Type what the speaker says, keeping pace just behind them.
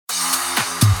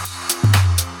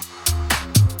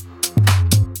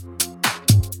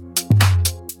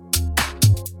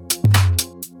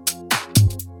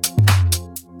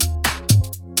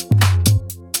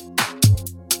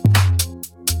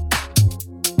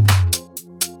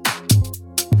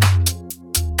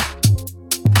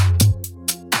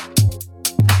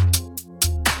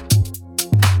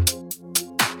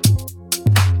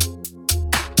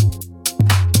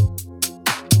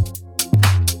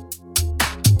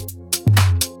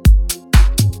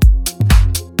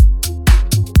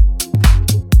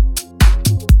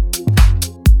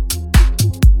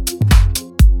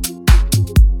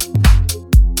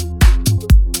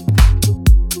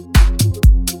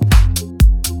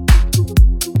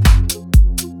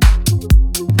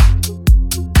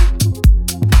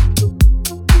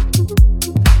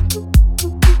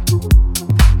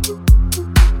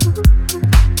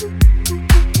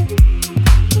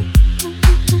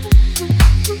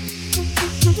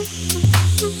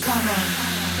Come on,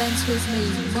 dance with me,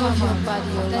 move your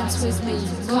body, or dance with me,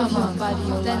 come on,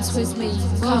 body, or dance with me,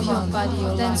 come on, body,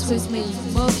 or dance with me,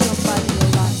 move your body,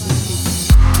 or dance with me.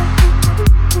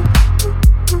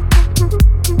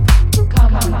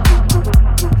 Come on.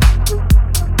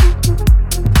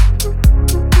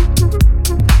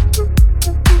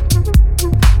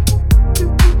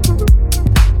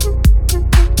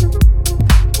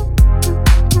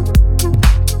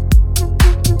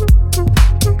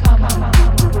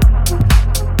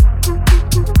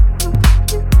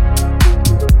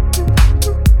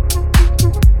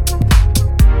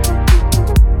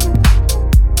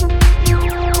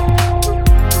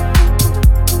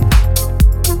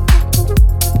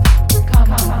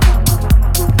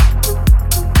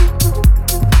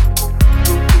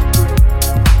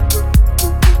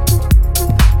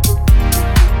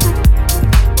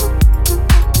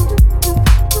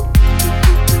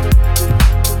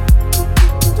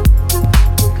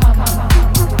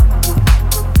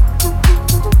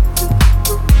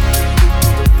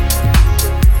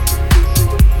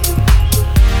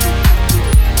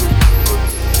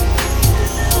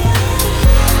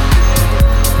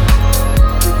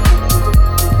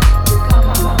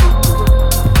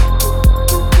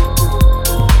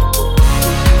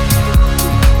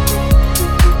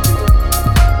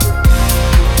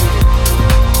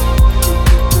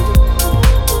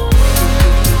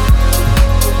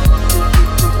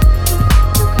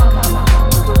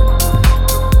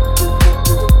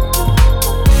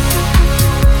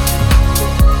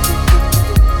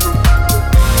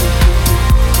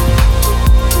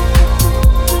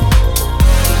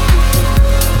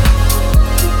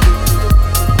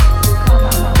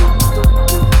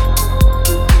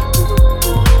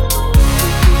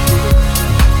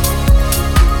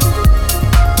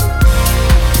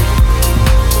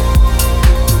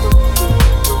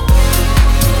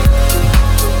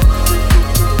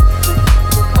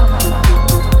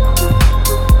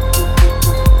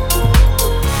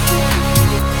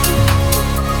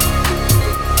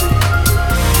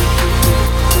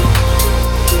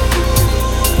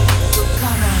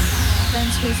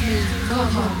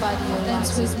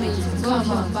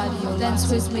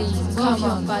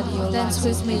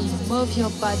 With me, move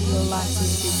your body, your life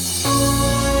with me.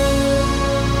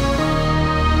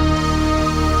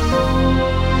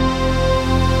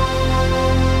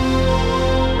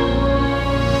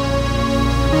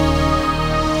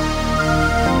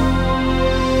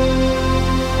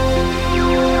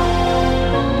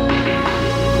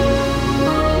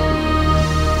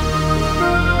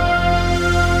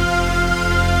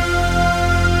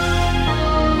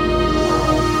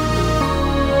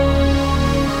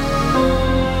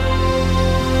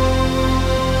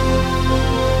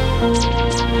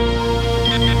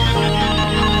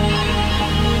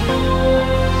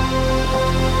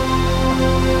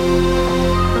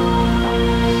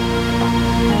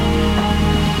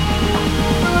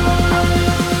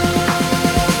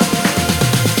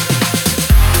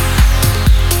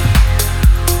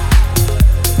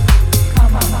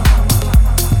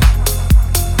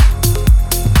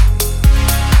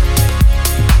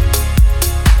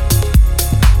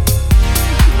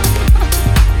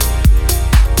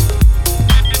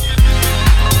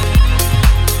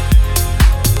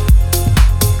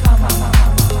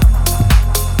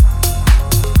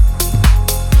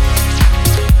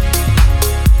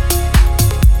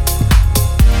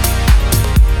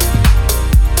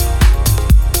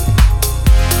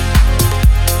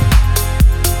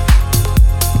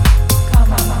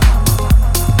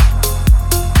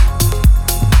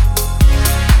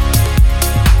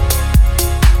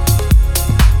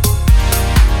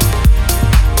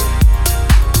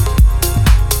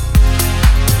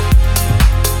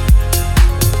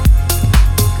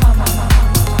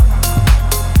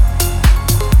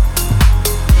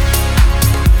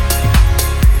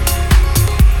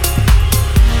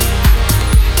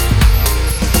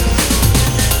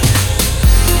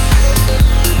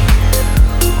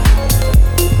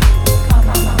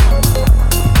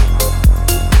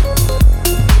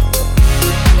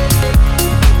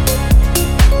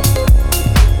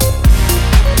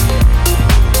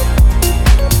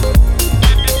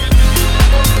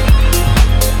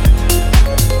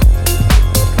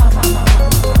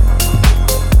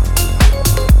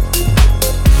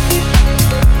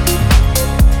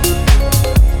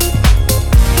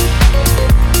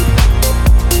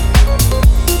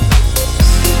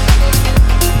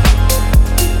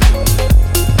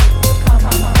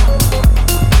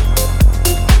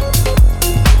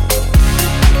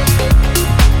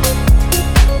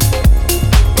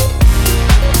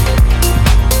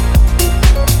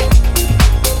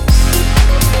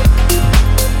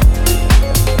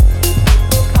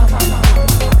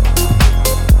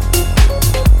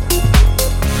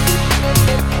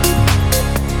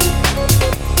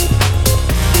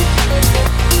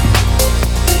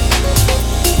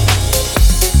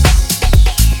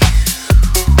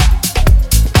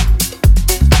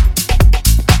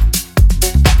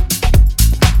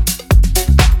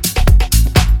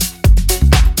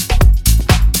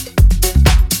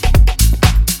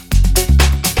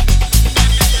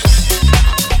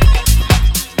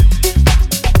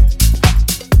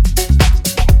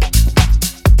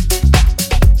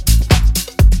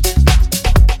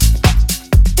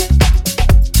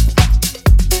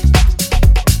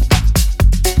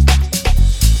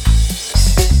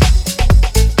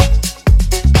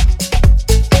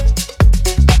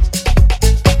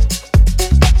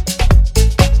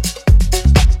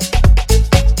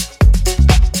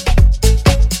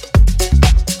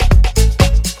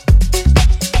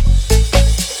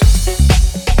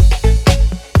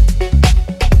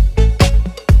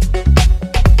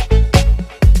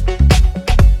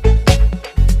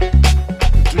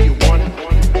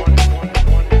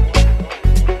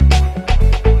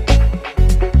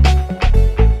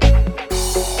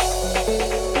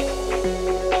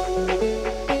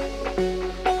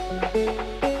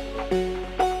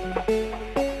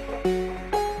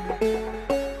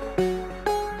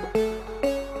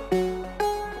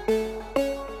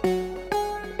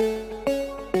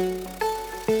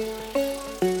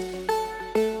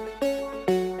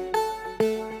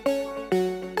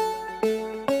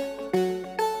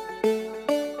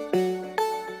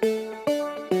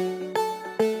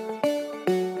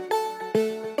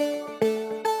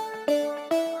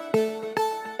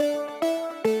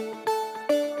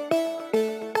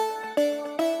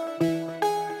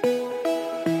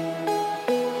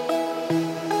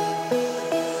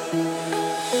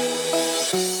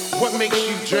 What makes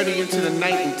you journey into the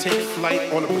night and take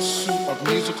flight on a pursuit of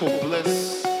musical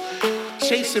bliss?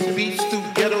 Chasing beats through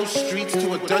ghetto streets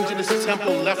to a dungeonous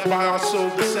temple left by our soul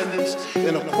descendants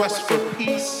in a quest for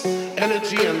peace,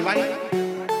 energy, and light?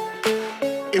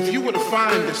 If you were to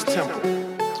find this temple,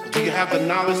 do you have the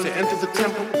knowledge to enter the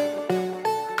temple?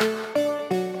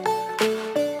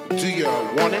 Do you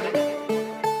want it?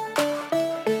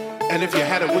 And if you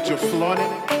had it, would you flaunt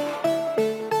it?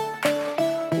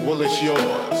 Well, it's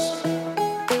yours.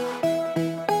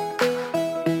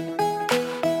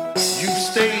 You've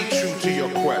stayed true to your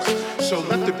quest, so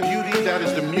let the beauty that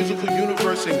is the musical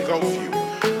universe engulf you.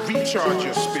 Recharge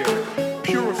your spirit,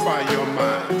 purify your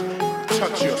mind,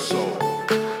 touch your soul,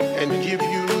 and give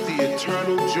you the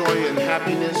eternal joy and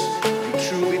happiness you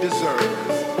truly deserve.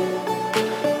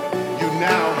 You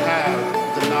now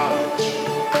have the knowledge.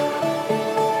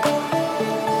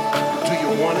 Do you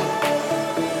want it?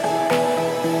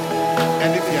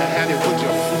 And if you had it, would you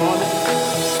flaunt it?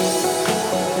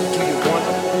 Do you want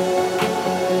it?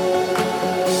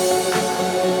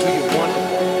 Do you want it?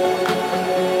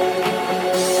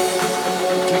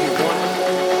 Do you want it?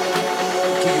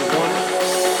 Do you want it?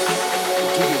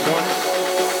 Do you want it?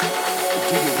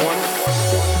 Do you want it?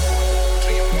 Do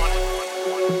you want it?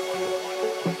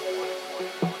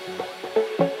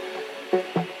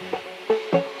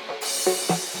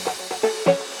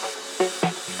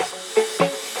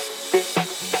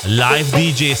 Live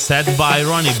DJ set by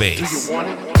Rony Do you Bass. want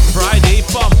it? Friday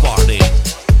Pump Party.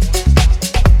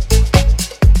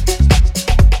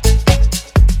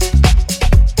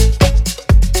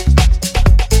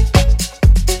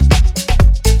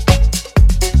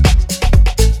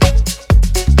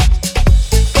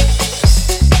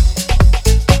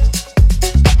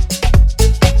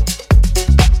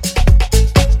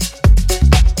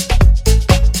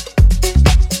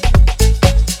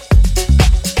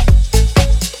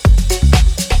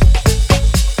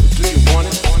 Do you want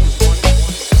it?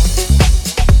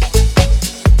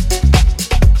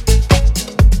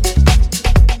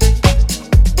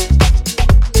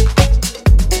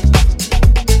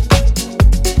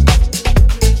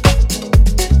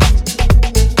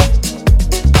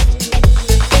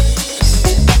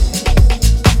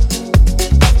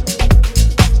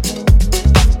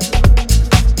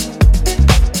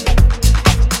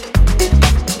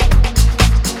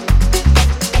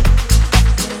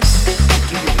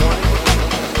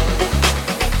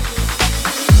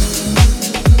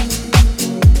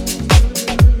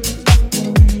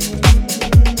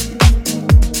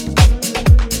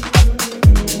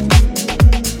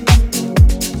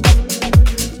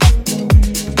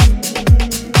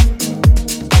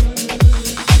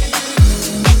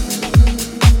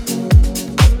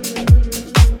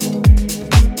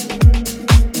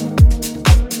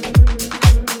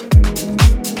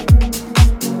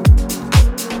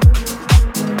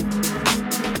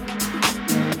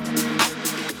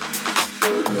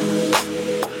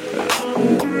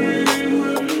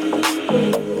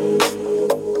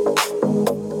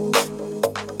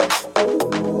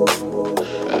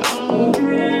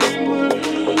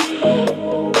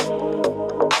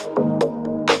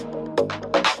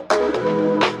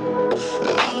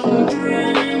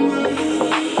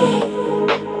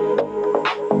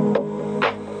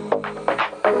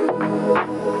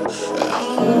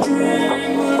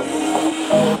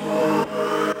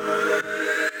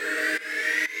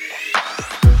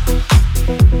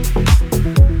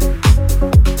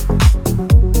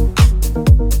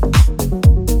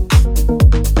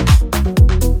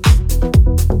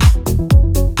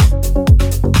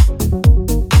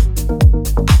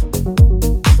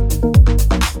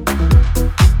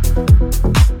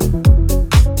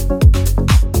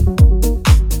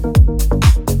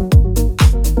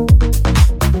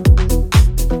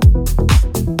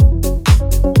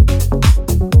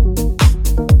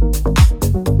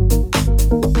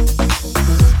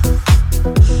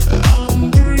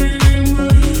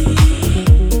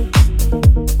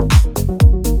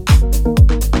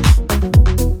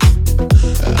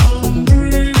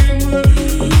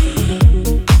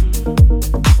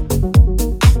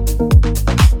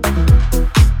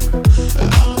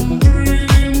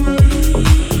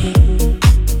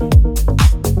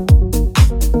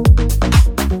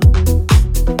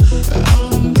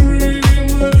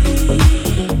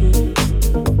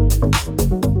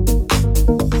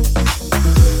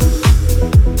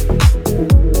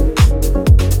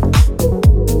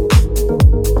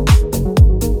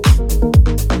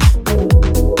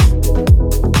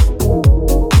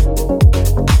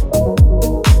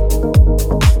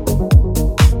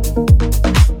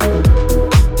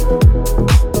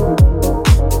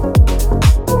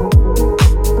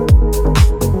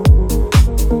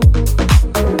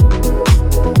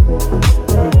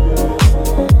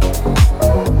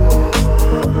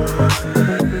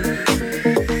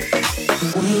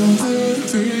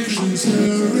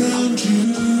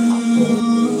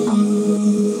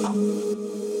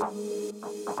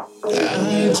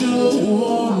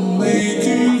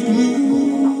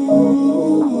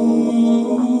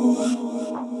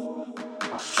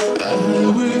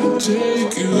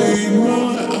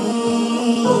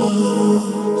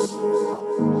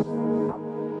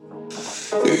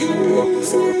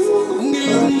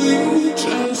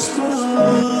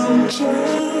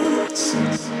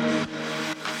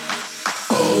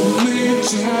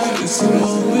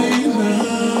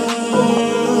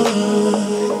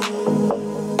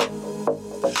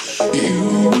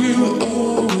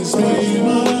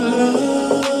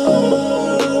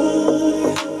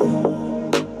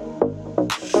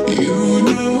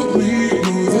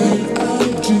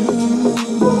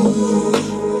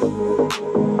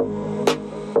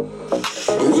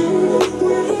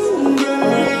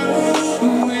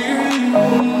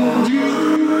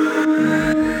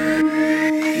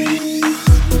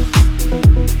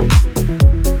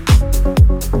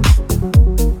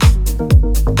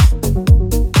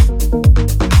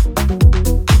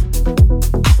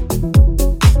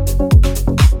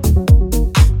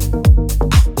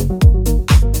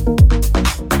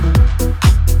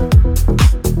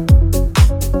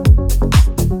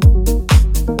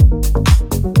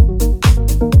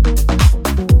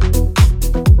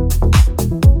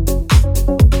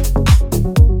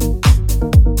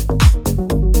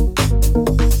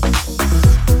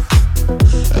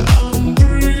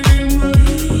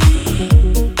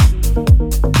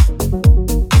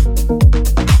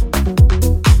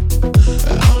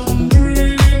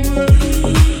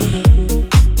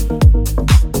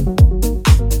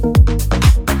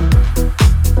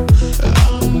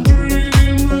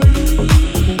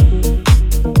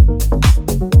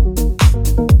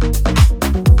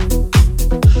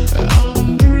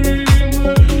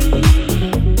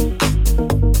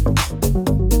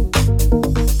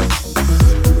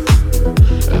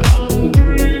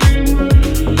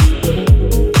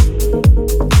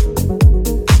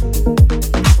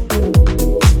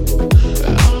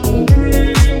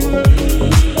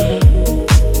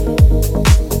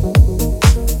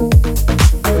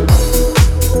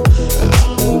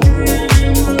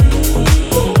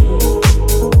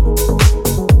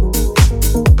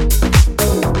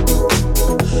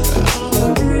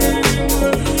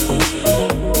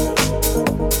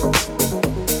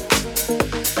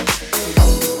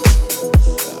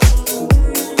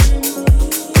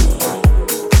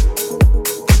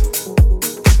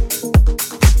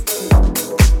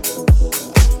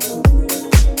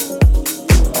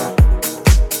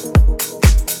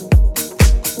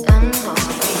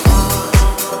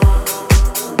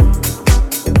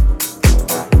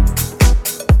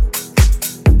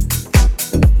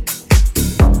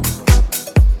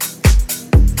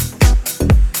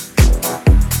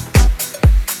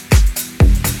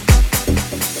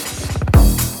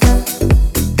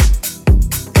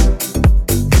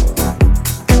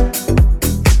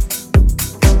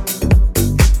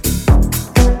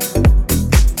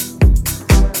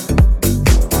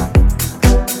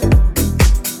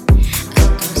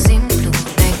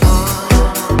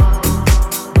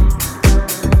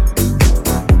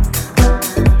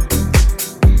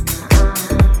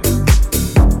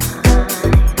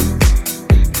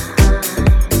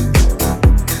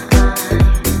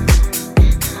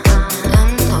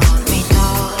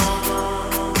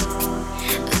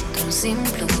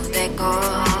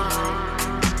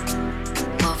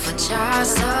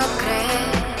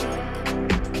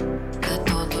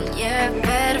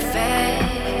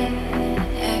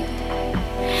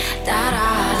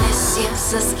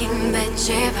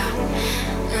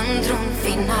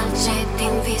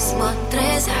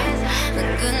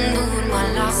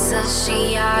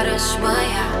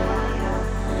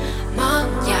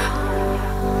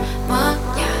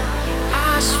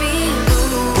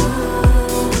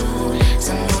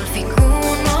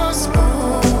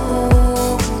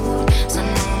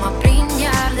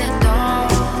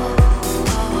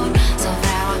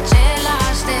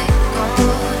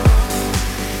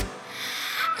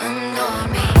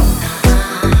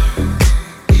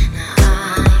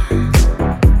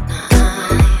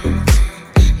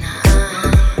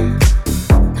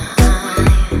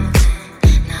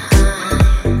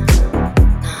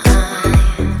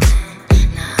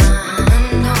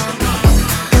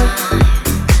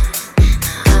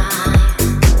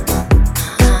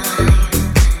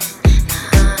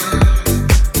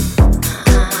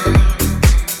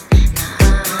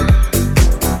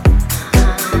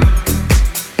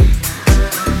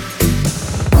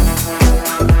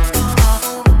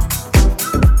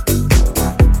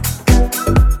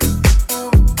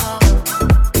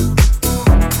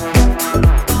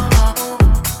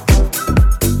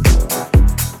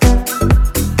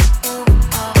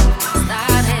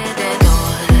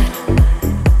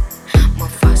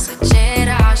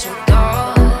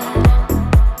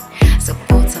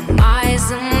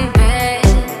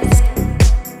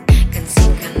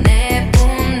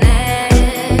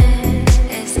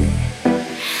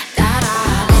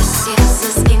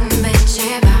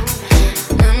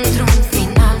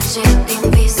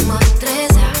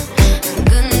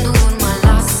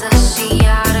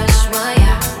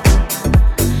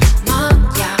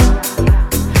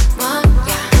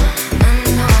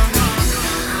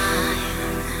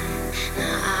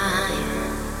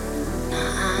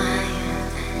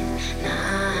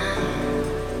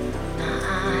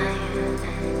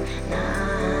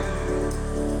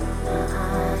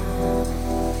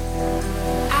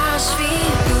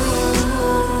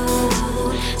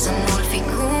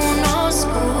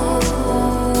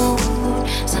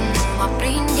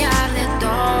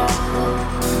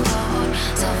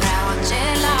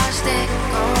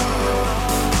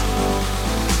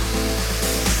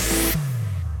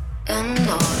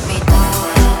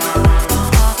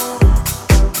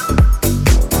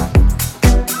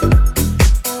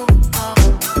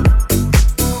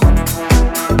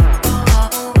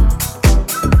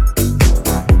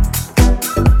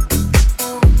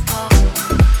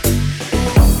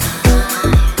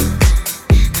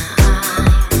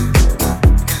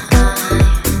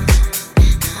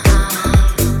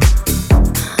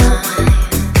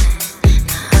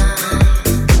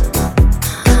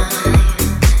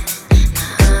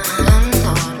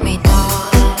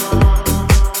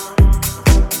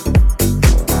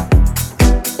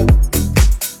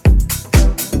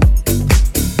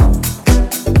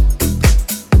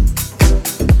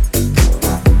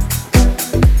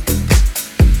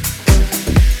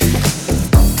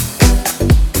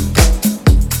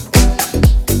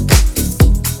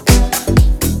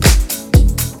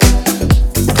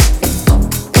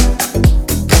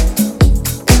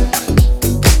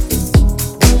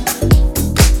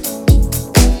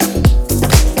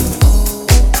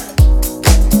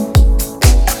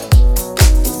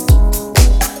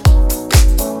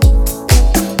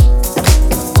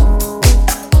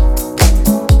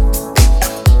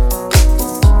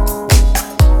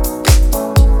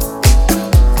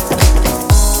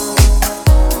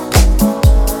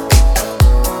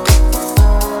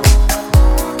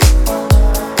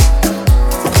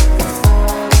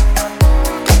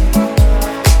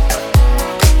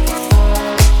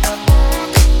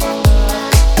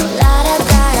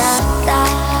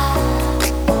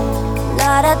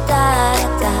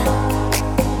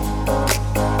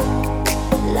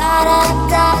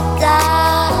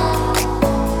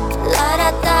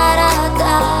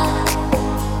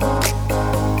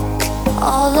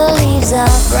 All the leaves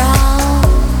are brown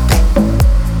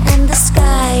and the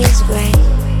sky is gray.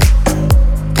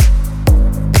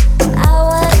 I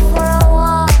went for a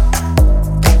walk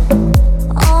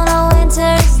on a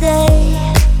winter's day.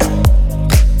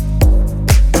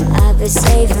 I'd be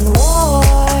safe and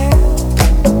warm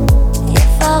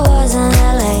if I was in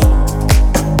LA.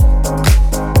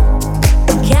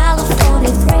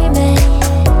 California dreaming,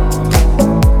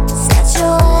 such a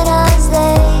winter's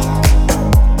day.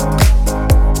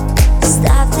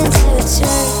 Stopped into a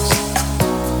church,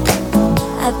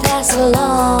 I passed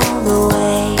along the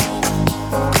way.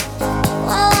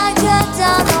 Well, I got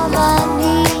down on my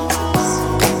knees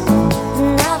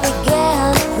and I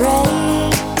began to pray.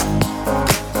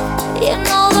 You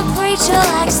know the preacher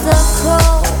likes the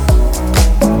crow,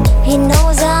 he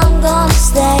knows I'm gonna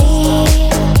stay.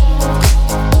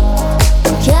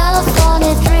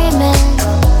 California dreaming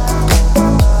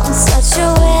on such a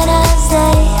winter's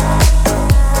day.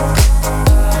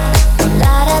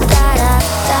 La da da da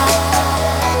da,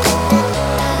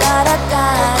 la da da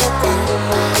da,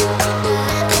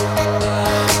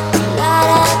 la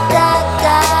da da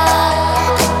da,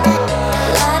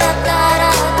 la da da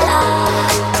da.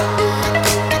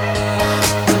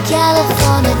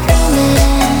 California dreaming.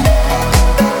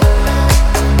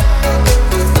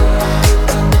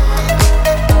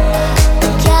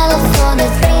 California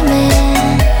dreaming.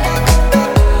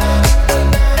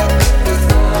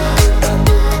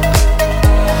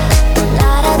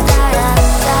 La da da da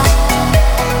da,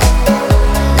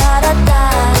 la da da da,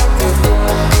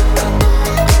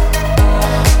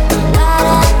 la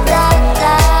da da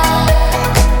da,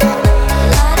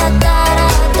 la da da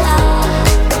da.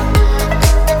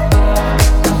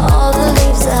 All the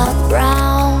leaves are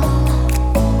brown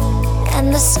and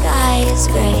the sky is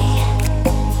gray.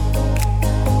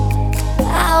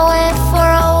 I went for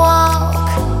a walk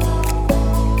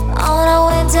on a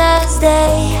winter's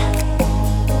day.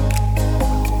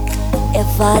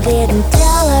 If I didn't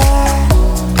tell her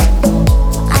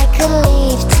I could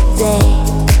leave today.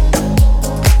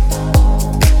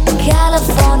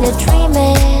 California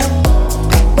dreaming,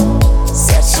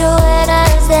 such a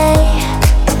winter's day.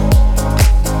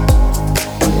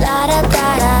 La da da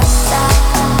da da,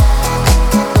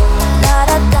 la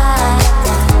da da da.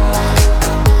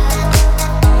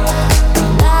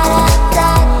 La da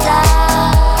da da,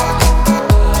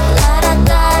 la da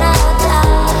da da.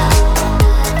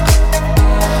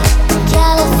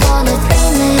 California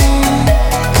dreaming.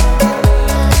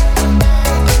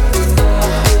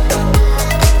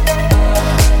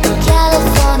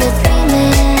 California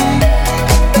dreaming.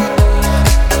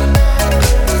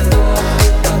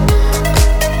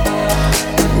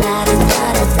 La da da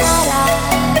da da,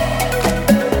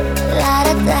 la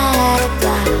da da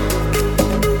da.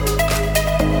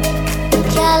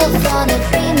 California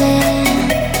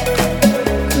dreaming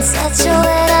on such a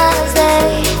winter's day.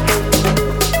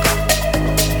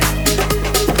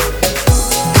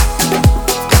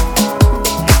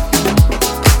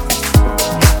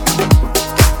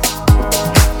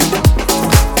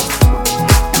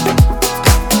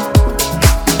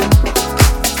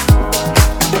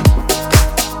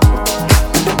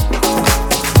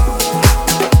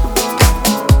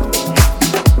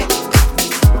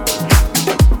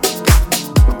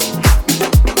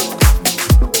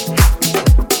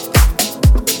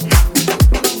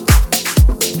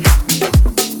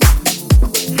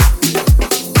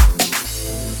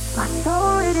 My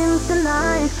soul rhythms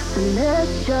tonight,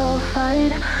 celestial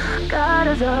fight,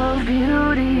 goddess of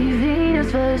beauty,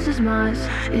 Venus versus Mars.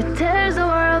 It tears the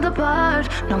world apart,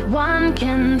 no one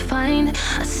can find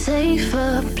a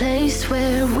safer place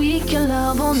where we can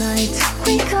love all night.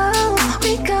 We go,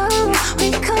 we go,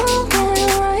 we go,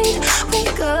 get right. We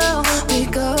go, we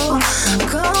go,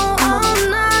 go all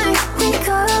night. We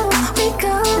go, we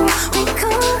go, we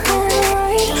go, get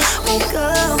right. We go,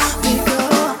 we go,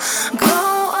 go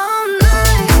all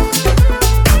night.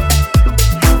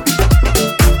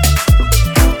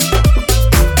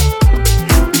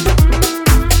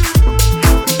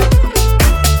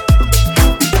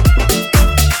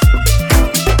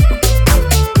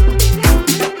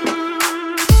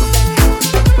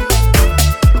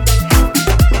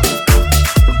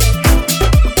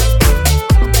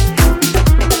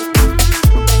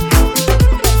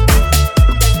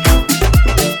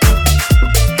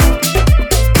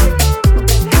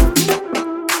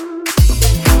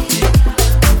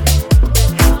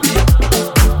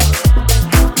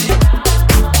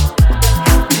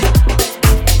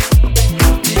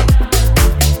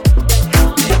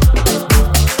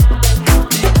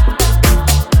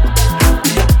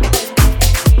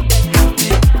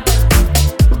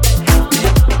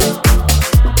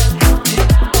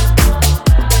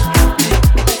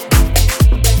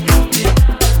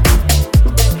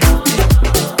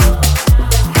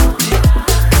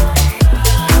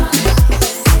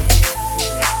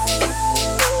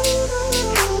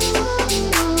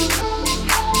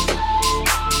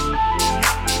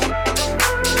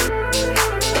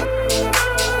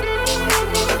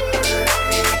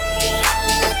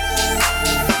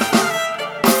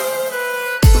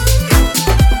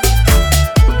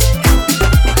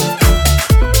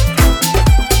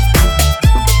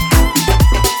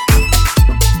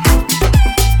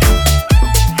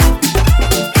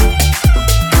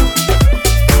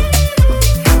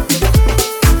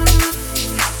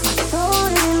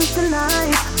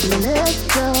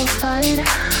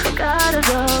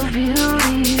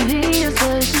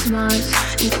 Mars.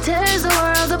 It tears the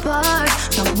world apart.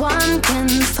 No one can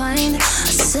find a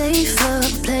safer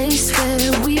place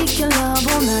where we can love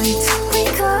all night. We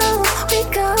go, we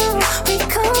go, we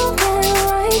go and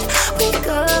right. We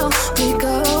go,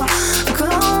 go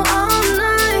all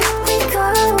night. We go,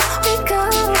 we go,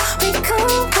 we go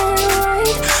and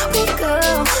right. We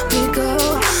go,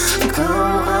 go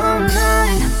all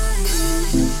night.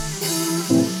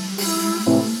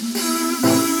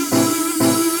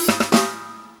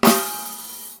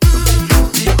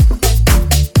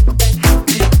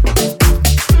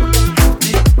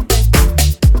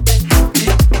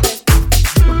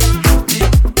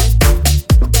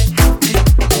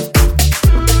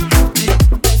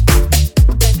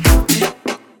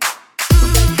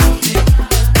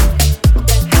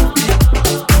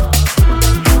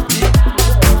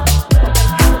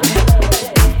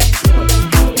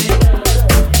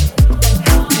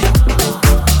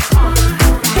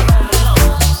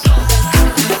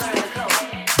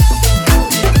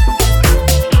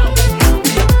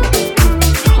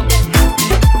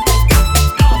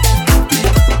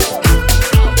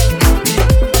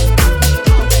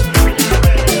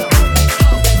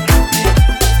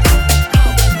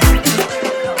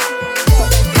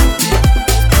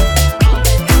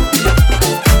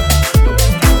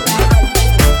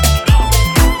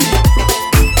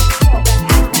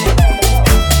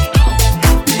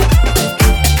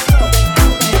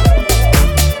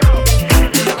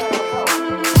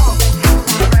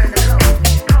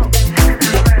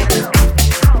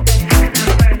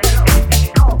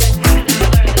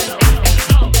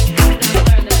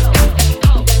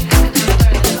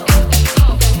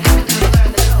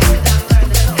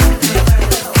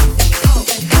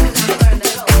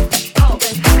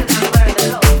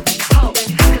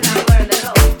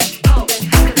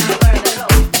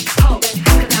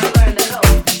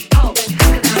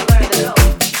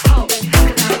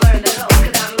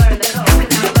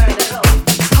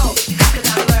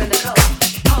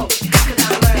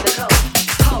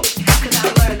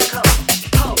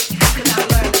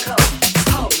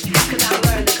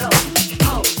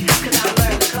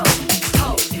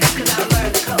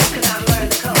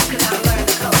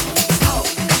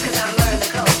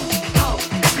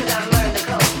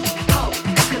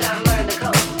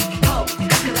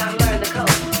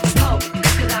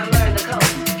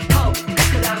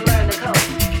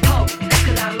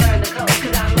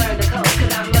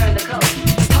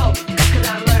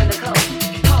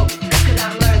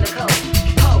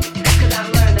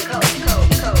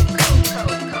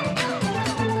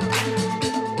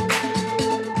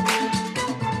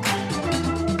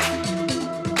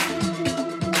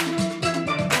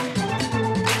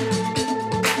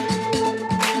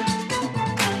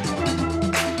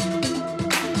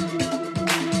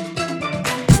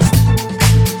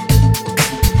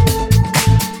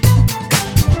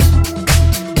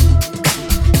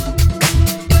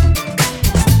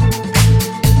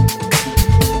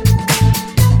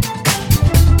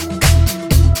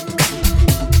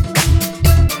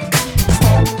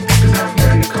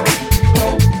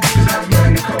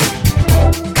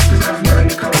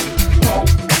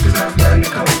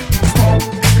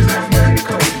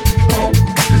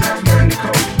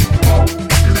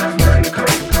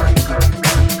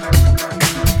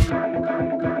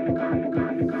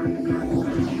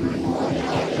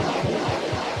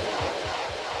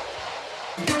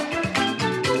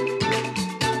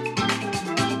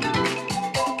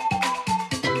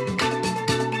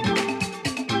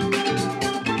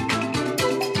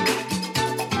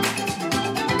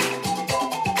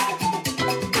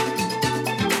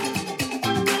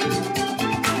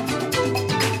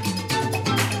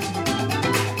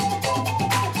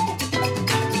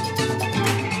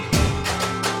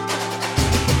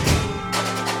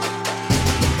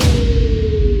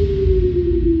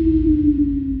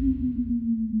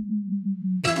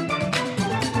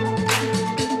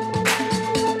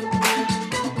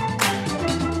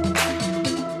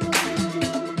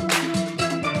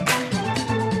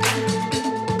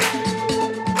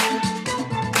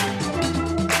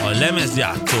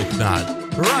 lemezjátszóknál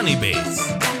Rony Bass.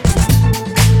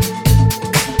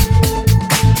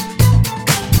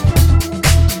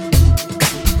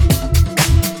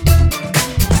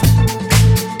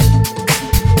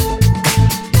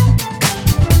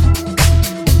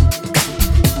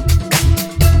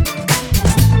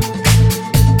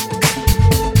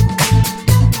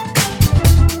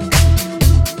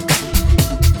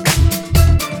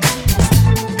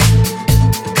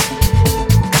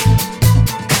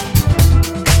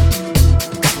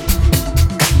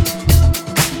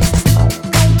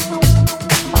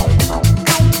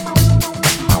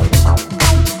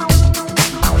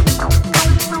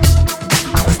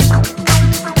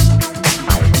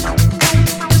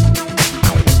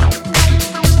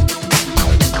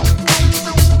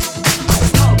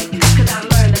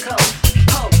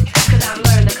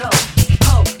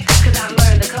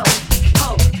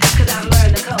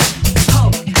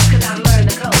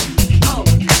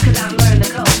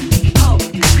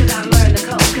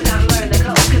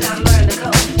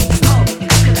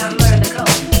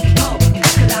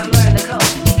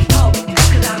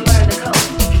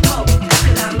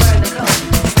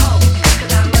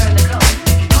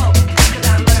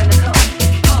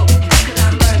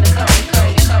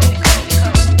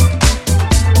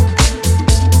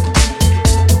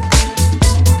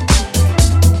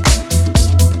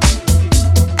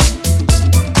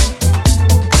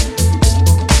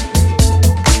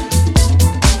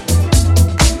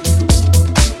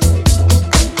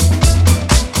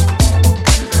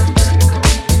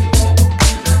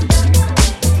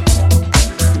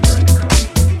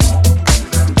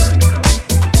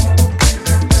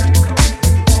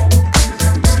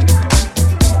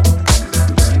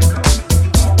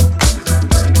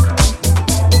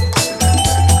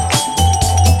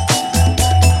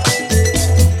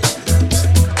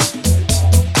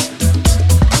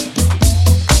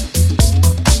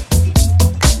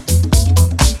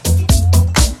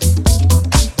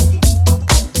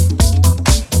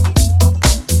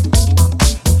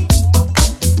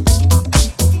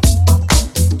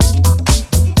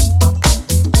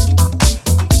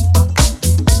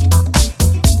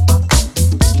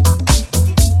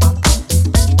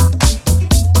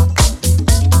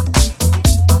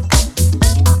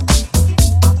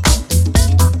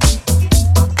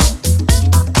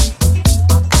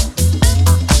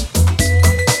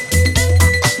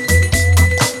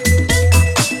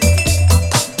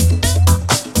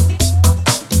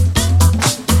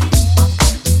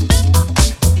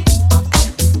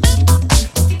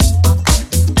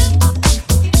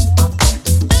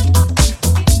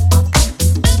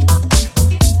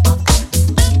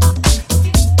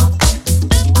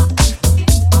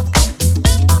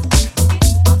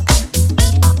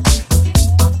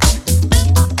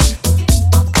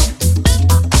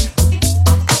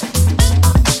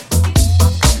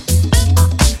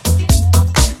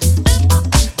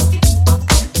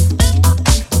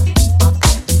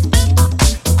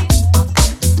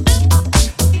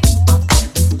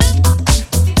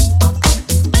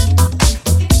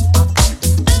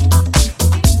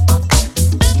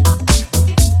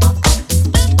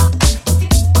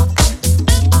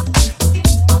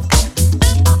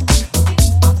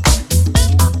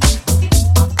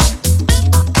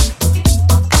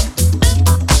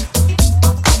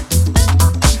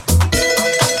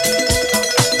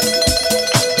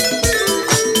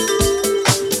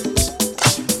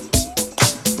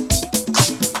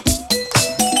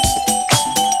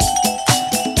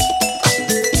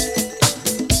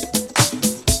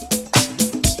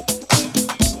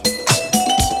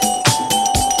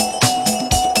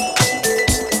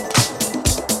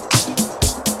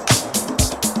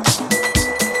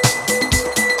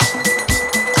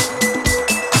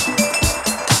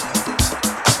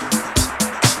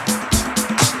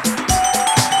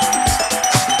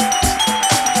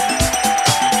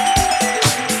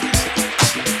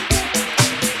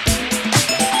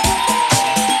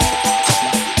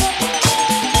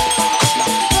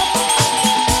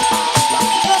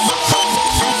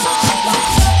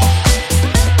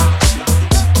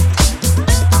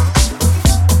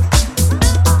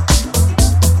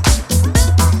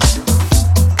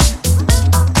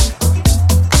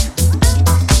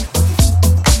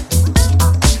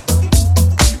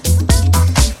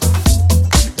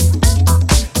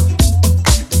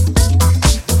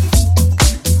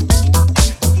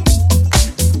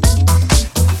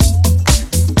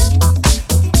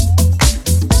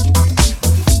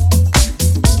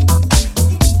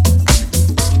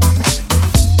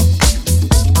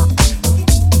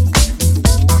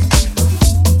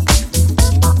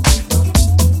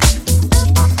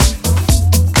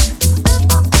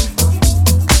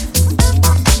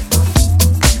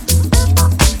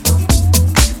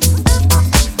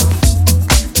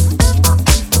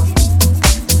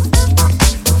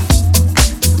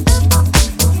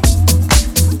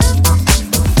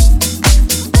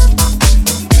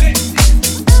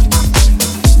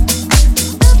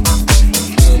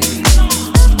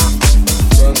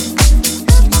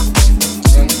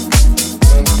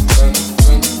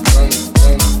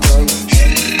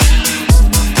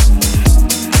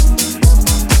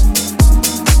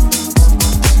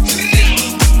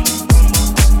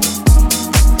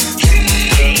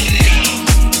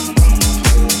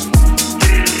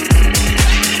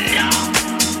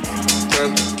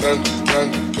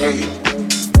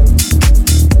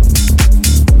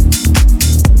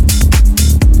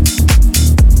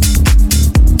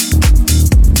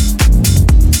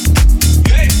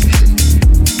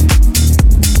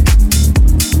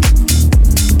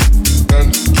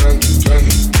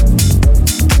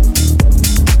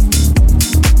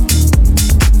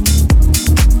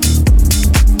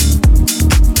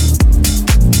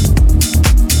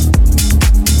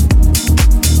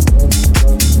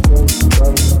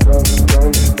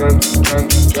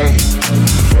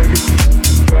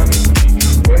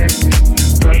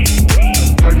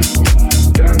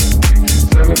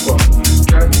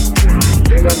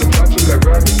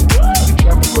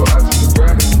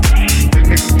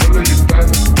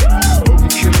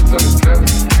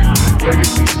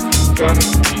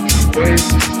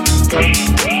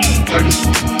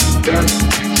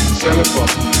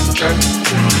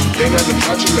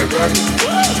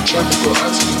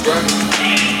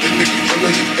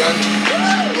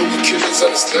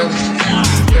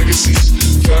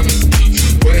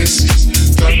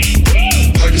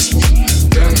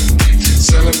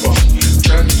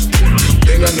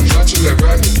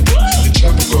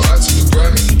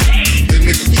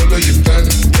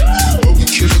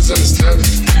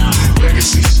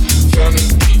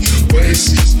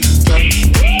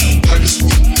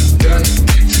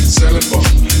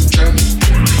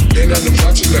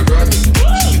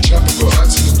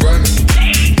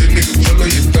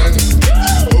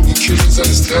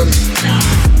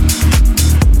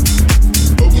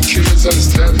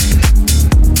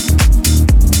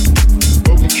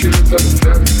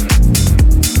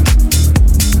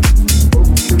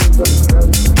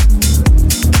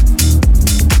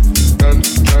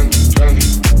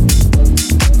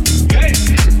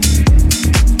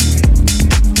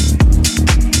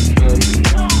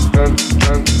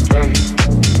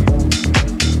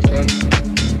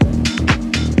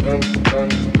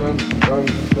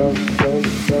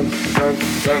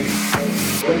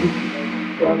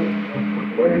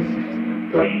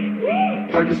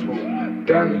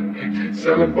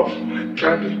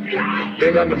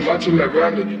 Watching like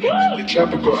Ronny, the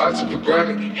chopper go out to for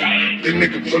granted. This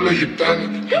nigga full of your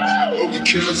bandit. Open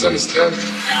killers understand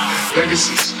it.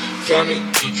 Legacies, funny,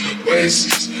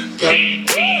 oases,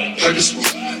 Tiger swoop,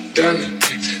 Danny,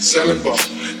 selling ball,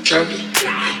 candy.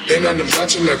 Been on the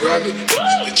macho like Ronny,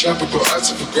 the chopper go out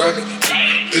to for granted.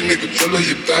 This nigga full of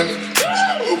your bandit.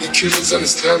 Open killers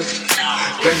understand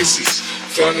it. Legacies,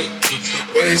 funny,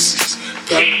 oases,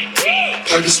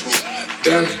 Tiger swoop,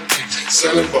 Danny,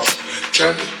 selling ball.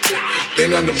 Candy.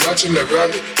 Been on the macho like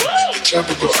Rony. The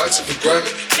chopper go out to for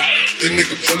granted. This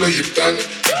nigga full of your bandit.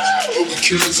 Open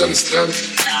killers understand it.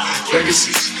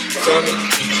 Legacies, funny,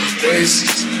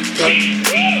 oases,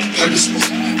 Tiger swoop,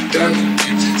 Danny,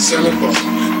 selling ball,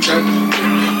 candy.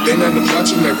 Been on the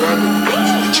macho like Rony.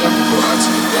 The chopper go out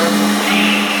to for granted.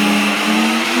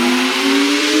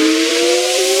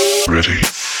 Ready.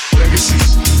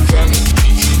 Legacies, funny,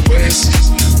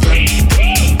 oasis,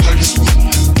 Tiger swoop,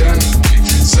 Danny.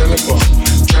 Selling ball,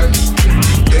 candy.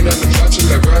 Been on the macho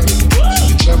like Ronny.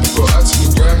 The chopper go out to the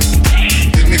granny.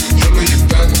 This nigga full of your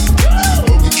bandit.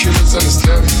 Open killers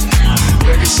understand it.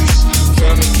 Legacies,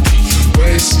 funny,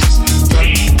 oases,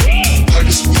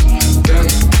 Tiger swoop,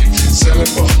 Danny.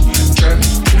 Selling ball, candy.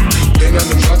 Been on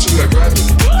the macho like Ronny.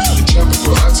 The chopper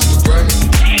go out to the granny.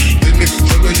 This nigga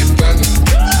full of your bandit.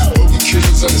 Open killers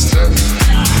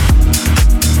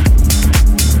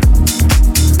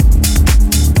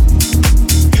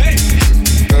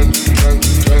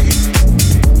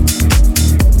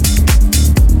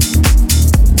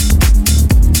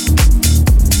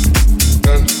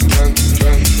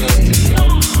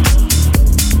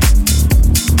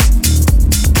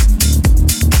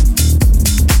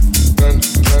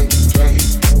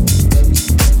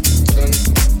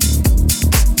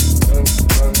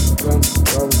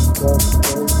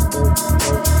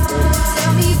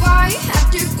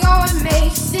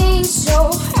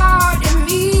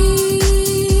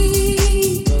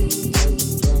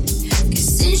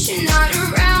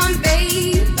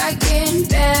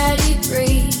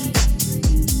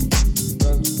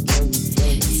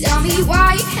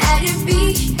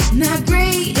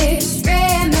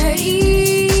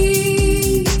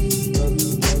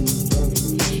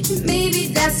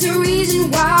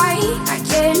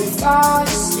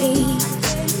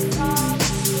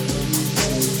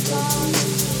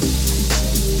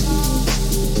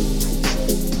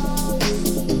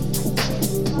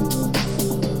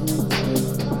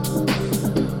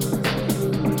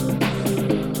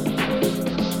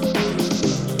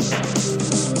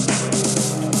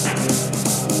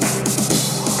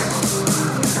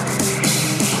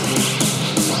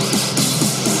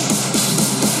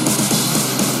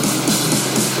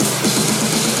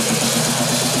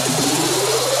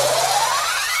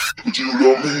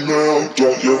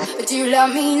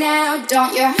love me now,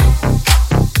 don't you?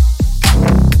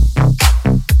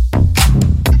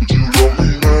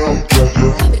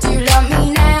 Do you love me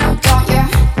now, don't you?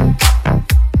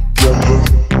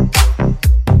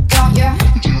 Don't you?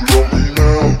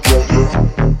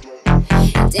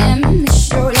 Damn,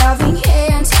 miss your loving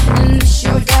hands and miss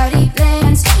your dirty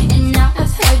plans. And now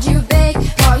I've heard you beg,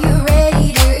 are you ready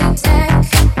to attack?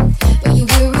 But you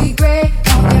will regret,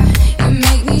 don't ya? You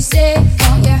make me sick,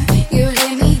 don't ya? You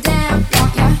let me down,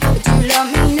 don't ya? But you love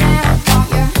me now, don't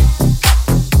ya?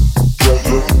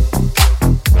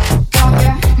 Don't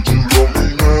ya?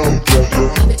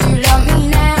 But you love me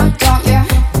now, don't ya?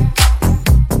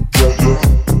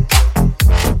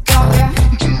 Don't ya?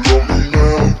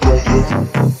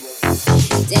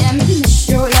 Damn, miss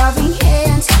your loving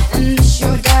hands and miss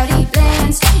your dirty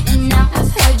plans. And now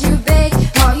I've heard you beg,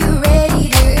 are you ready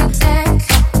to attack?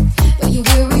 But you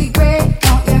will regret,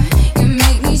 don't ya? You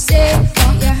make me sick,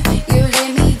 don't ya? You let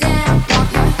me down,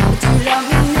 don't ya? But you love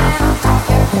me now,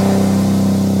 don't ya?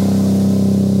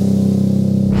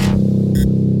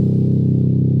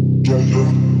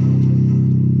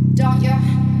 Don't ya?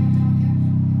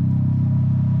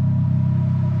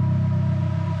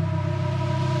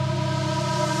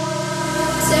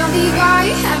 Tell me why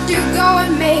you have to go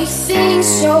and make things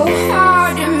so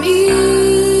hard to me.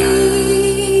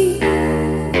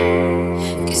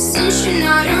 'Cause since you're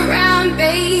not around,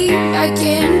 babe, I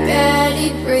can barely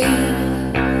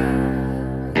breathe.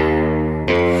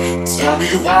 Tell me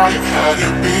why you had to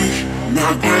be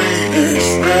my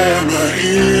greatest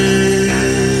remedy.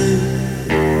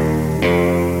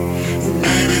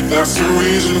 Maybe that's the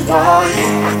reason why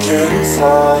I can't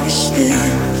fall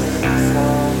asleep.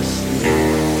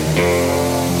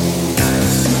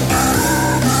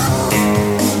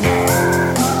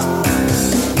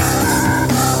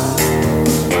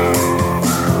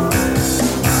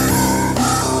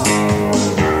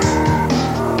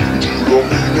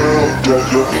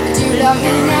 Do you love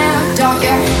me now, don't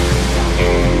you?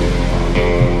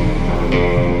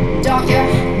 Don't you?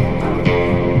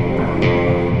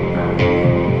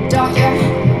 Don't you?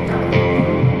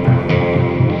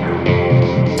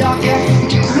 Don't you?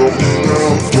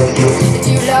 Do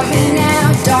you love me now,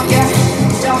 don't you?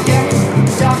 Don't you?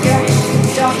 Don't you?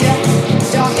 Don't you?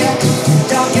 Don't you? Don't you?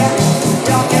 Don't you?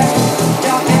 Don't you?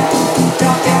 Don't you?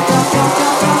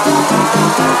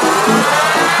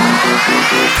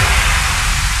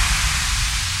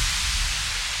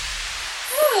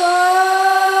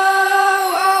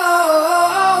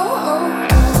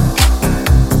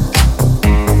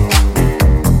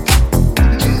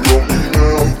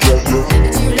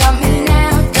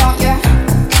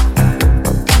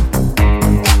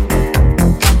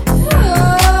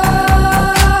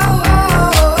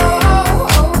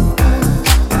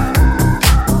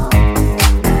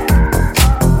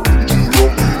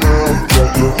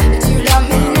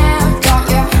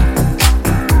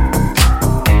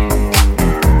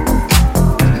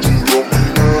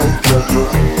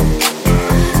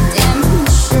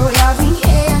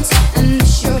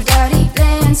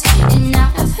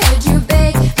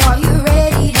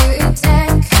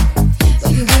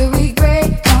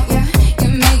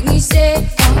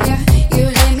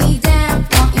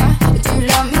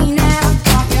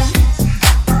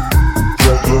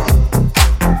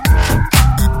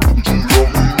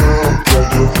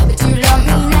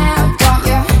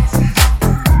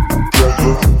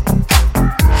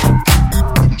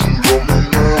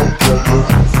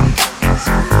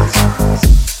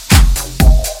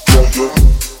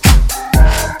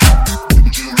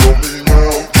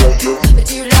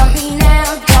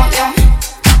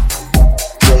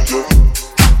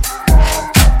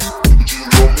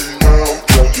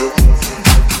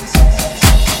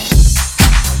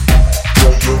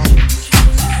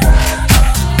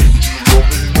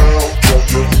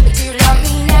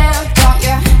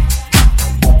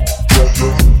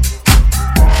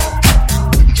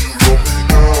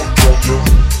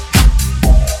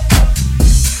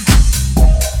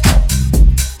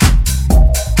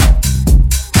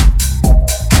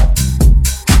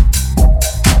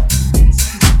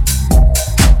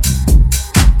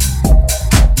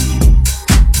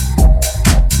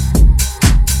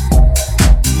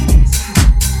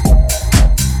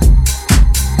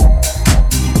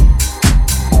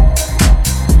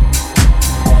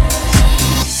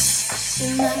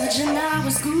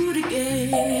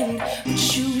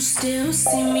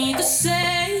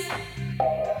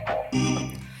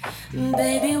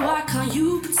 Baby, why can't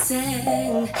you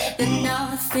pretend that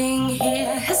nothing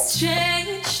here has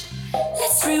changed?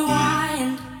 Let's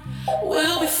rewind,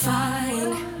 we'll be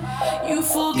fine. You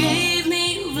forgave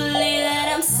me, you believe that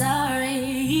I'm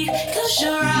sorry. Close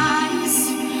your eyes,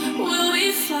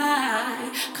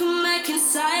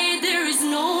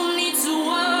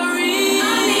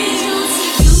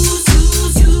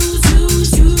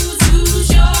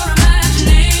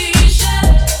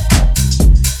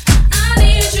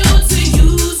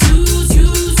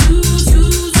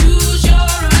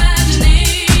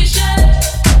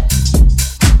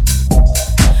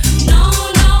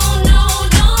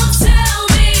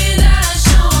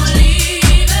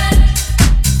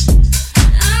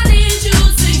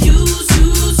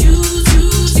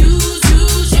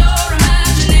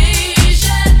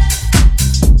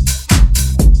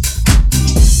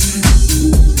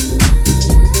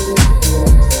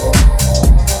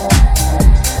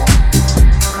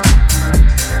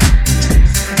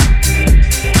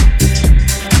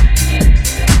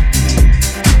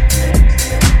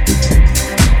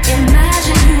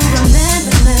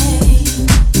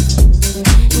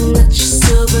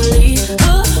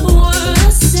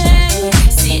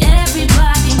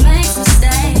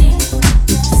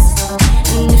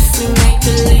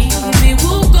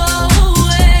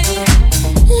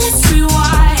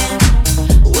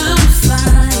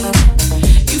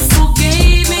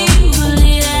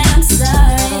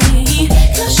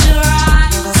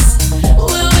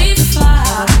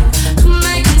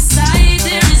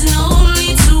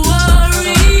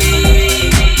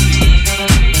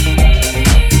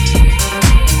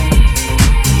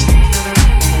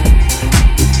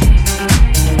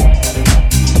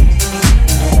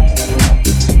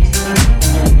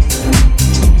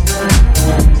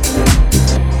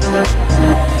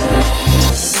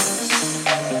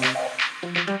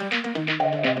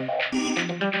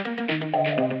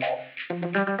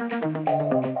 Come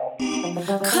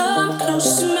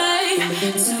close to me,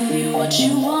 tell me what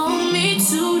you want me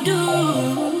to do.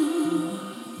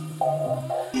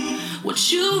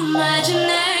 What you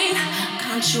imagining?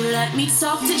 Can't you let me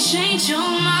talk to change your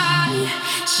mind?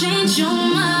 Change your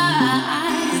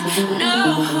mind.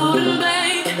 No holding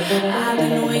back. I've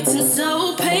been waiting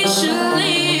so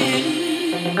patiently.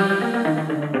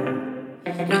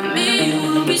 With me you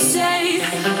will be safe.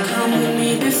 Come with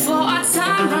me before our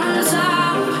time runs out.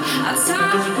 Our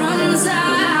time runs out.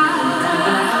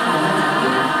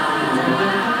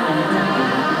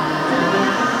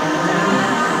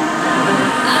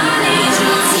 I need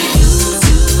you to use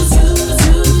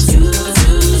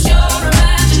your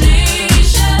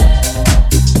imagination.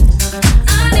 I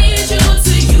need you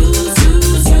to use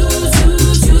your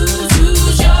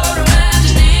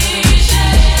imagination.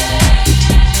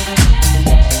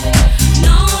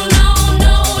 No,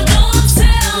 don't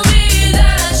tell me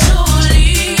that you're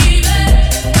leaving.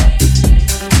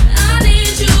 I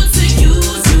need you to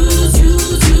use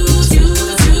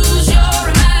your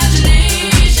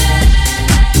imagination.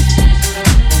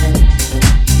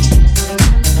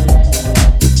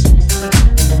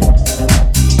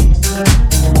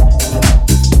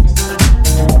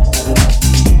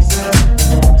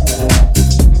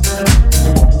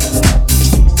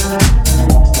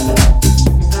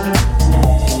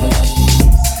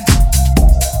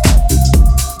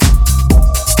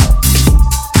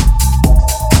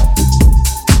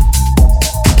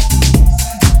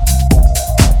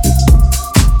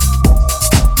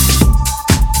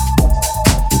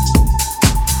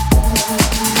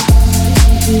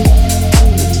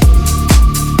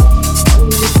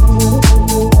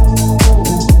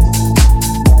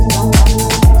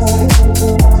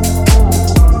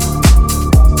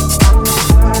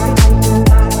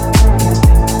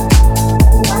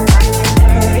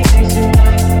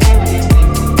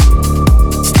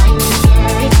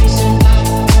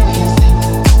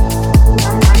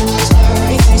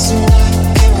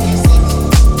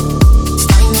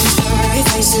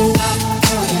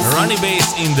 Rony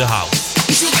Bass in the house.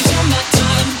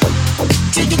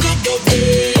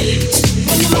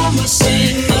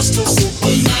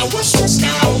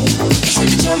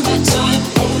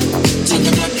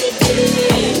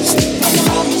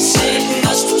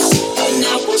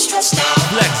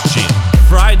 Flex Gym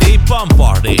Friday Pump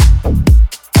Party.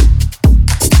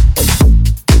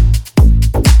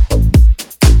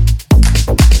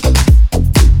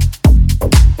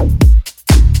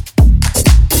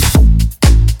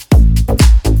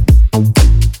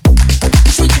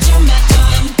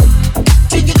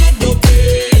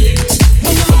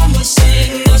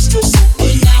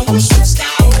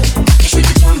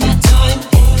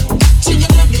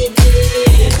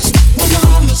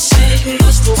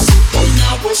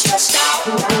 Stressed out.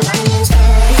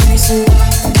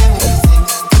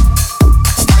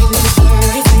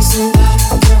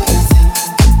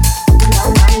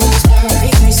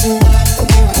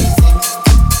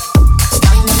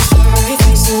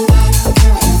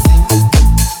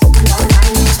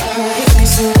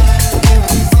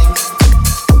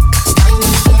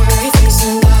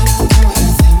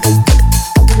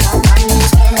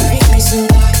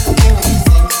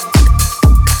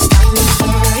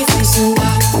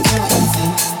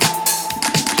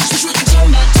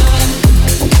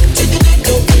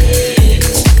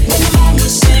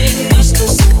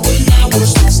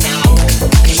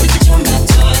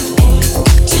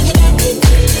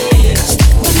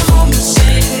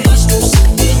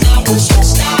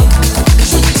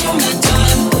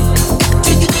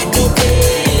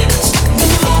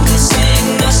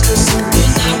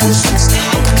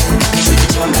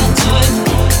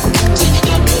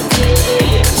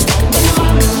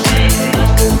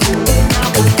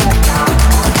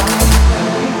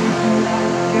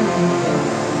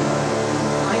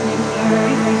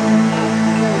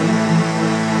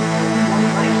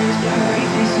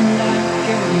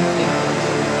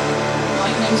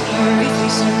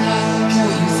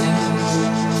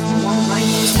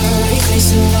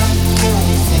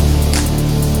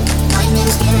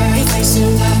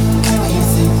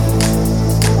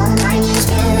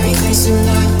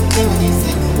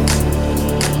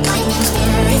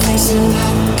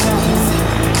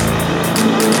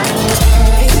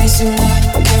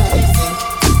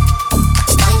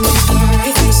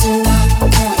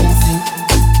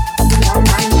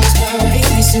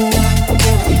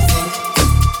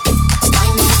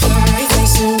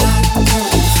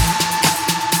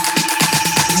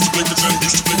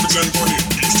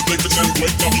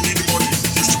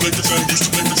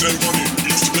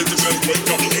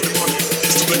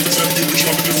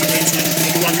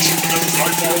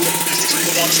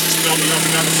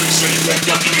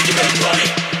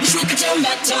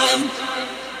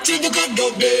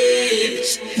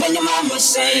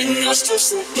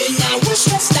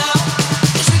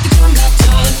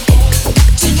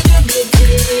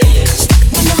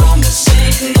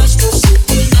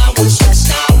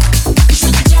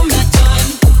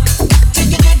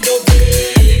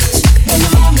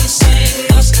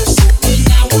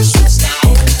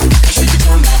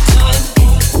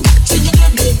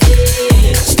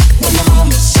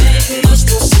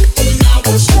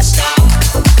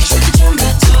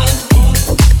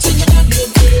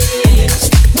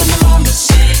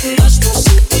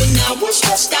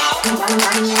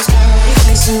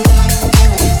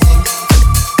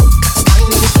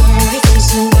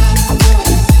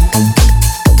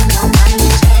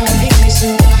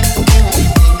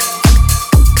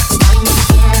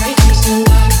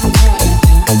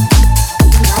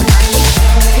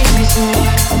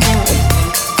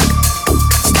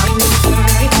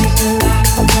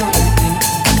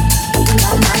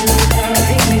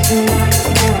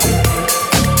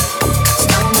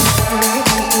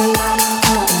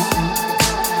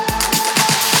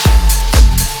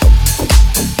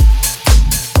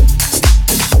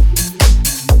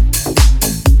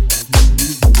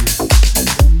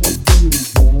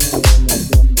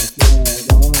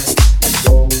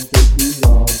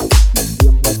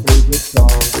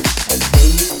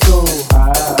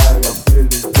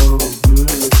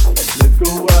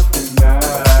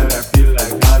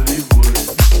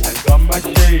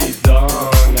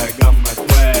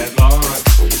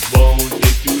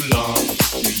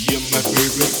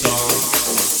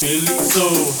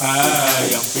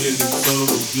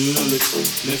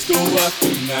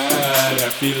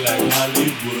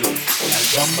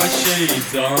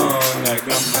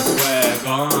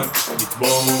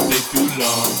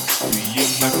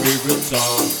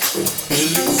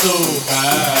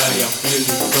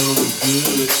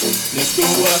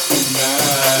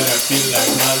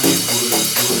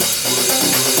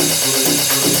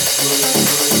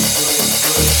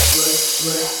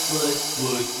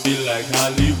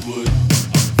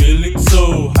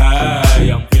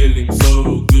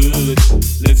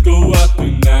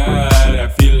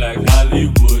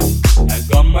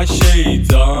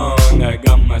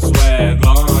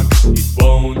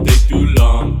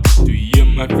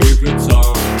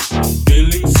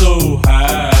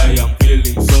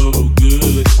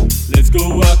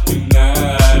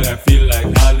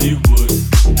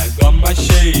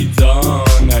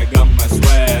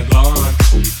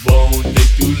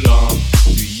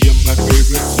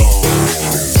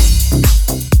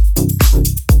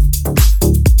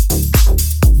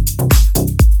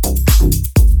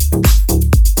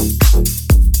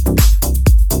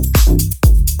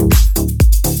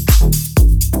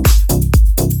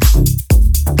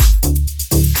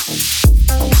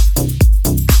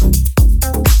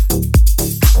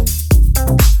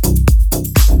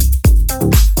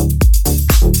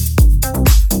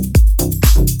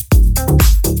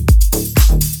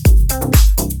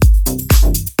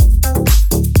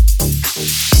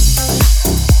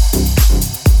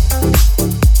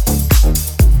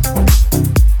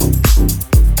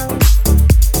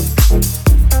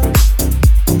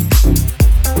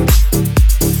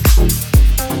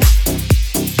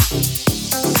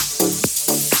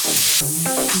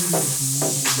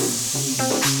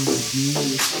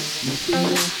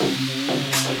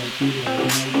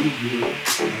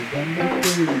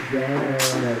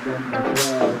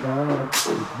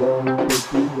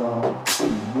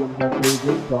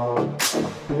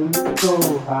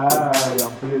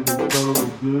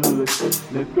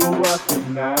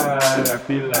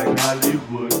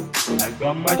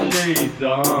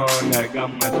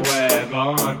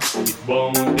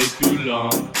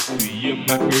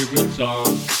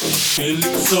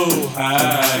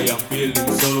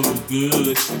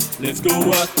 Let's go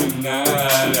out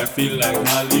tonight, I feel like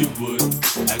Hollywood.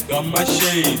 I got my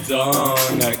shades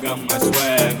on, I got my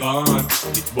swag on.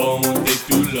 It won't take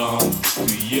too long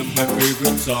to hear my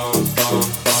favorite song. Bong,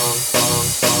 bong, bong,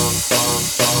 bong, bong,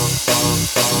 bong, bong,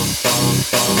 bong, bong,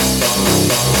 bong,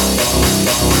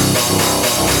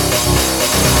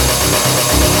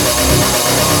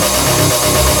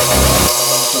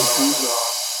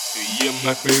 to hear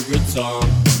my favorite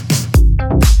song.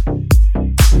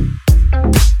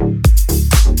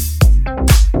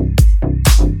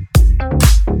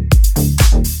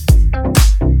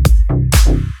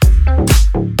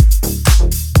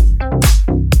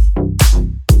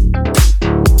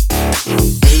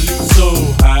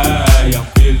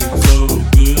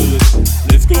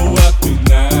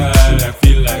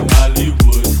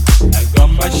 I got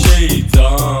my shades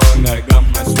on, I got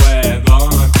my swag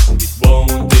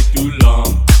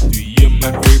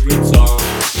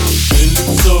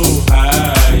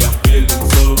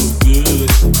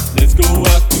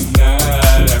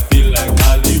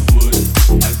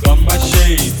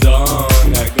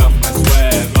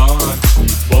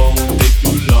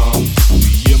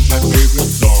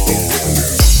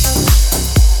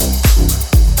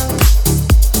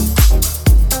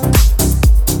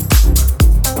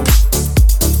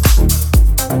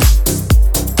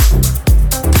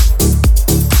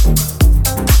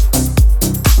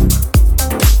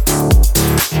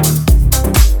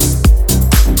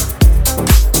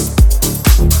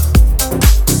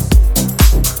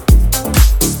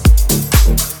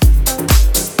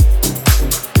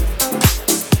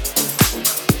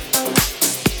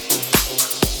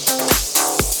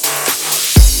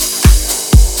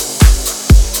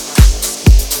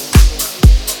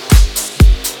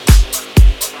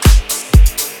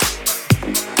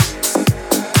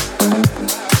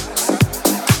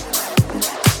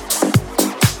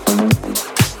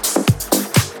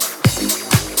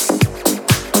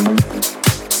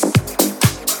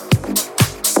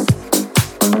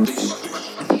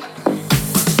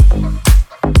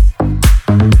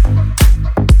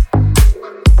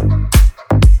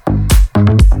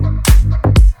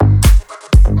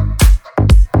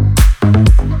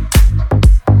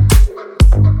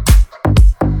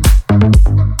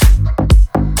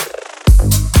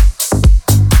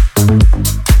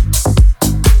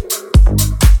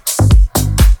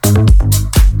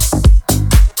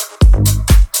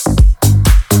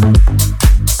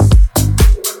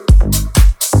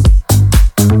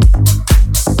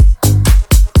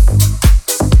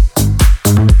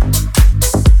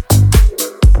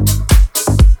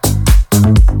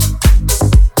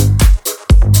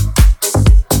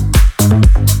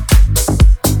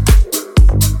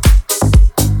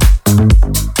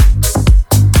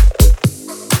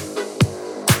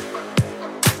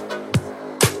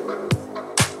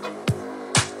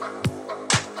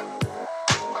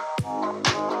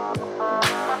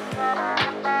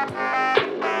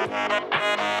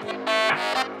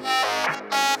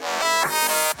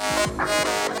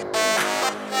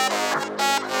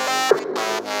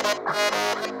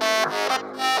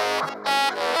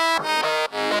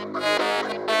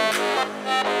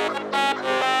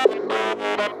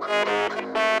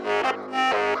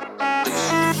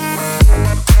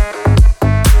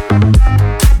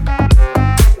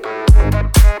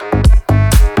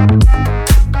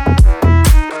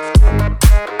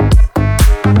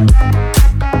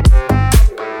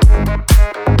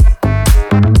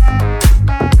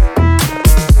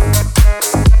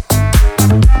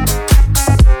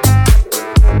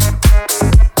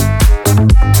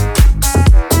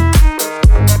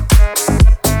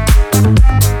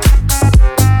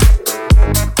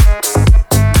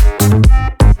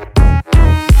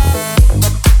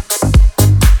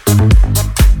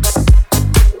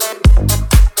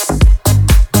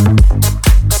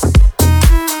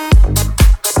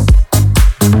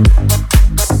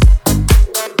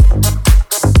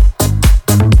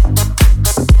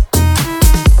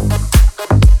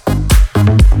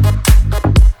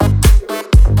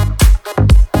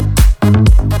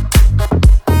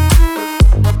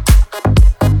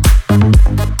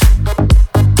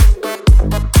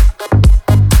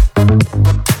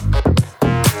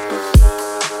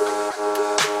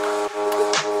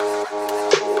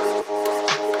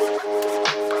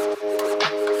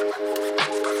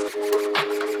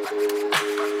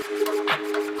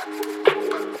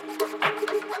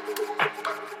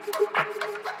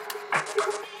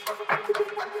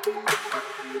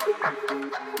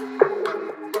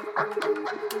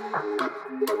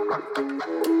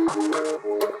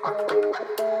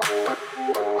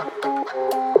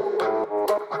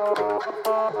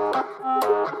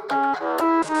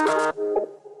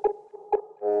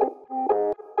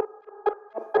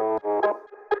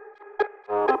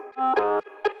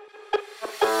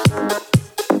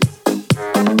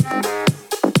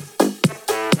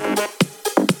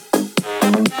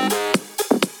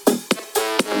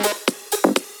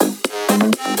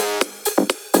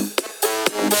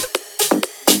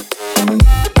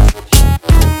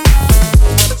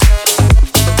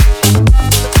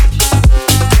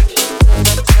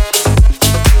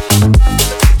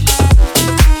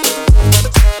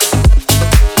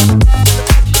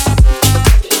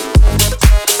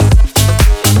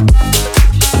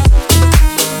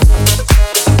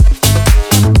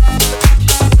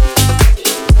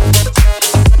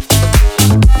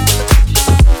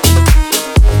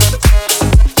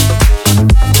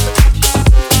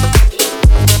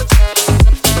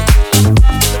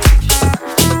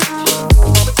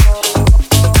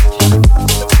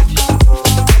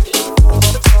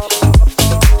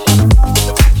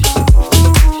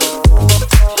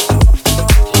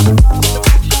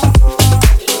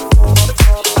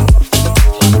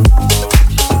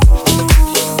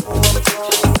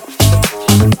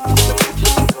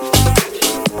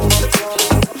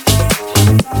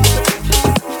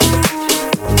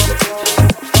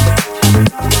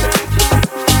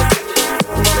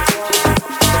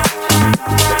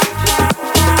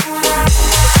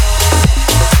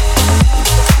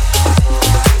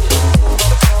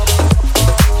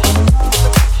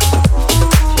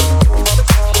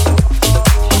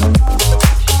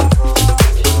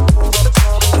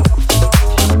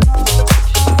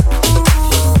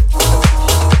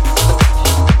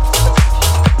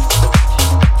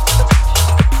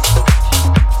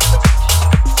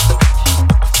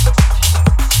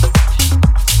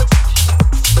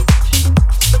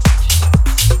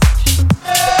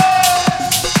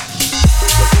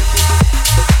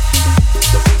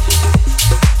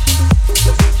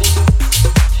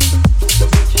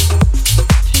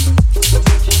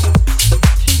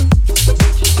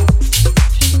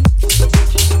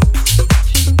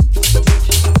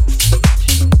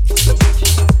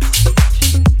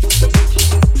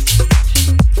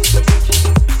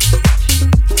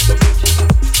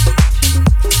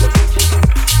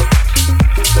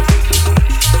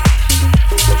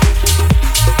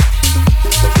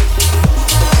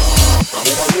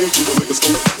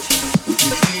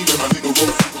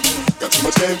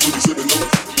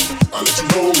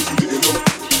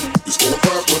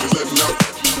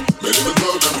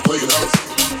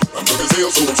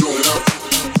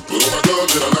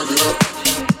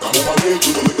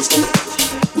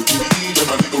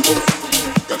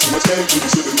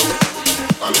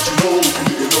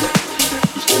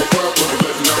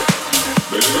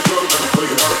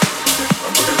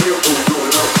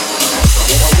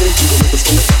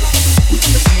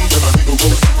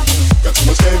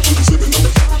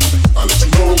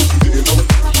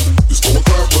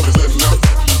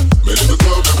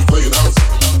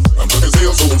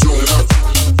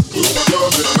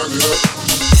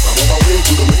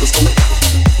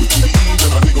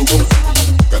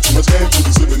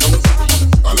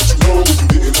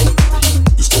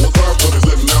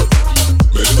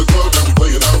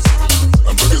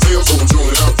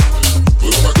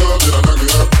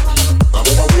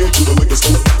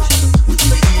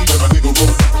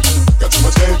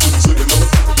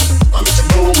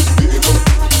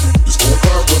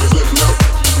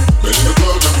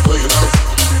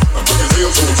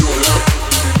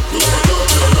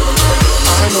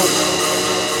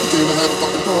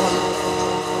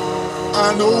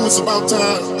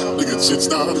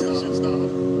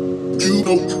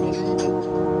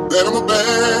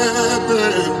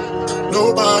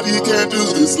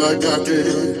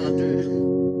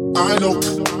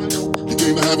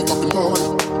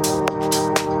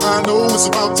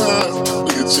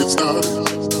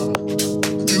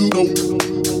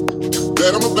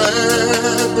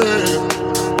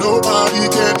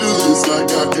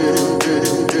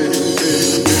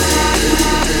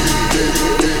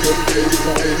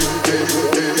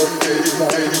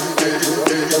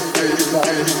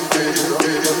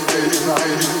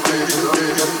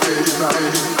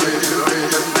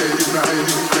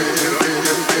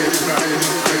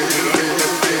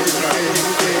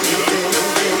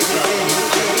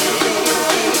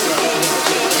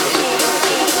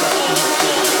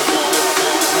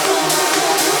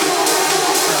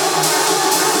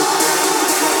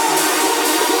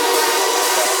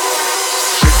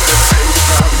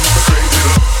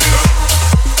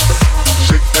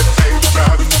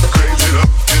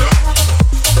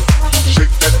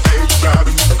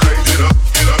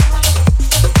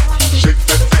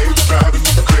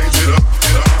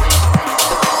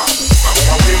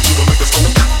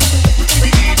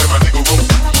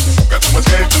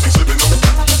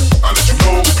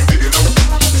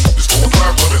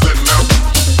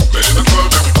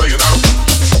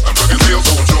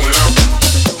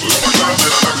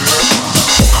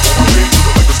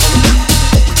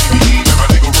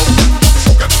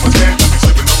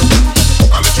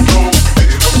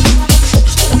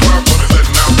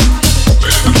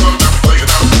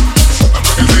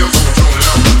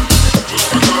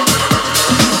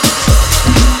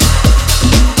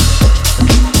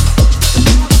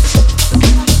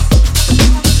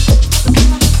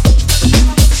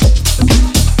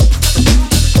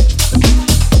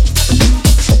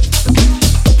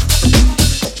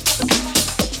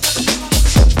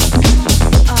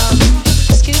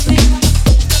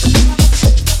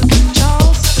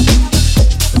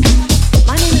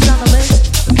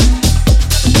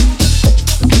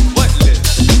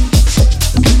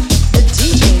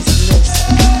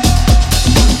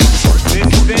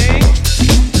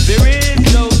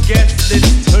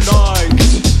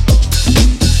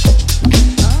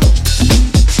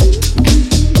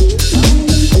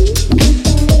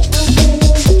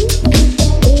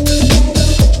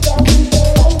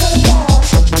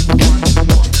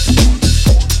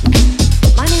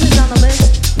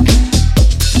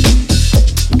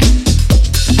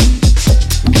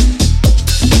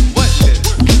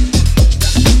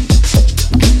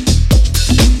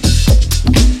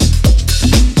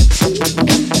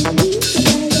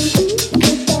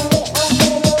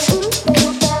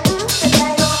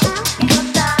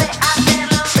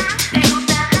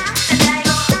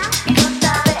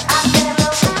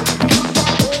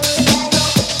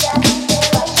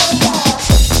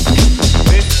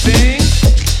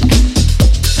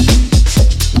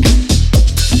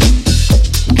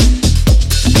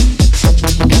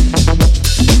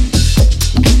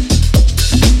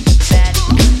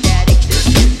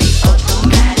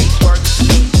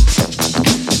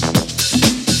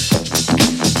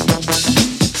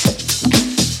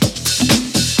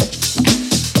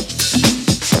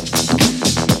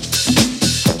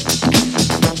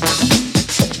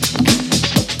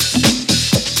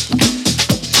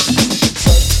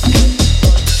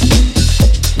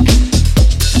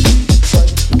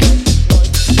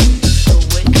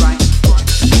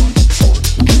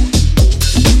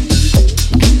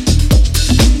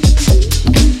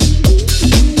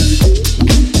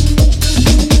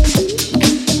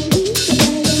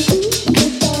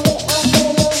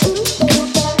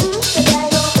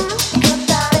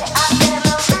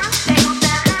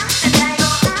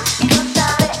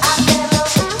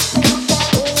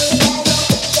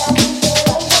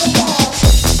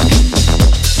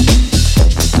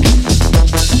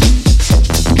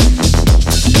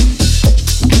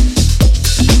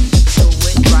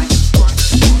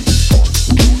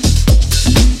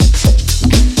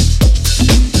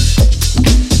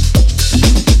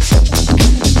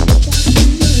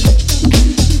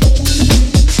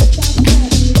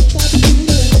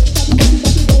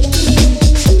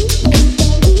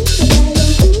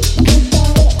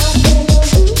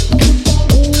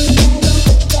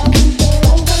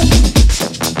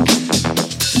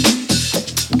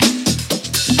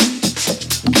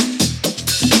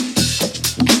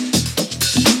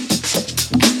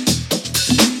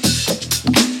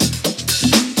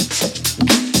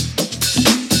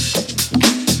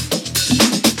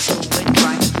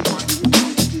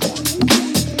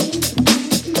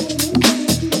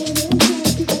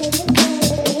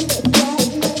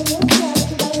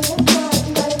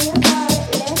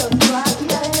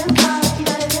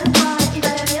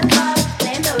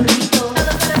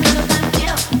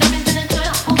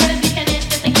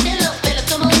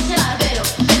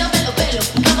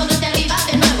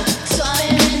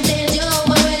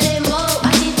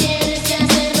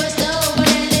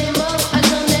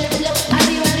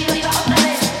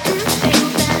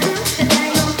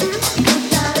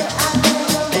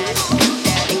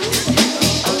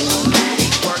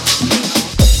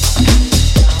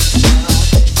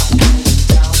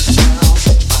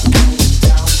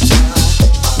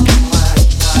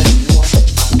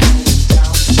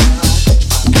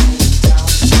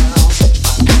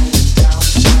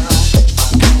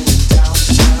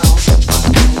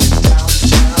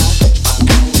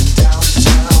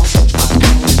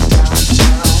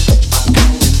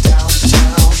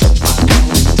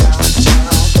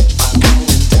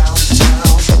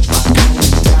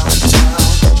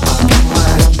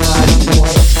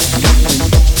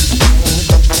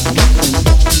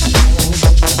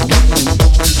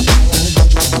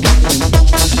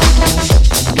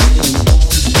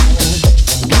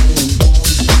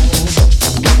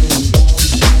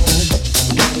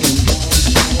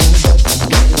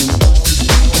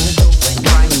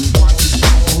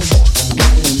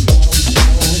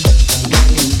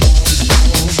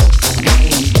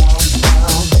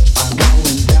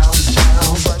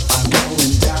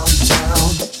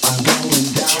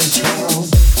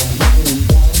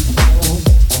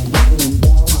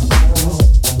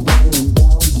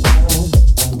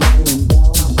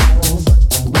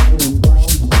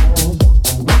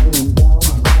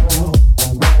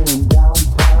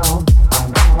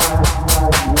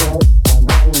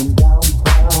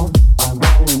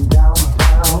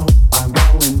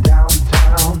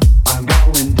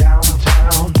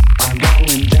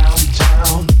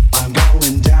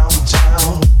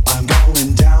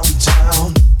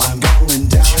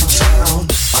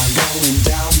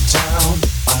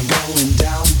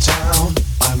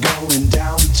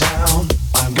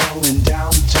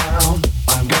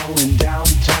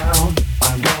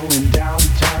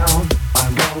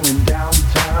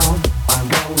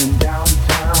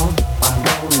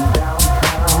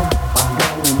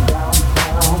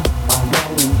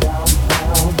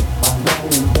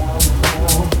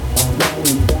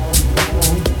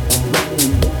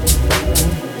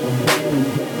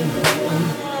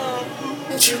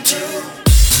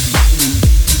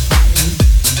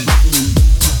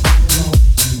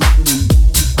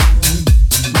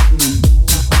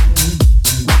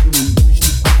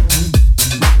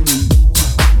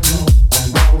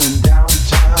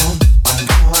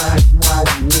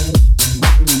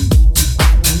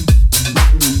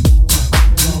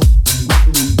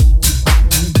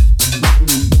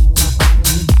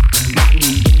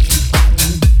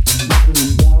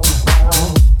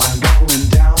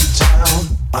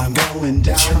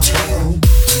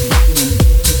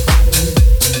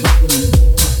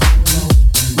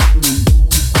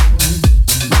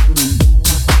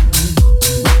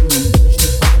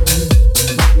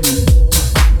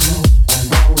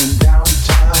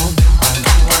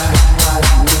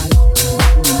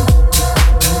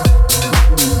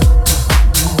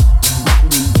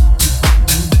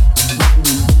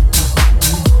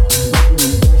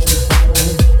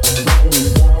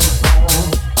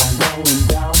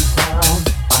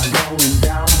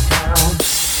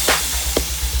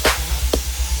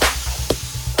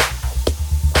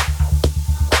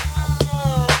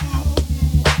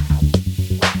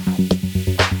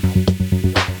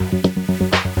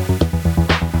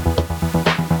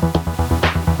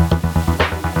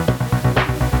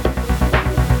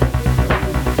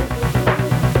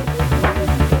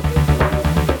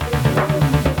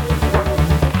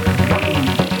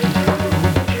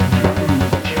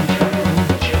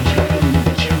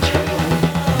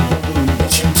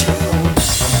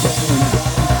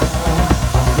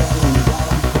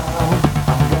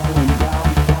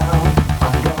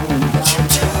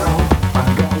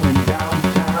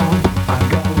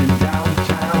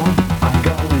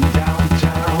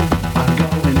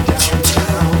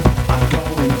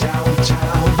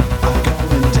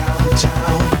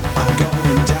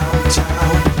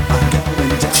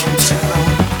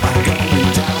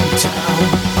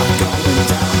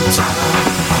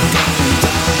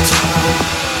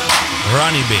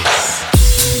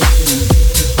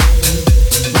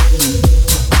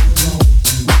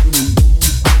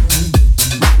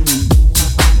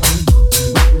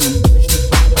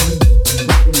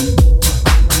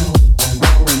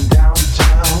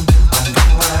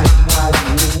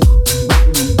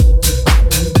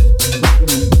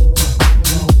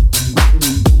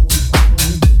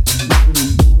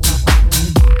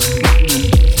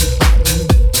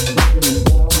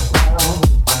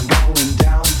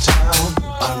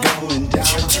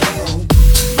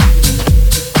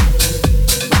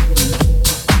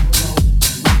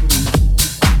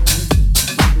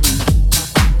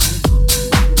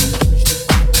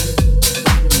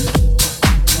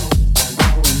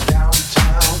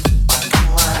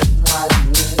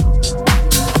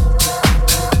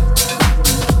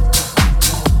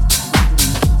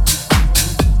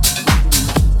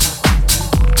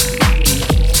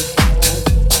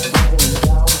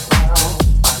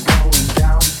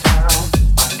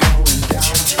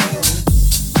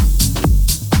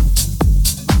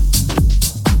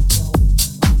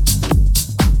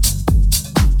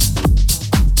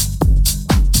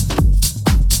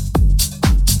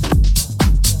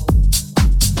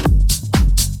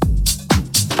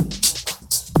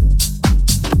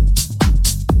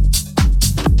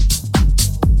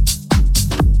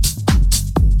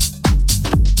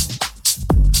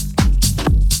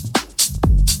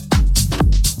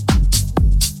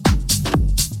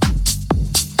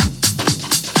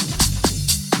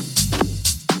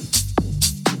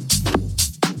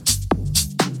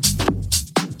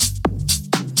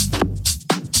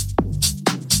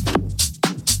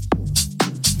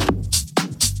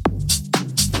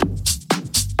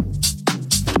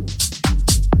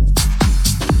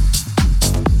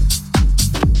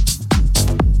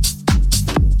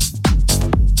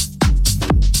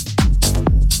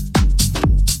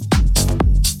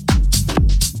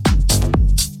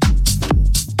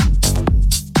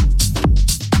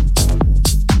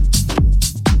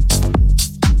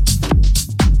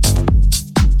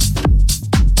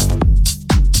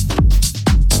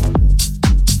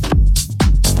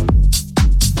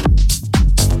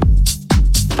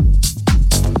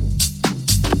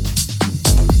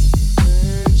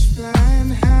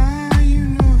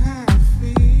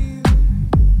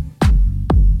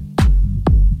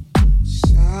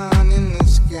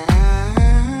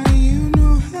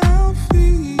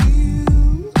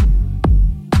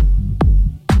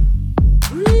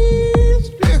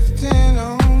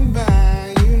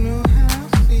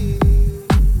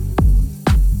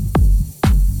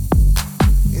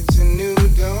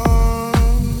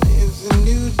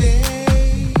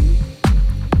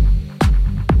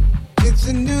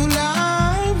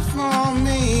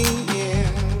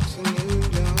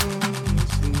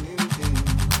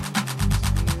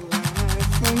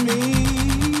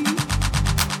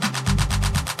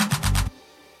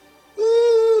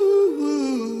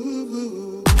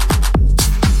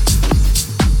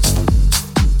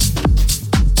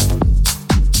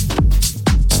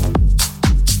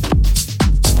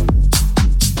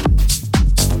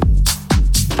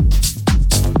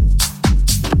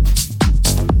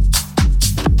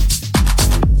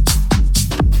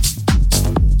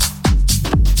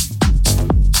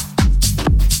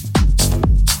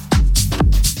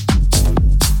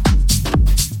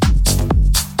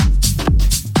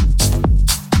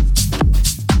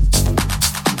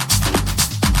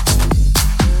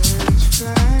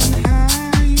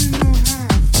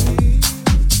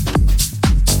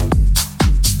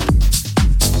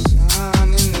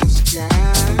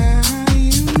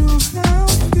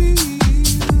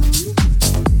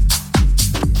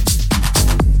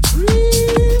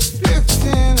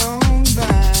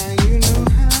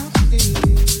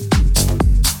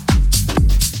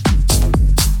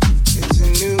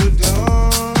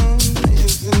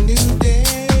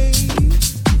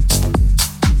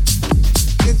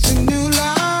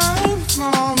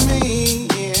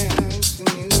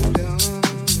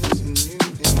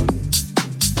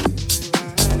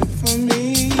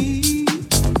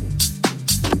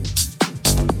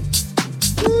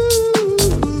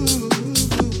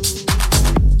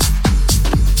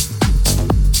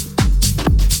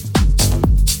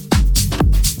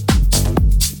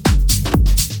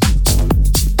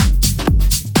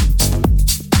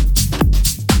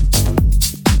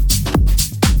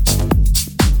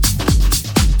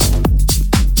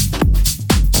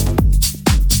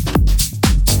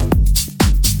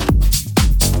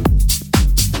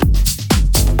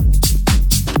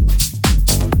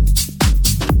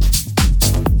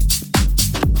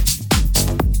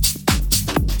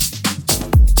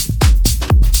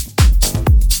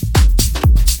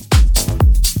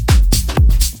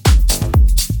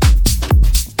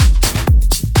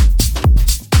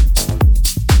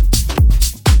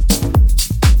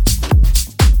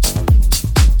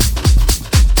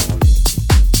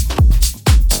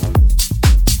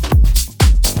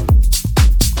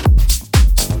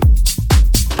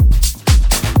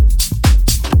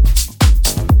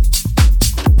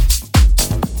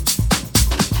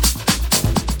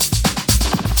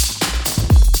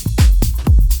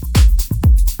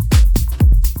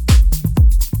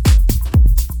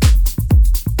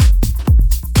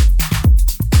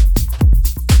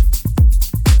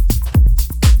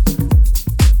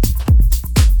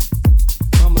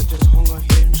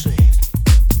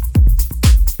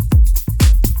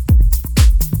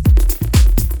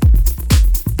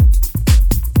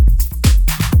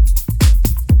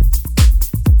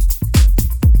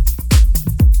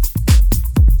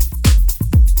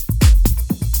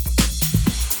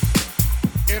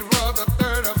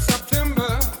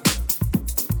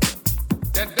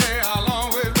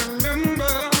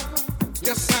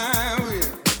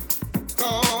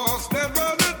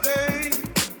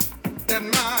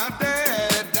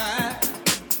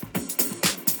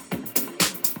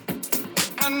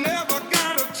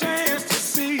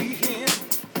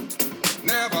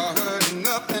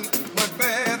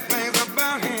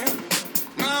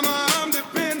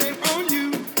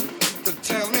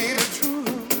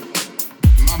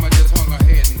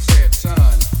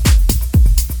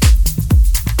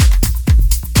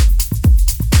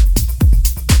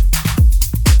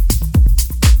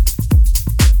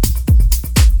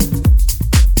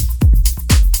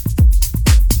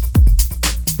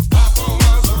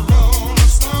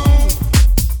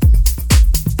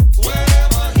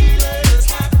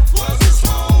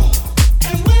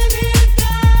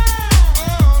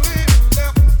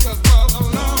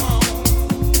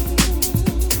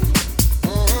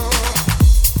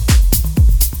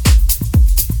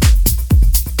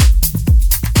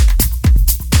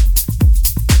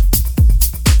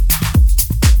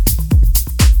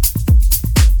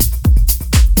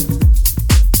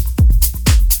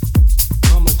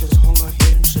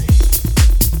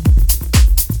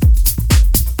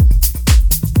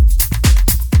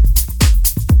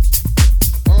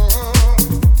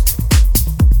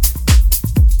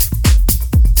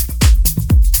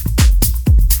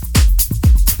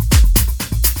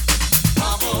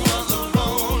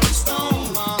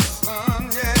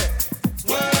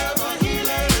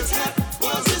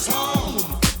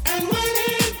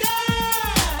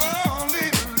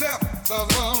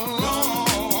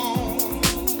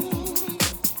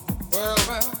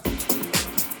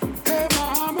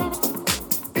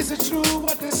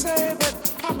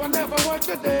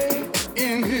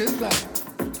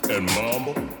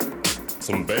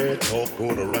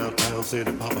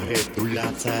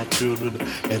Children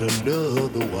and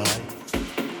another wife,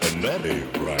 and that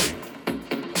ain't right.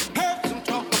 Heard some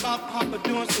talk about Papa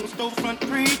doing some storefront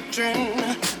preaching,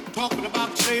 talking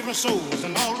about saving souls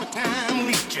and all the time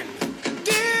leeching,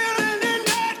 dealing in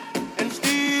that and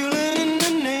stealing in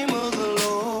the name of the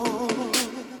Lord.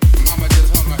 Mama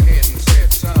just hung her head and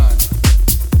said, son,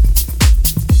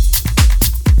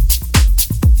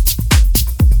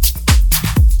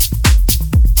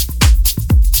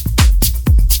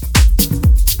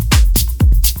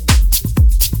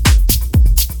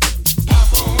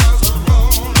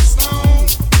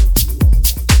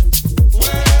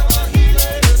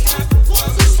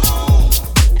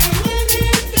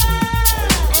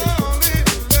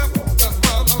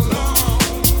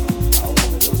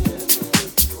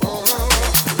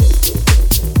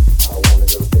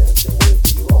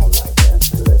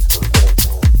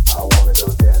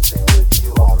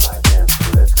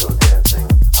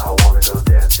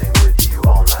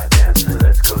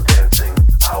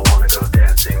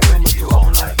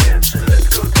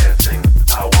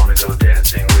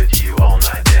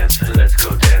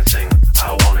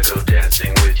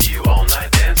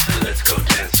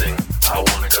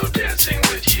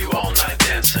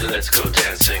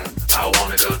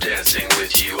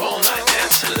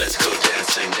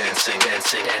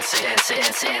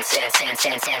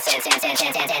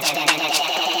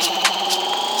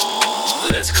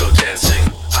 let's go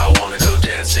dancing. I wanna go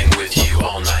dancing with you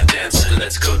all night dancing. Let's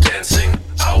go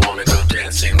dancing. I wanna go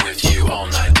dancing with you all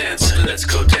night dancing. Let's go dancing. I wanna go dancing with you all night dancing. Let's go dancing. I wanna go dancing with you all night dancing. Let's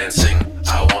go dancing.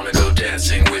 I wanna go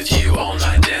dancing with you all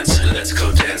night dancing. Let's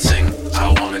go dancing.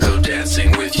 I wanna go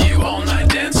dancing with you all night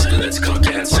dancing. Let's go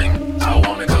dancing. I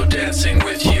wanna go dancing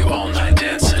with you all night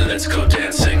dancing. Let's go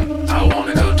dancing. I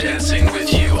wanna go dancing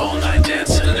with you all night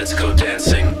dancing. Let's go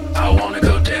dancing. I wanna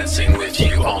go dancing with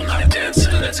you all night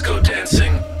dancing. Let's go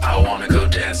dancing. I wanna go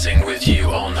dancing with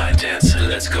you all night dancing.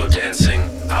 Let's go dancing.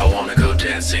 I wanna go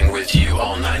dancing with you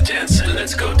all night dancing.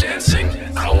 Let's go dancing.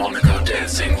 I wanna go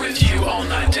dancing with you all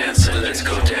night dancing. Let's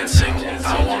go dancing.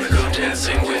 I wanna go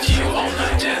dancing with you all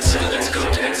night dancing. Let's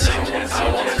go dancing. I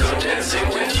wanna go dancing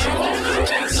with you all night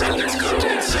dancing. Let's go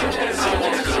dancing. I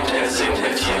wanna go dancing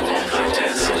with you all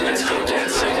night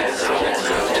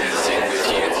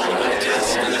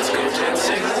dancing. Let's go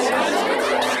dancing.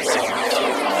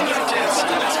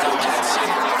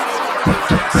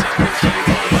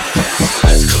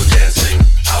 Let's go dancing.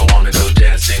 I wanna go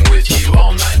dancing with you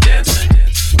all night dancing.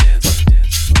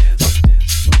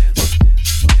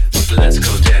 Let's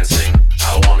go dancing.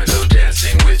 I wanna go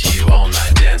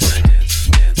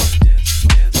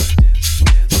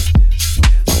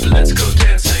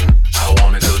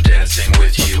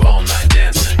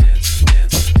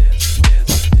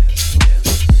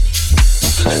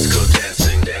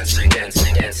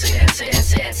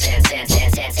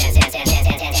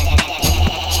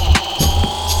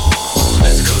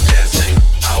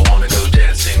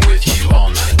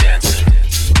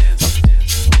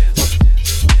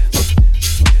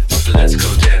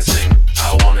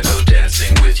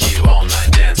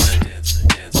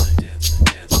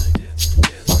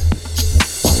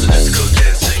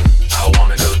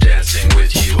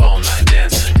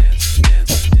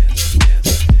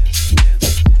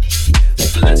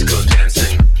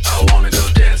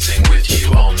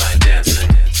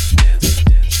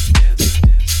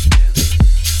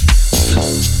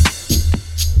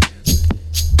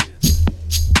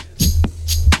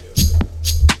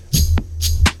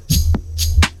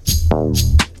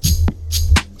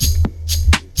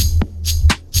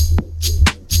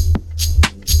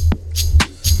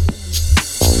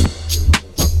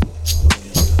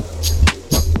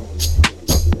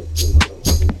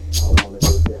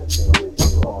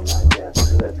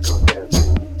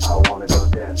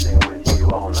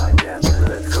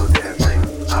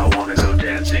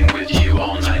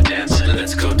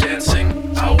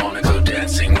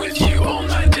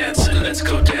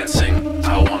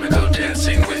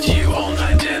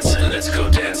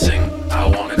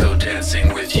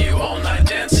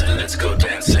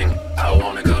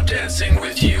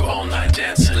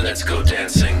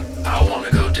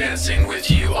dancing with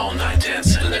you all night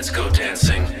dancing. Let's go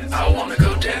dancing. I wanna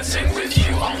go dancing with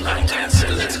you all night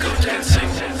dancing. Let's go dancing.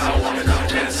 I wanna go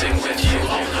dancing with you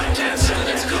all night dancing.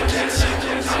 Let's go dancing.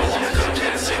 I wanna go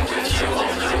dancing with you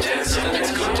all night dancing.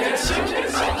 Let's go dancing.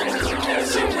 I wanna go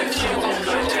dancing with you all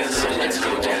night dancing. Let's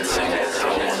go dancing.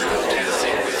 I wanna go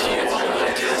dancing with you all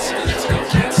night dancing. Let's go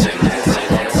dancing.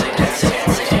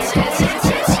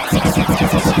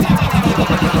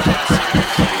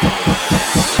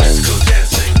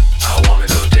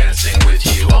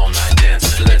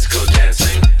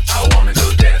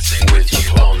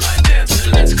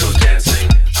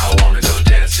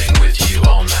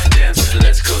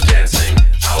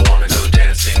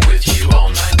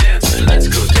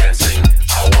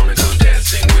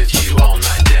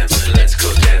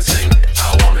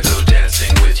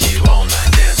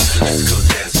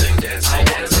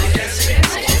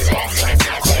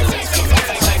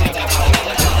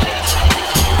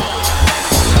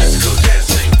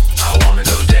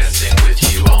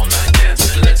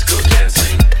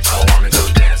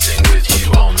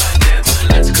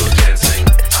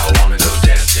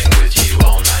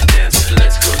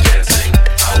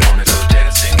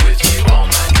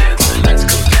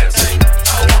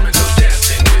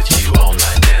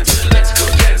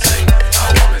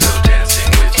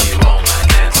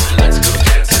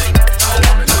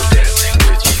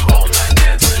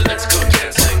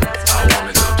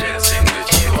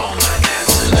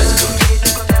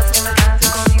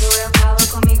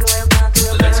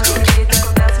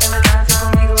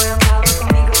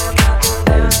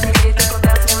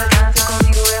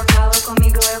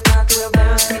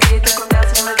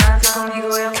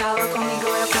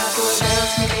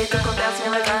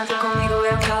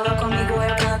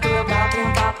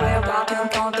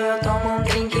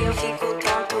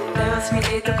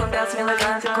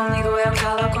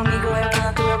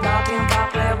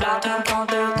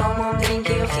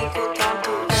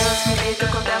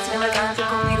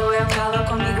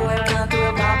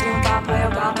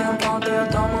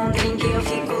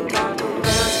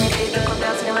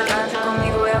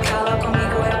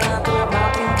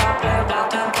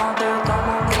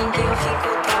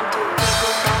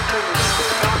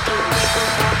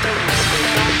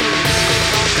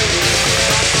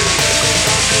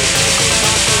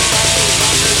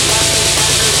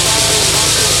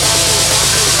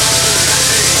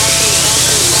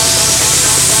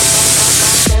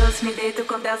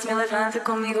 Me levanto,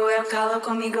 comigo eu calo,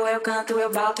 comigo eu canto, eu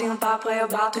bato em um papo, eu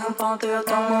bato em um ponto, eu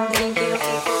tomo um drink, eu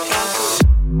fico tonto.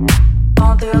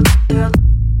 Ponto, eu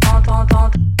ponto,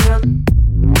 ponto, eu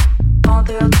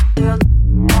ponto, eu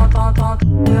ponto, ponto,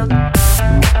 eu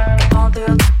ponto, eu ponto, ponto, eu ponto,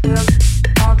 eu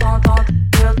ponto, ponto,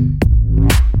 eu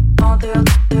ponto, eu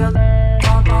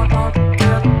ponto, ponto, eu ponto, eu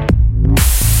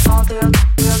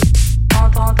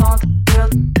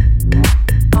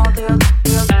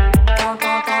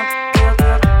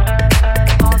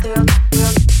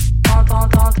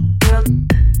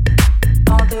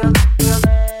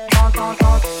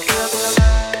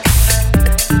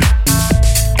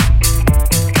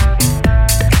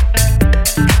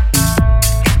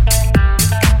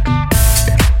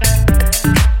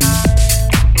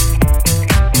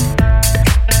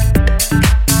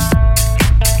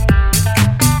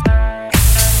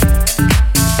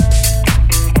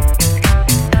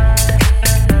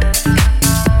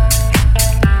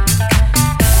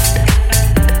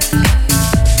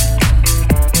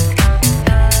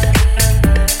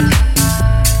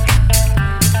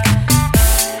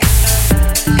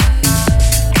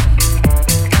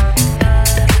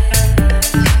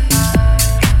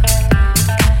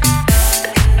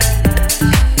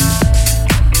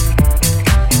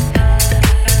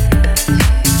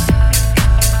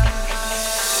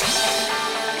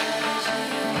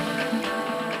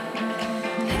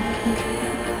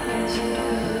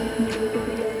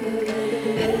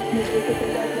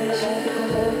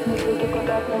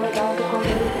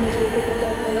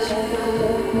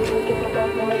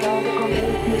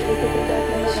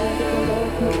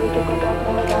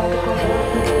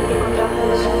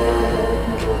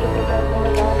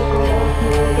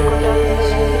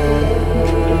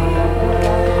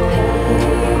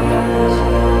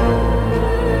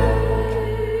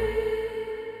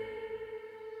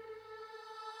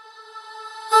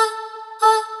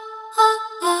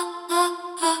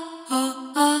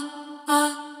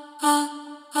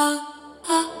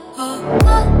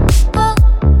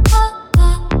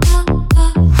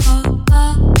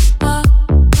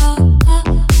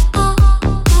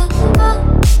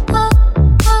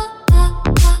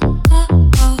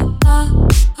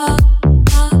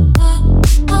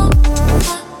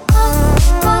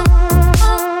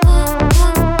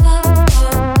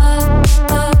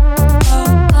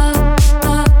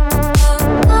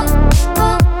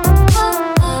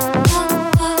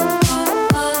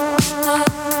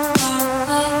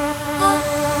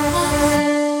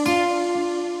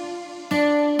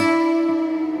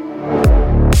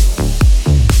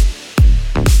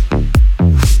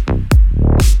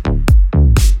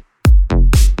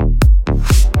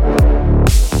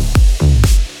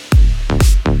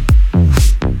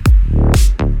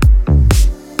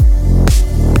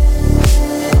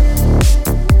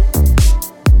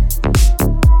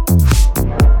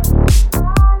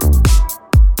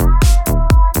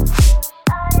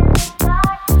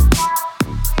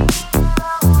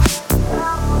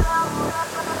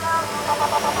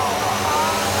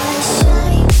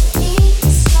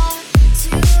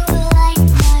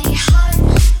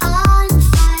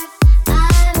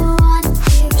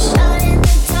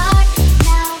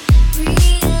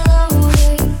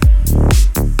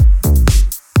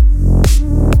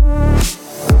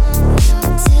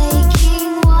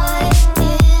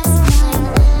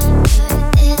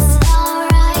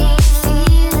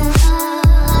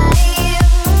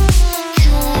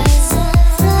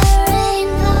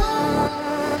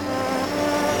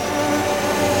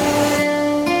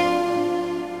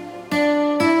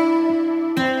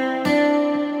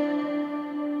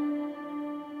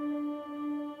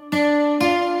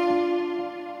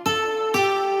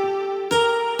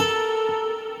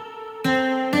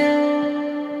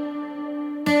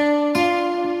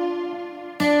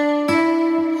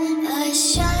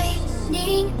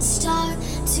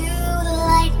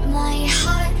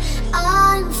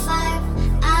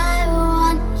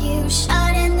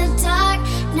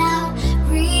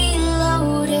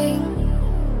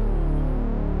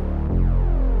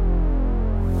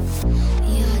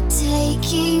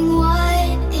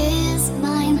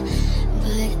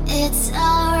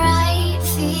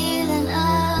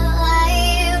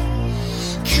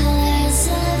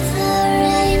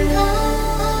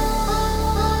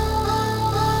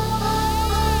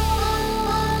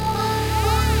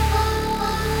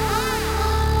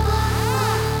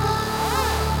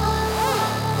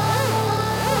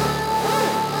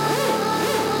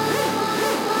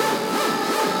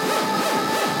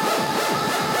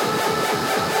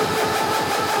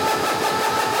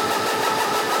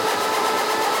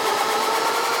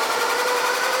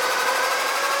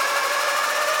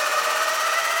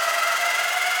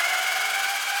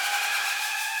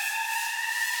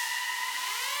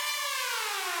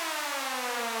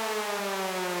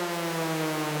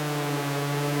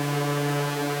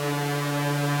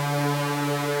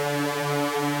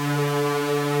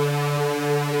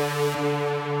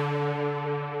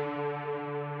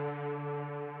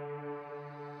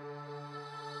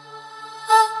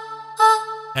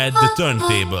at the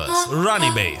turntables,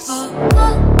 Rony Bass.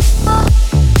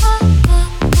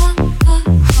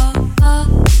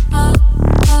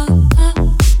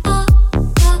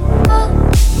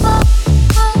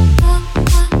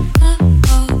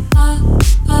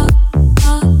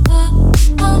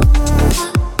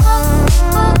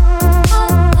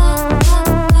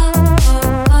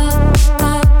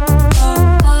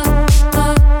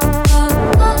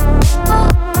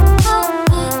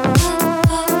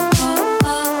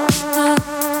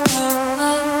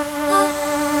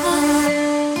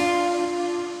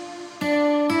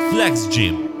 Flex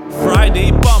Gym,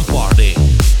 Friday Pump Party.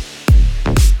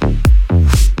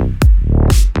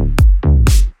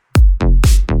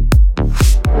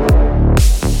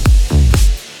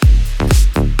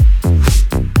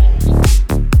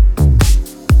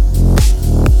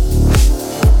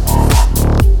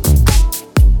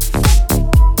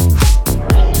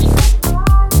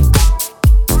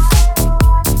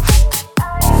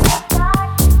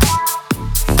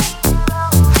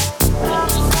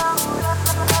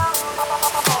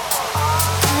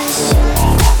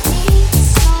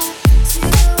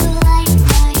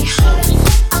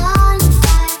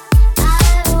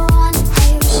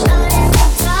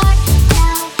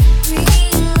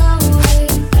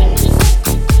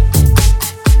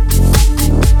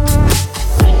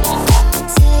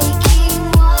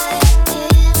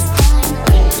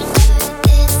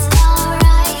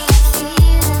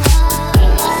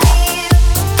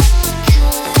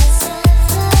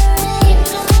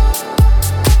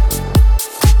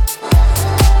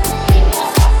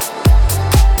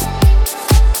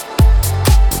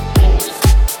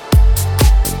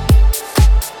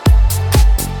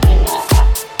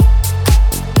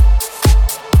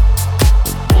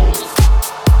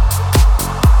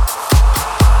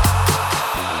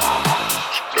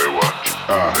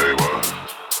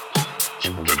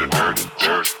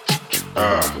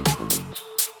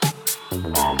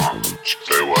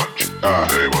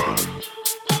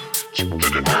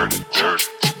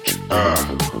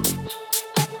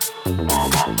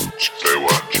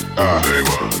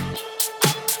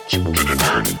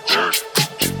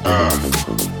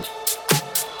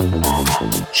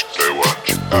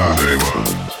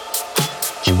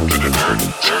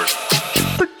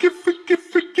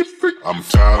 I'm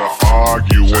tired of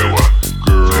arguing,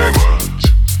 girl.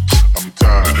 I'm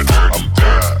tired,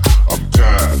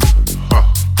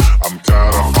 I'm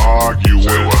tired of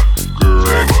arguing,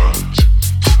 girl.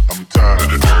 I'm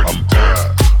tired,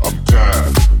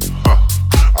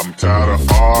 I'm tired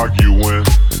of arguing,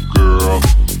 girl.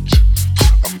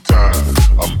 I'm tired,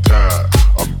 I'm tired,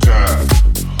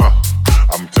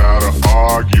 I'm tired of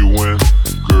arguing,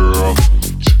 girl.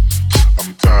 I'm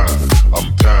tired, I'm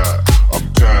tired,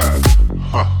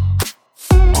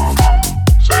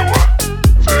 Say what?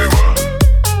 Say what?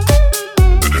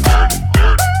 To the dirty,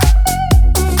 dirty.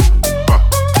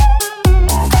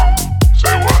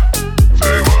 Say what?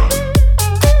 Say what?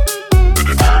 To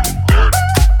the dirty, dirty.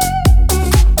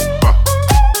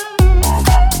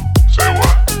 Say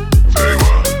what? Say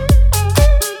what?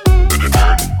 To the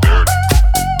dirty, dirty.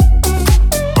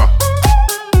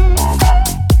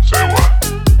 Say what?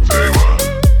 Say what?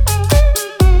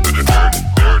 To the dirty,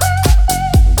 dirty.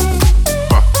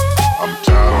 I'm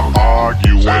tired of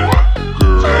arguing,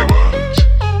 girl.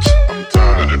 I'm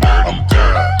tired, I'm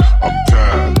tired, I'm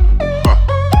tired.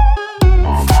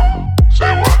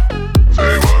 Say what?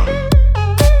 Say what?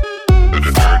 To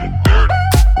the dirty, dirty.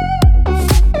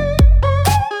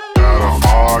 Tired of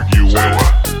arguing,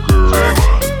 girl.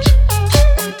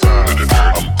 I'm tired,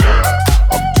 I'm tired,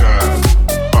 I'm tired.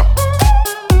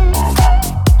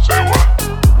 Say what?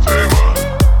 Say what?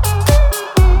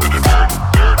 To the dirty,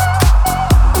 dirty.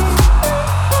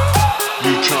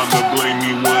 You tryna blame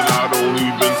me when I don't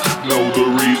even know the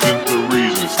reason.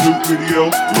 Snoop video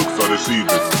looks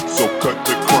undeceiving, so cut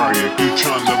the crying. You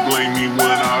tryna blame me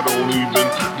when I don't even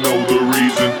know the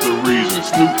reason.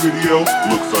 Snoop video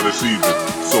looks undeceiving,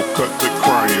 so cut the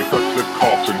crying, cut the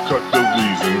coughing, cut the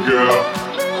reason, girl.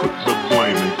 Put the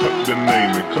blaming, cut the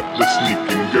naming, cut the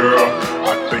sneaking, girl.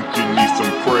 I think you need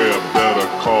some prayer, better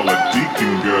call a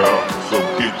deacon, girl. So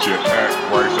get your act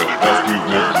right, as we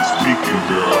won't be speaking,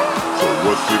 girl. So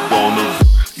what's it gonna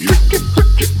be?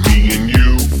 Me and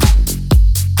you.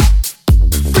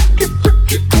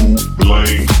 Who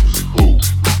blames who?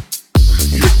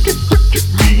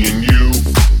 Me and you.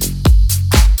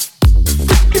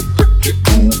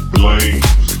 Who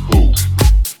blames who?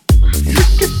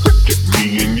 Me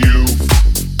and you.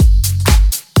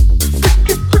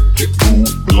 Who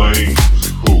blames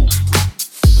who?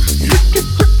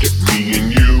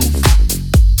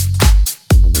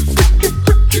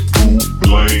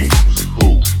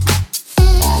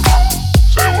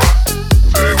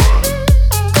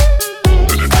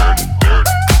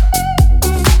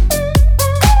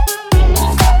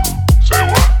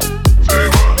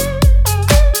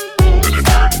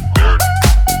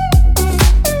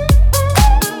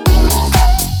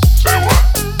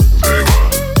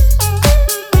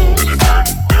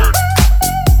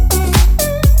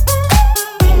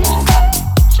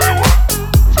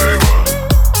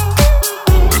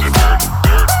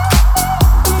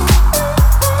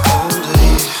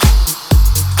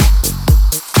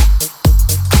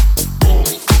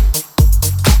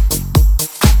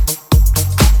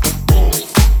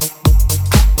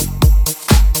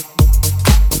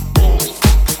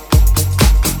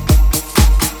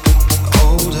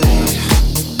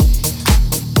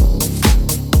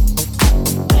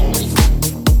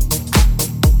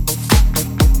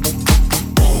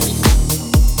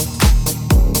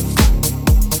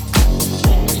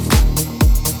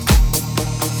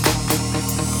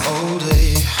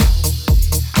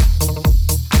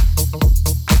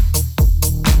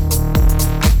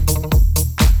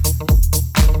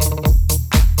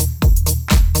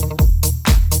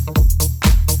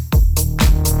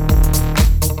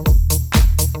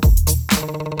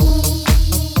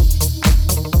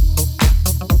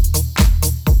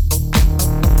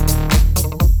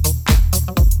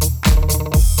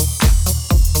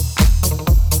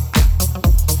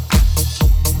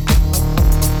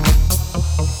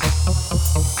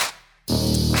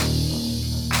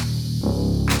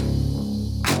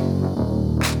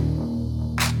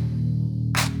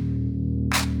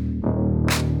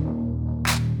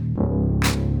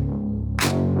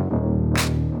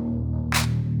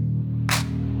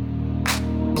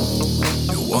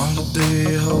 wanna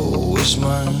be always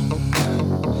mine.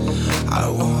 I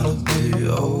wanna be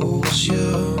always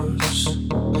yours.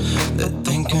 That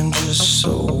thinking just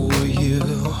over you.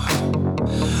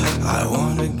 I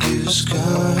wanna give this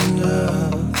kind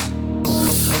of.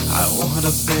 I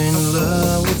wanna be in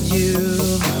love with you.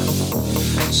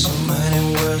 So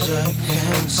many words I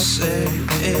can't say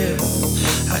it.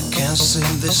 I can't say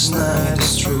this night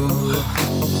is true.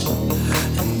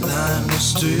 And I'm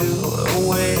still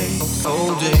awake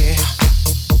all day.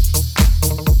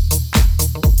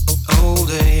 All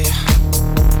day.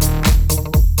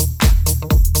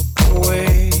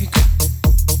 Awake.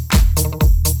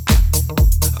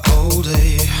 All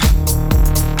day.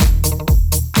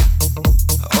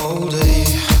 All day.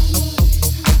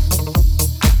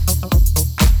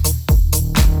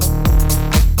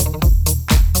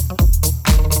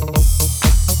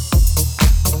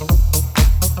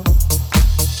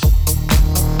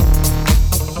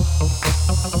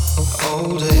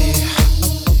 All day.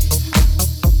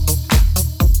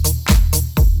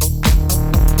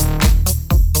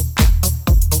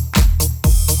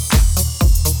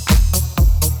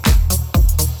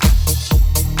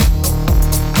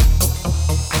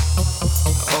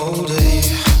 All day.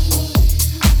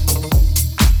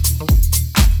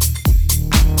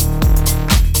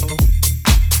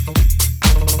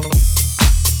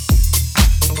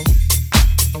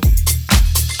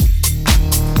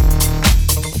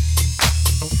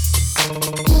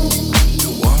 You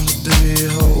wanna be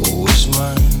always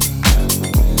mine.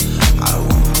 I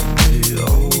wanna be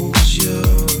always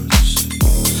yours.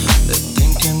 That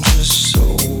thinking just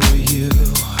over you.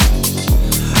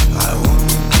 I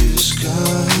wanna be this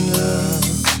kind of.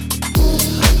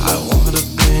 I wanna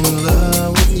be in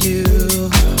love with you.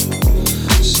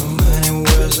 So many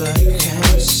words I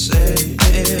can't say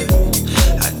it.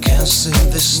 I can't say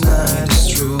this night is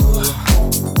true.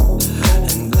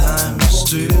 And I'm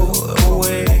still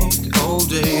awake all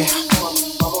day.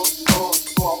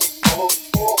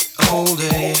 All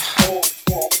day.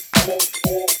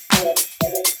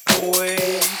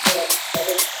 Awake.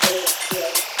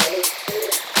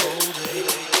 All day.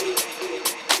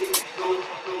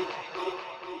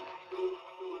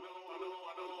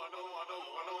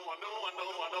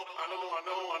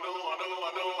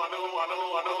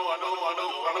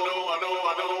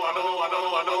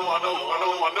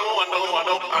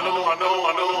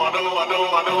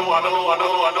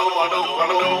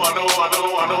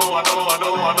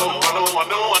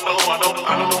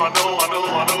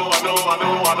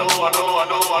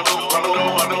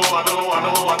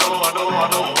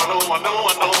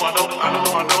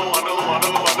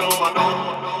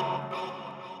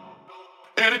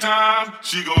 Anytime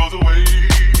she goes away,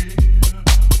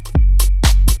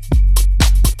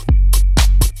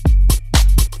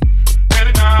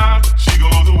 anytime she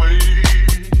goes away,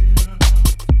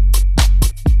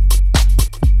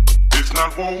 it's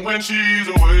not warm when she's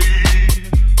away.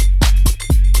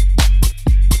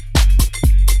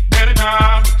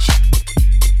 Anytime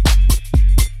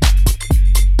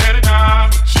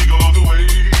she goes away,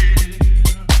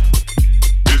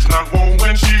 it's not warm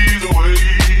when she's away.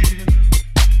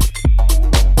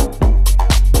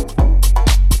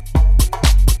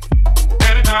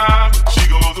 Anytime she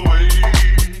goes away,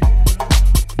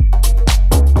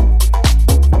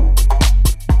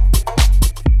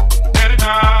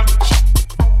 anytime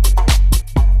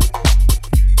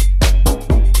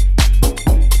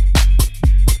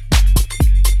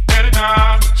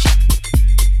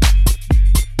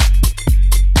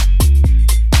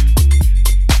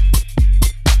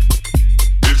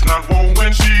it's not warm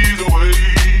when she's away.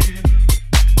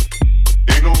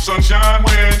 Ain't no sunshine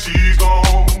when she's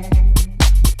gone.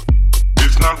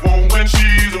 It's not warm when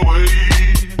she's away.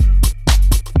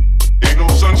 Ain't no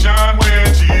sunshine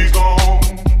when she's gone.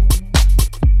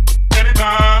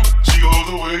 Anytime she goes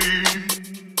away,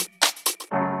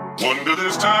 wonder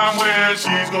this time where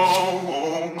she's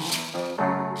gone.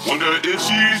 Wonder if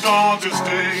she's gone to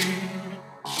stay.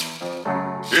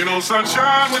 Ain't no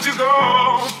sunshine when she's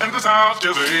gone, and this house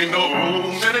just ain't no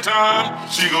home. Anytime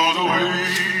she goes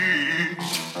away.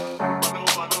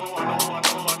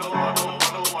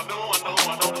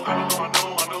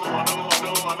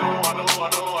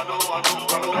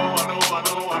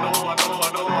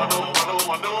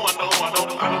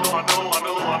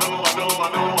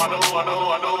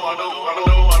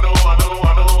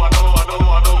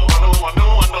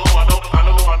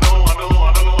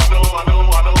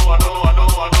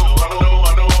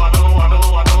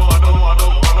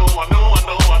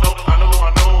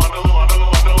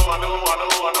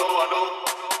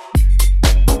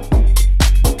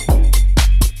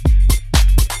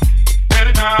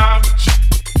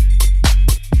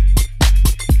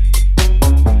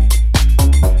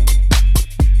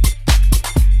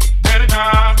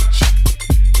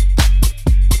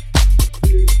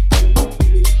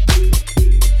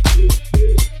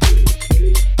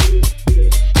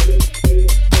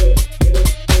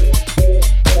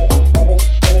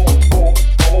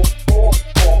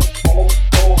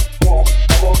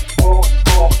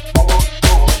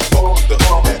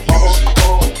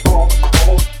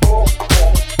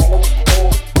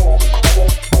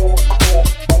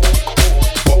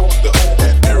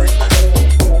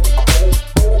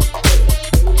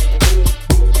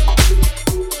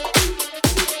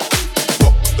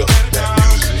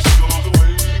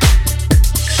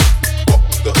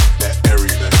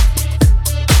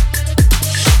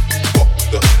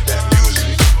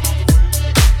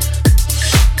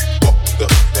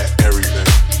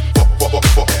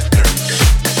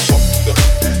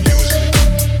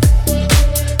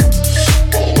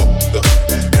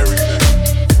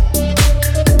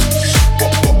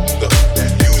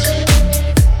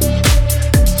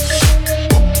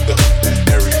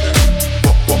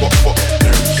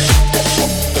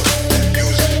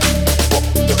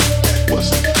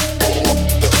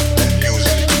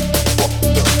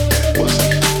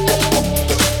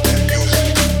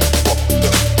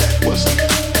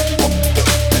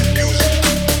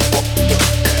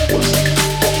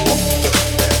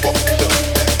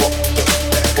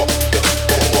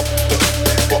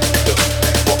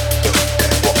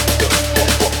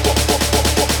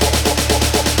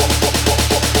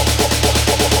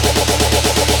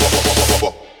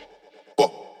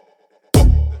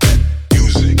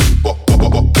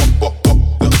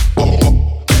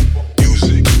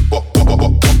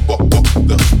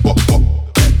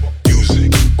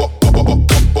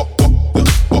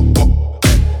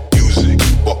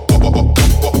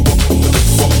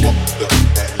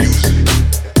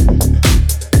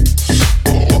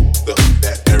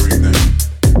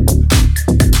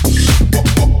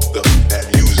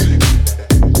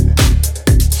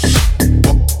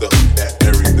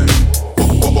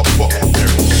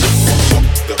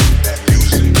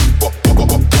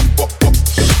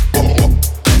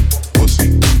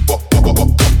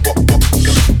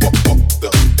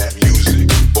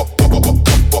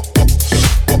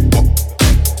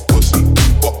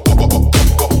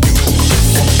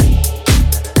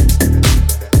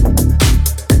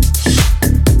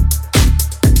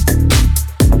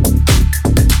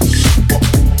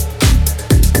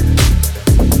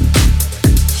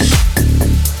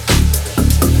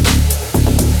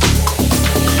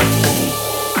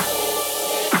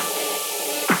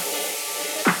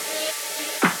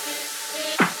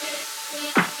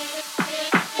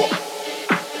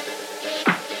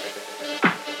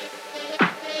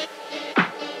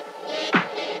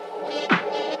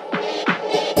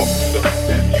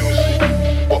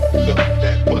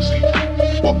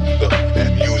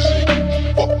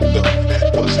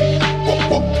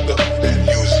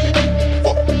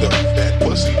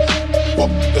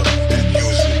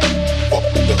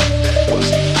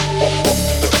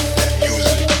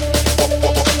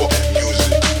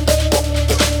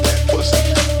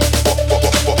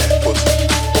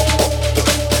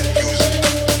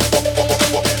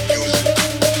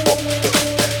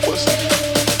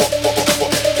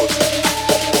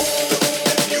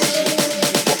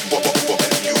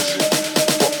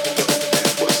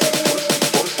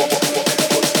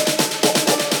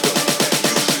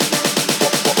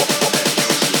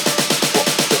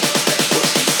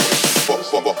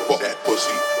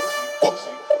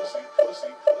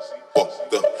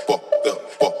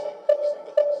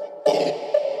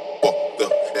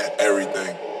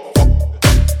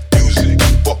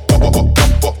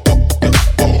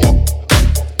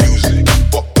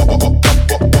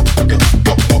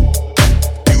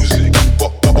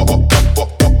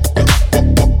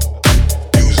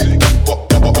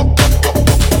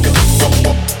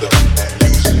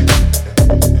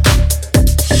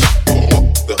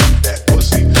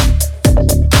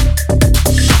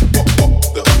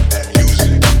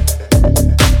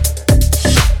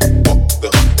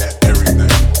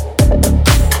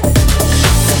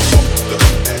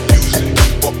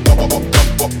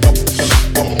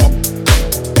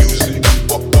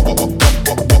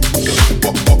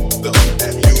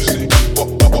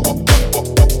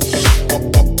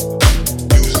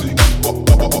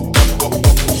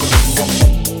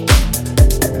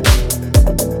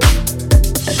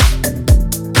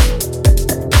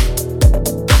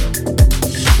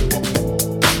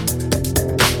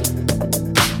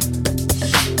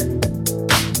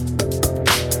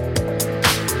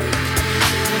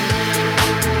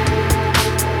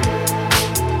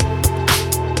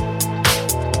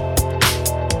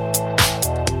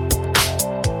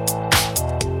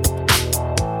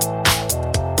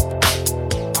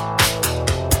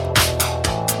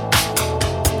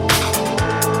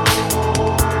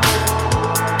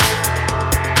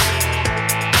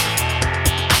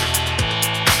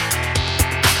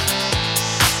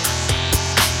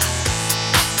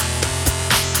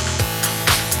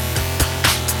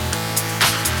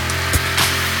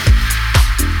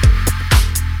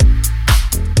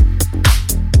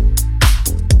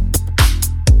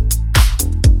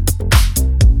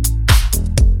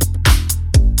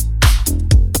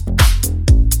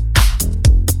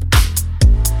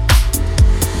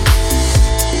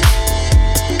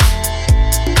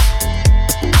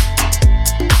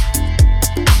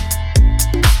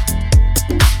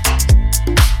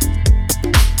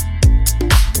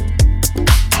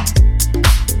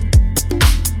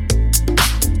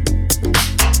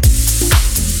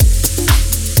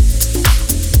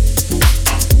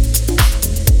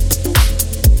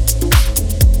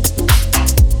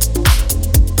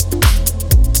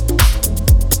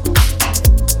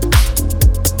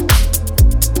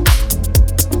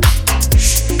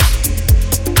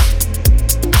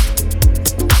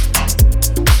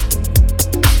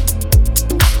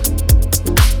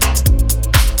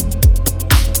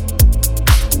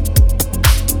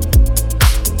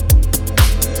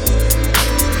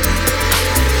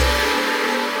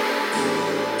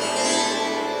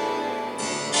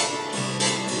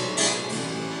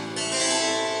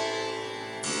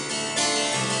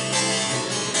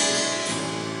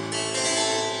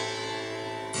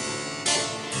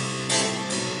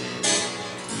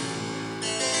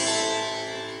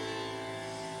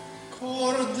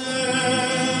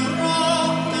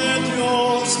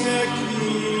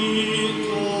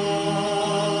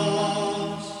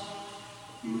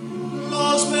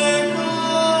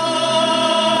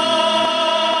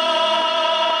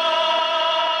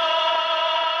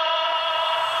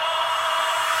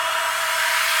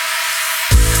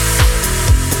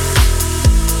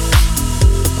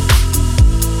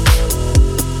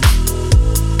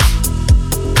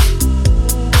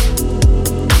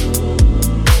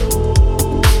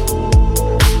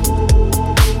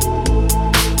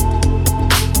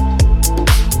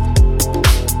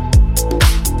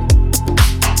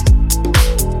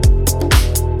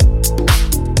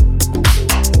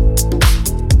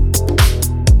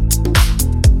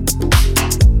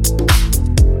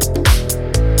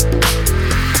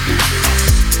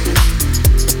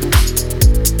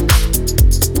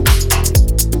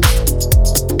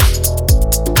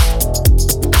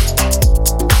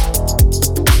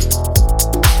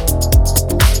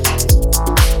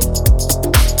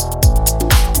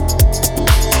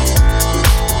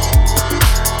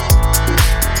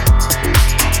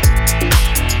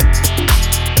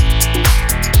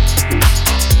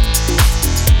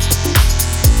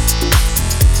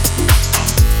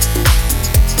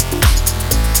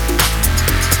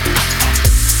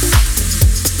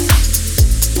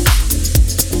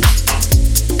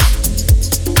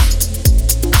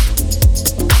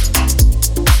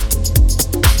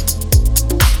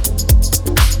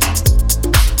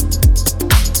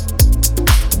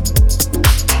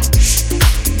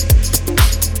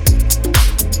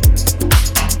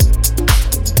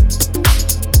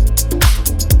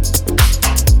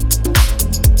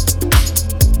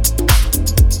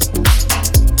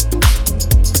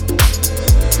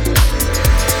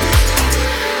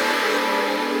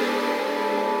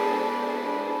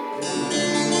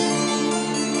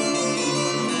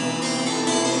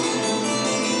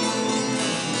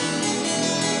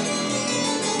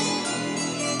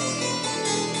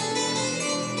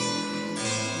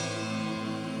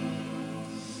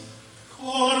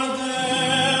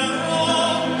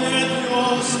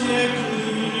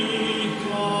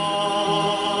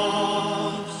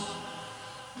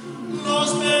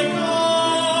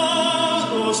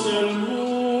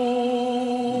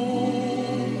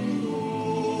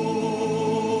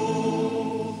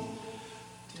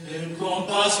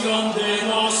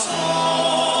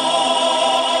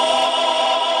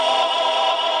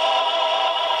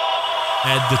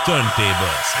 At the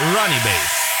turntables, Rony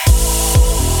Bass.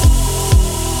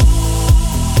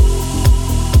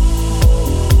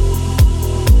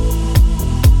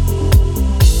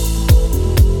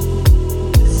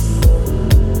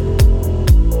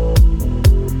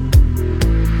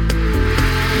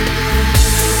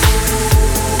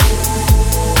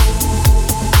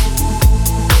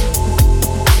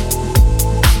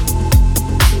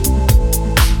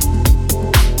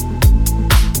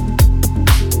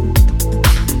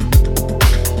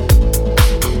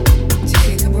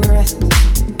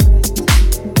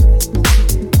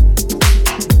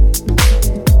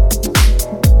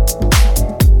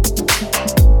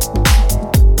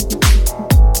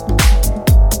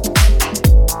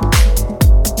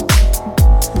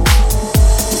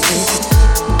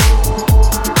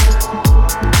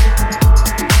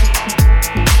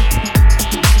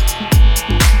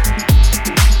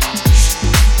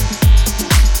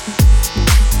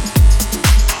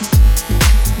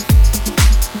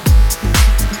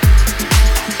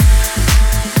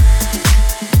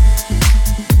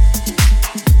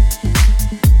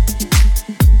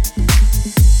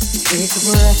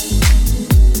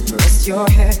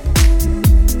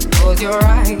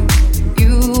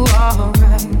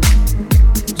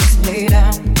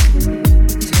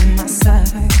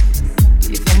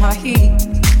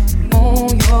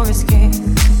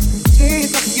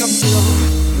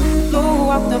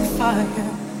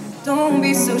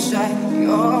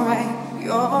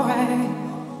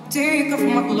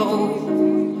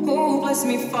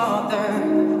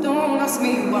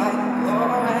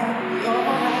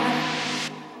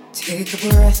 Take a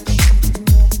breath.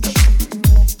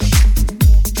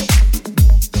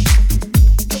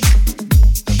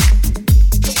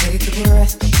 Take a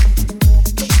breath.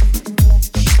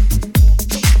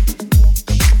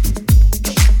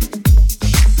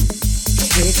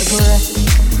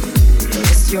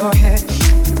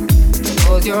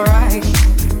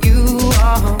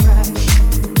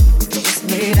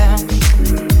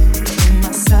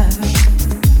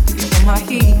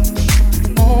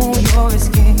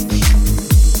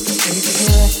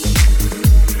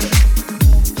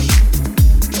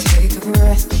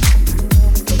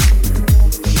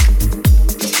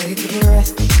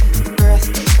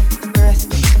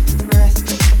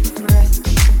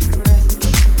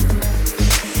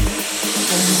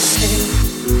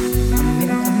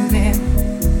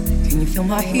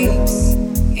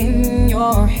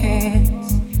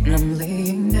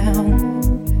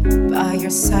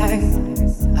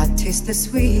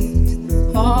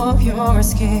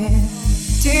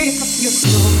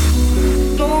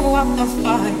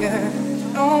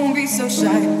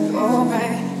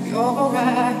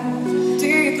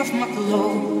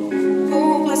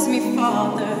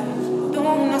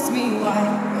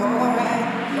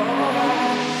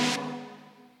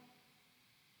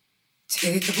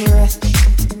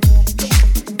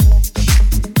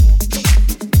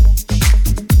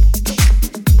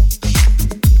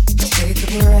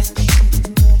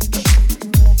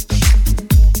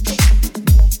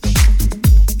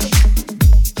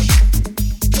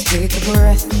 Take a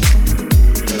breath.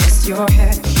 Rest your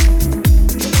head.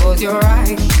 Close your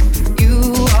eyes. You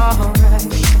are right.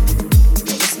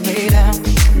 Just lay down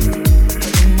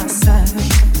to my side.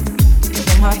 Feel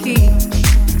my heat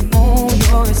on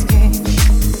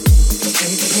your skin.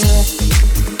 Take a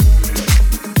breath.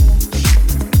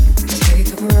 Take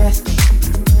a breath.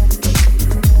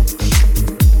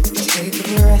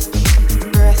 Take a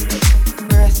breath.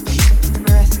 Breath.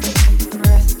 Breath. Breath.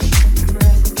 Breath.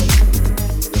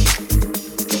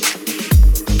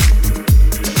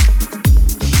 Breath.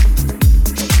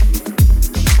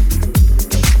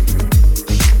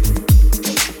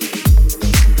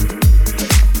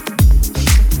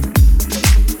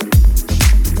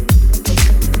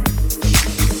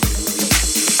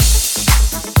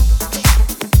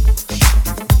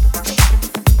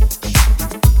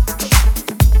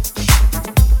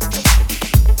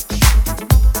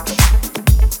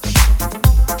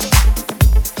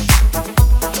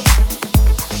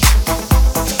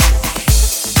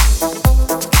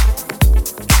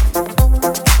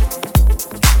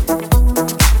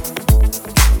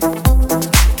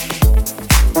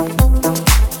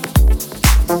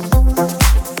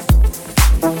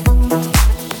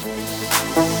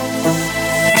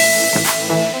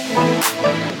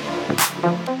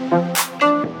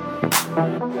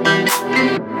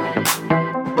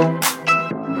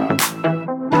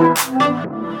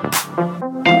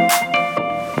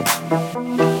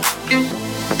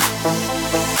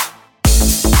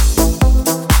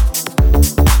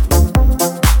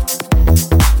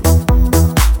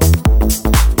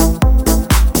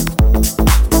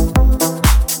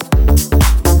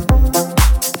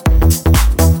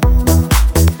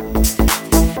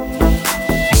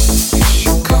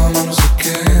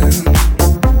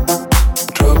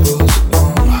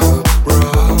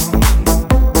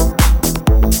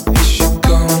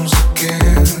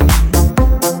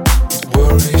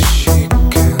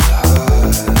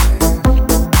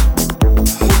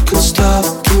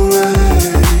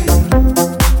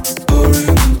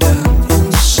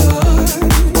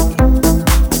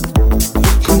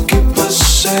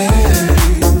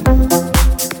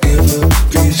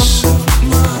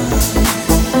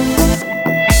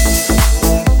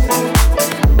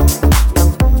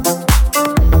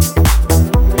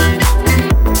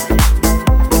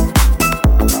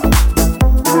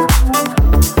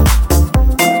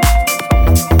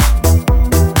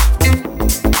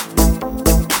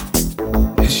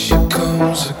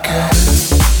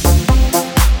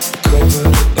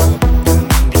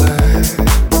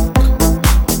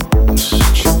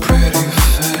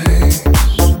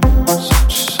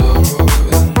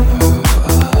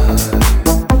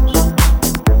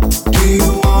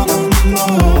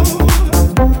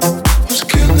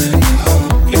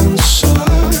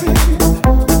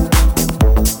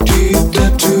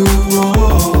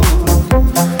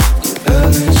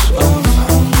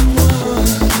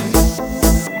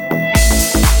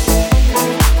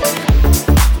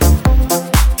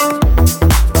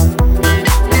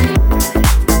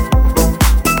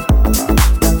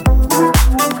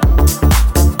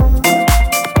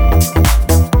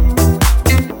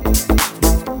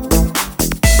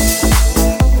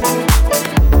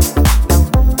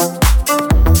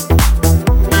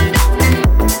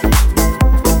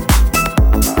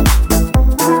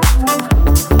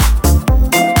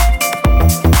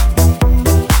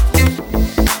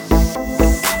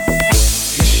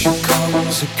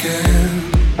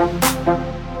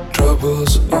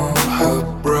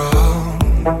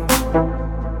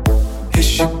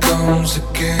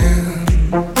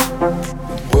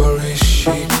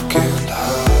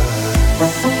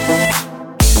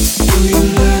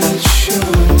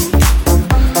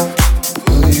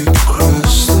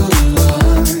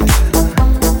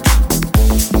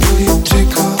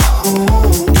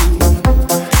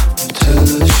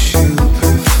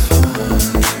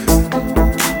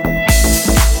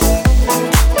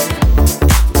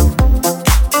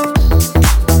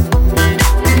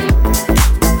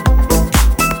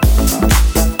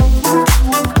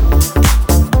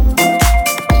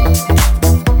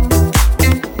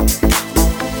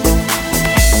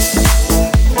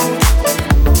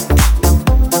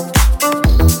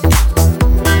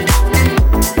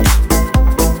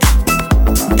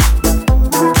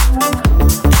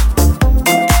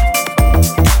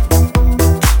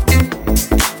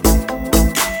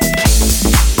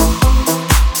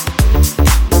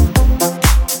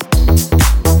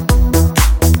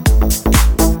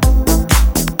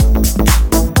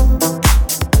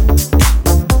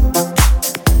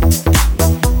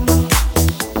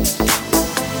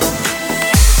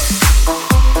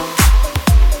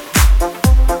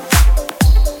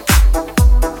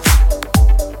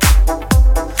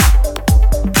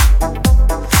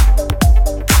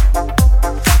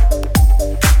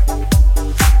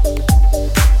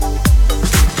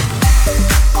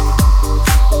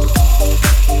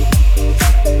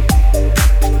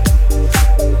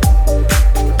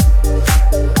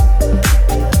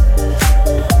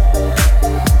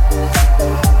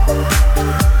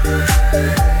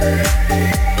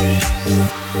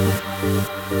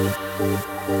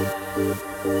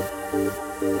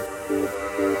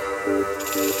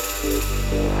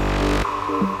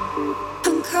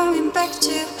 I'm coming back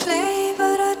to play,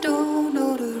 but I don't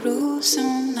know the rules,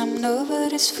 and I'm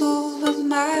nobody's fool of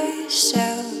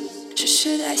myself. So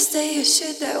should I stay or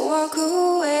should I walk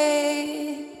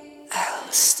away?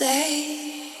 I'll stay.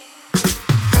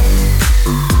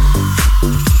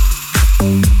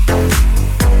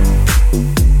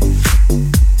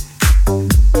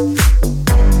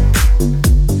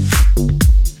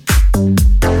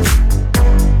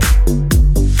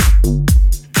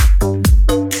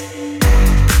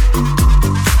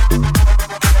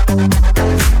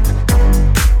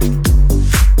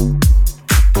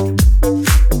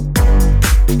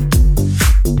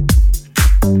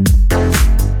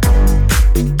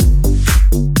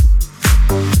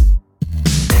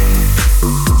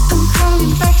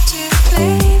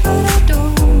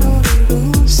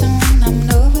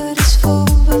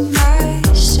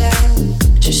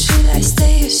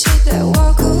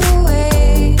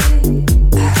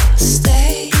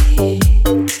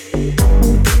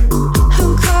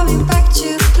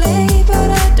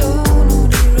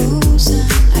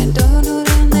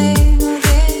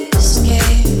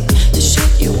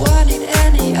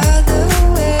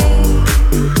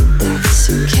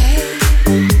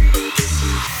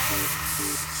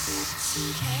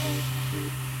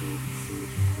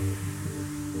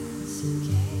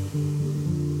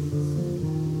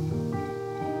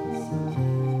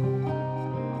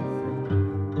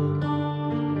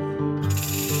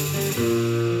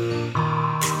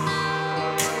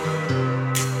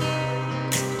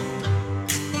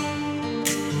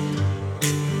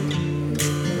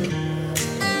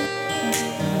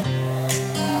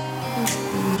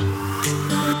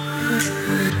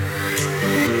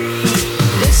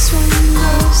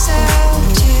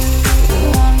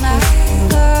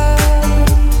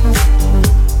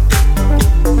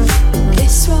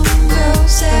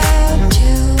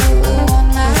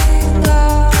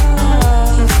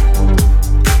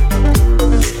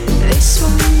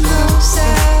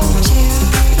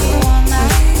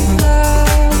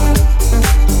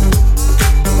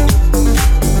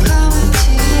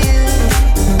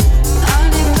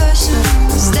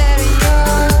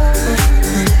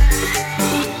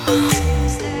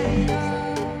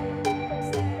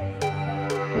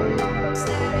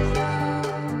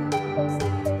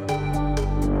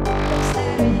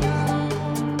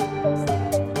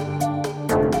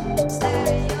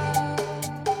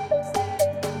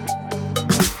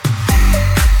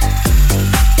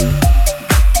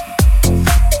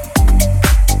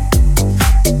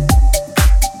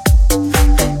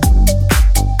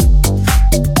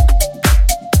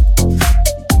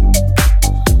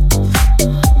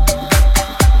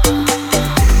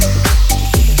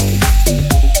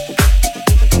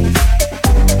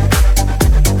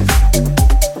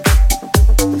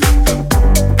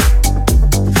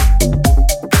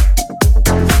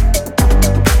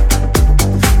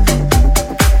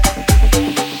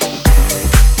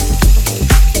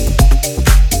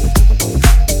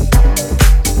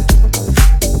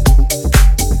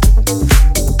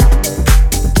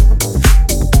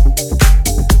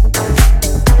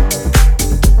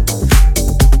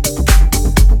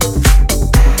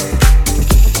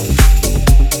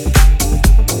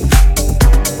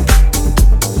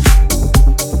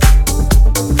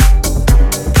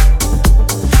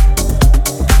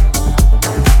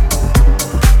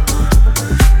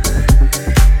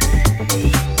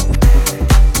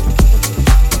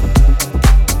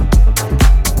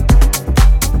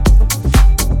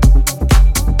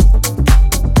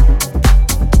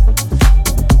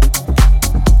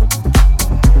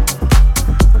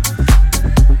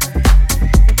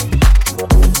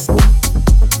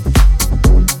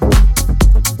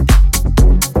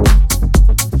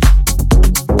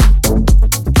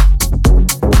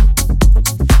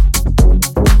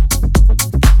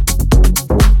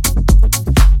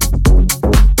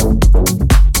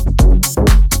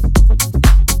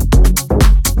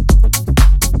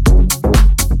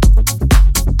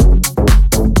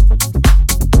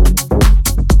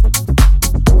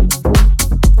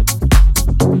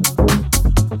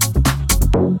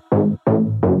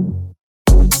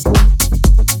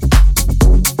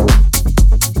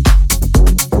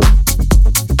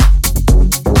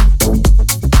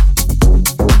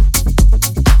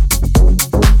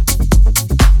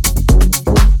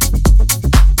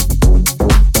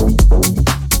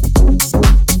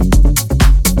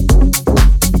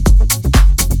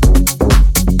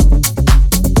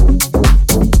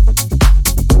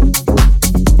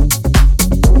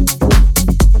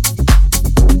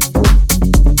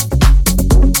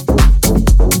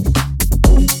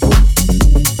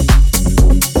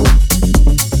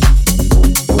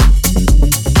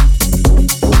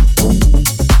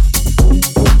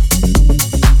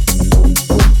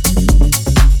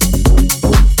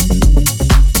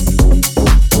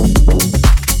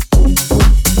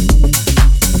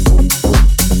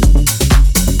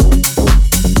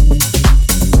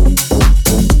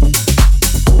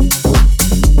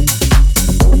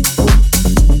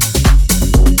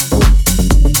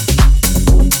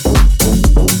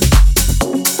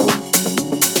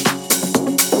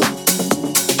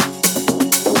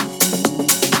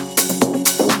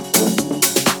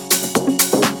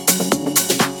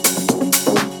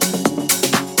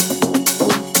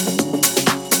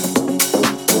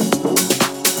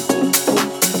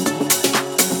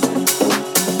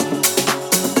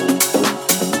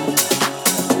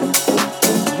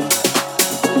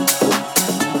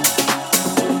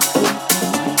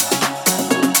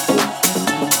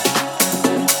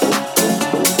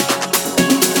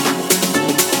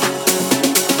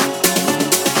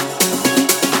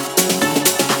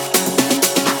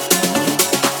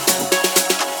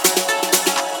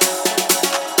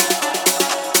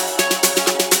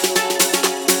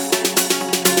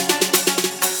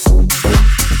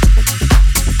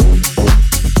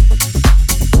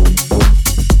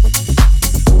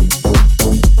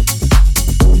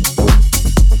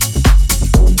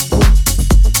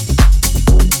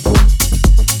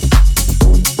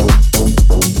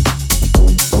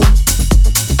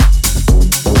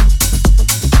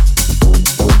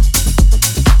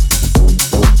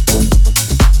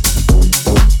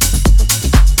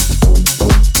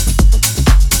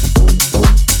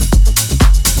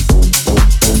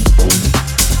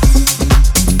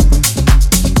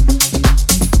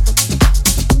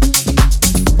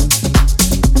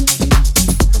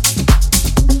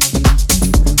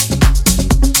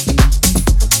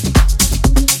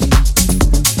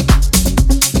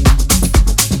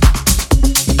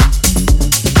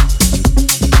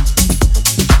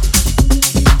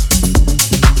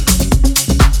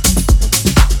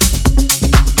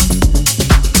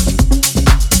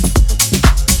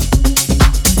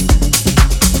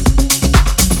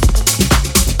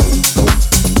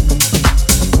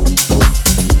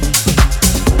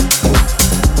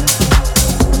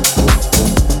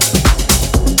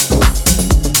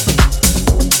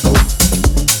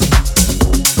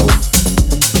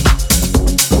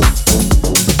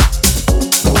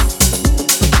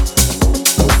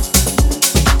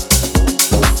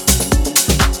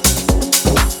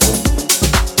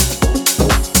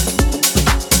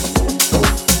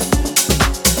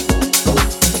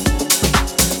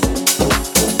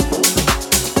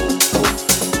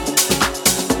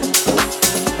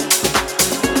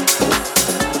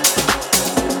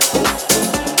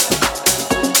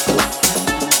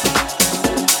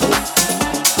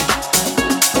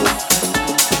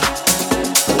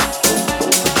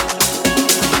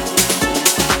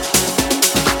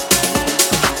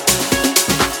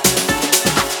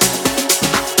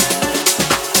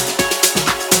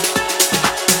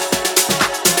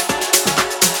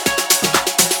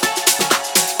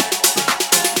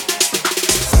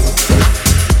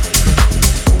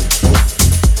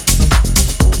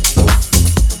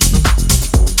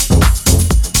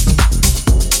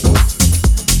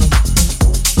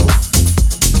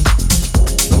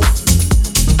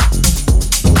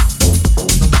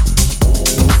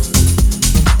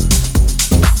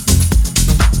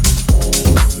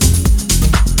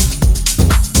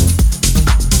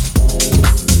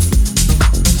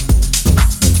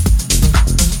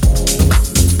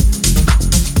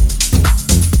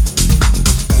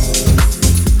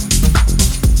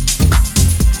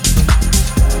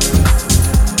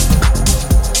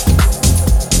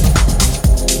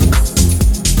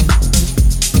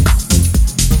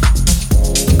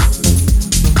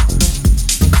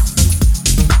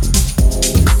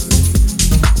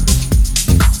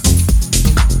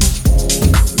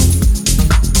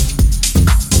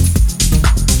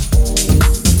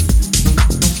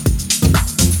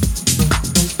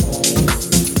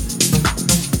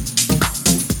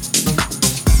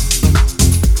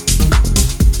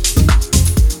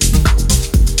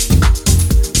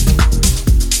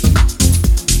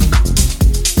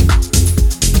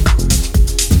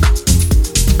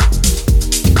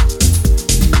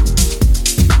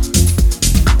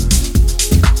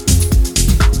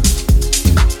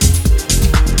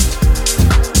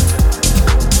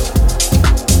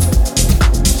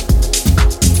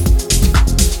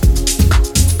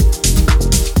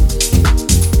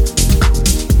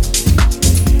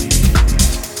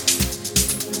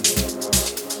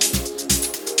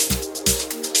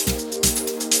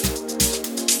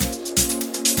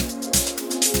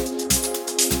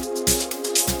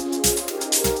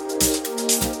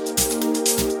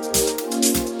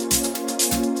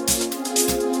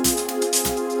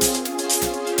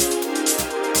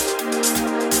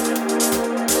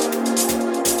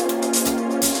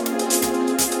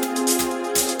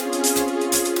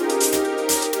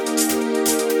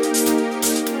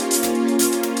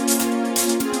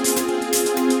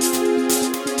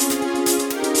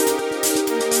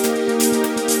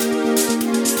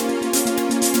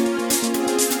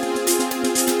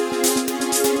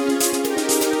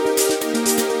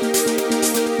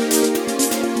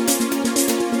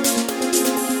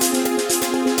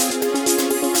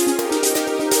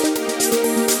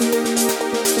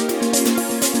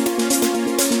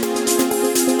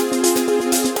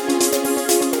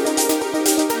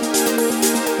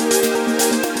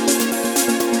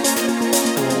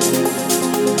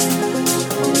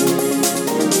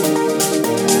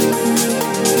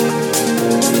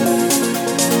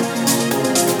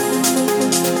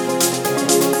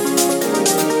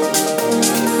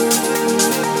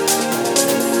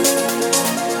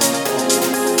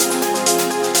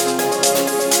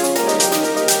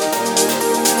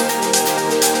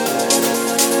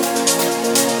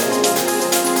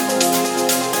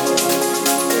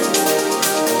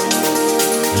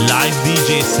 live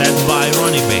DJ set by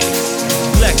Rony Bass.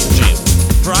 Flex Gym,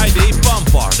 Friday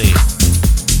Pump Party.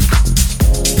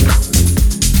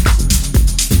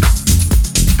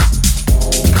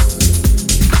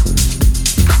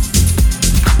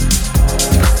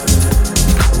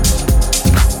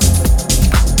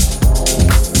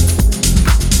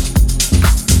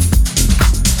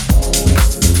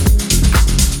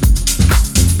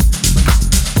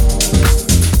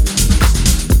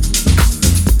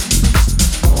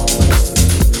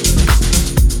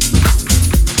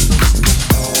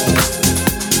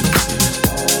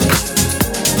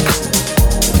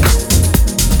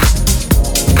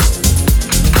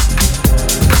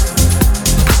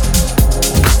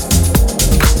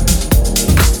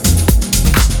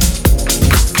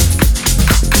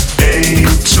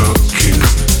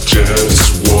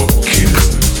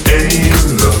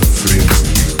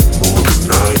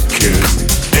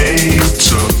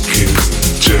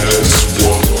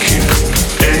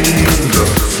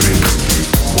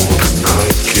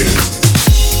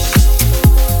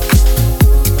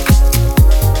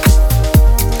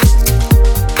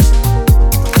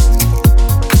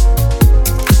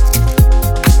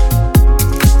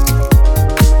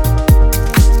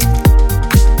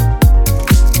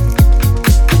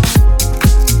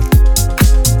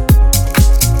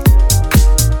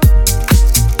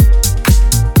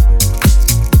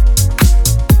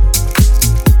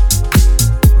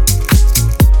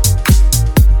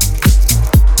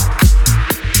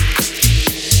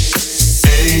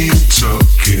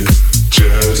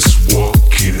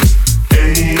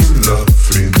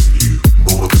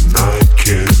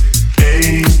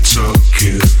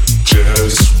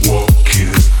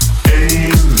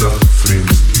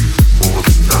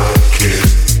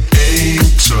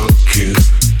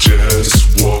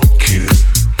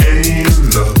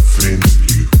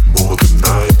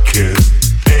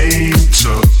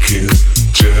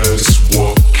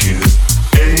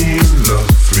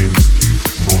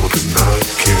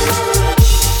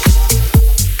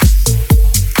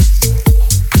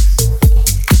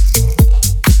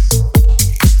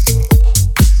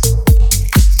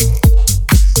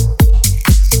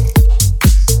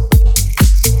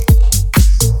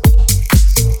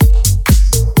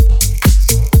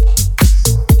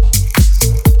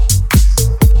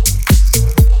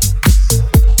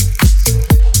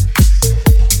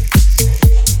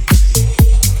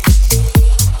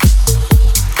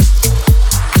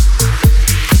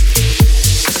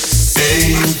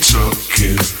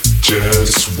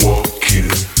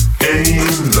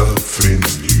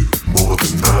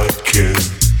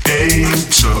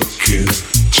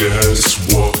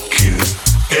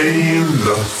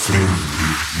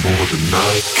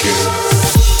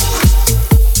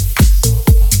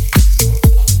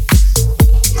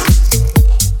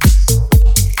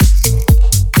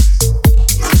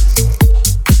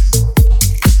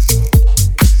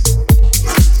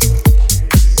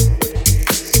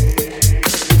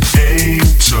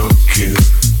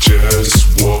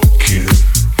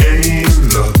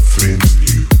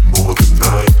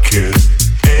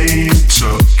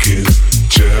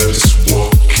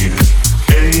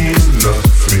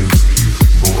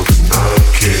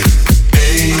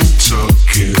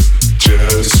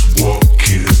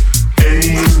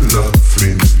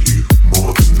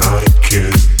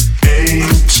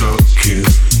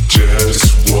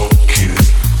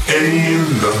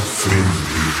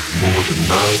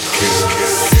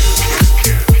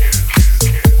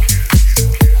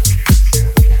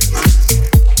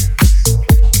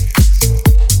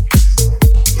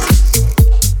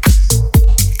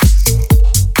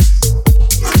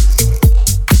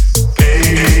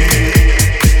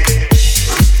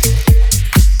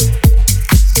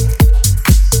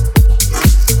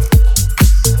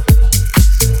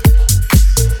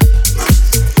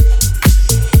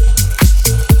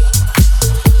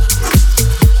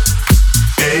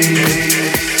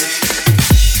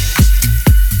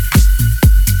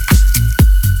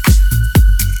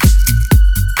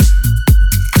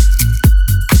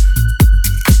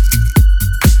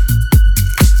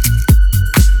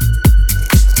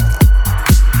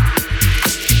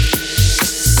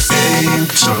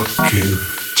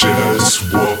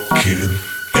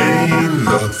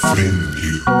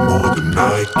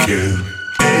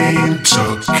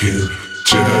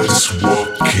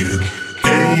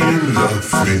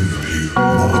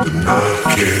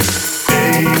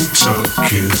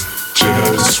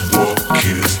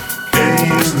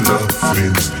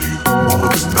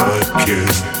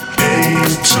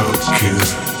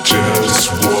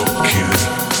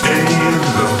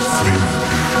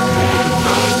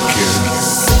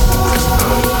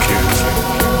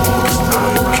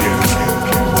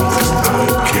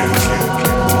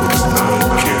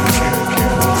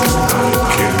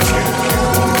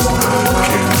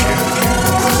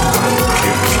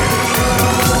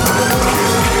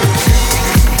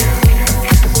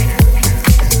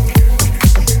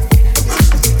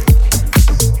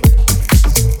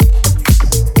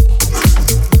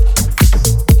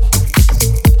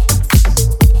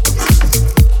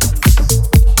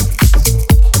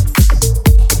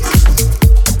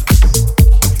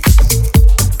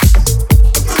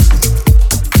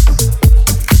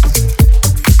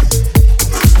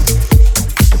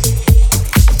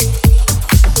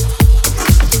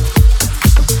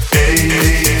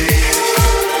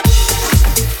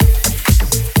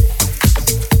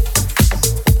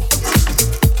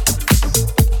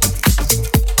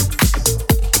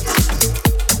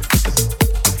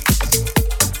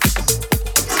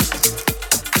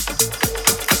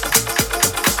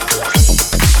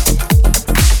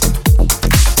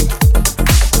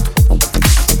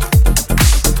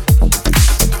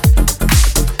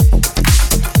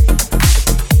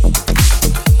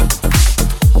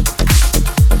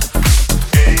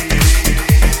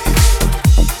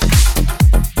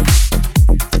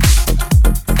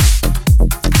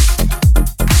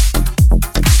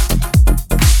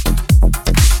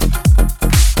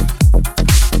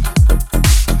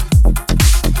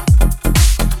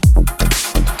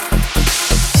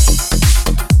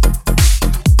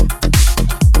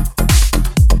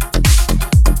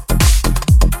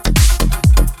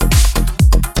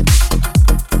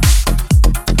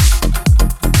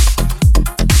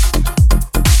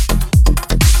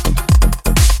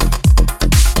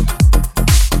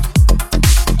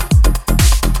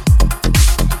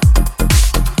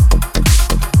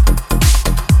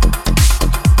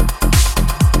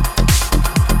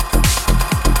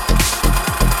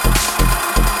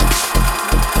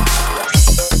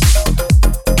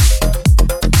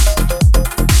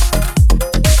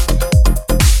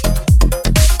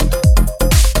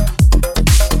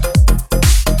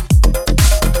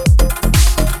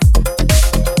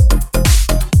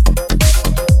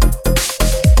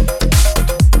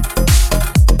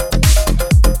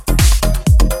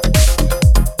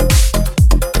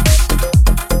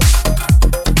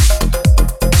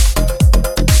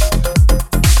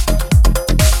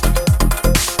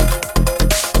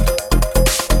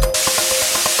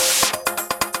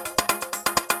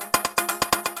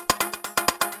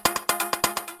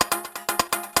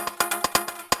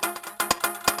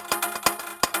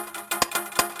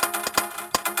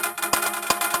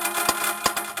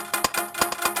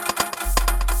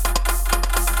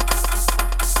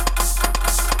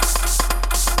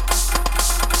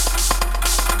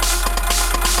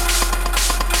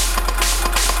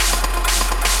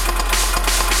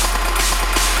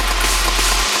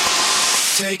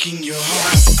 taking your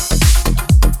heart.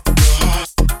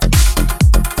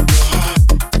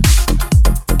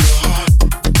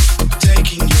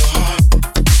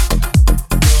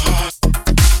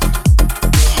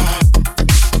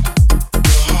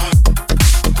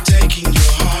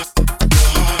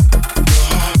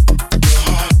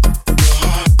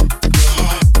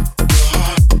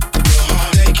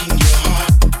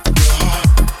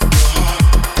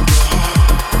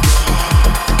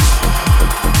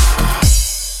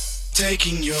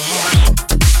 Taking your heart.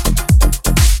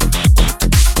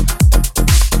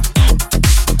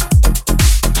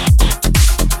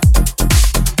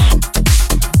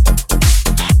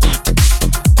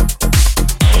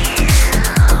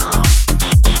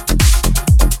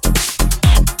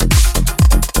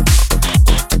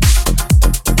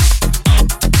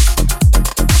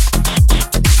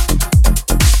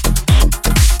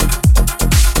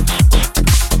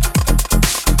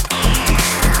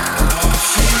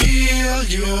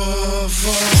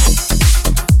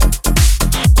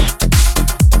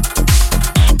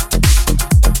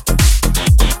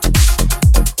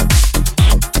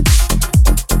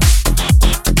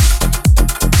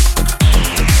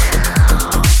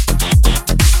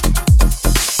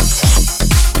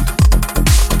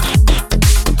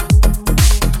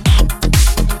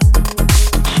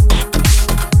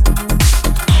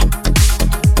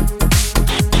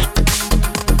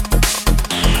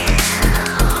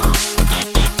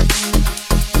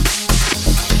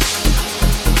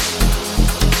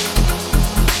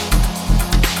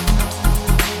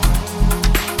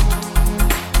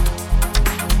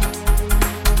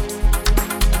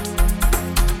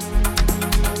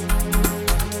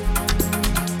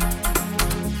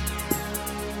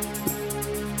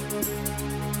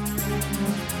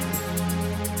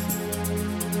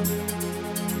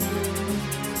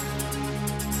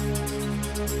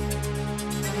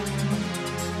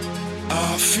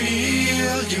 I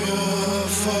feel your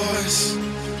voice.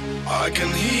 I can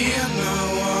hear no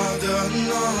other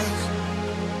noise.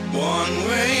 One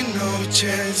way, no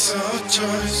chance or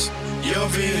choice. You're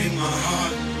beating my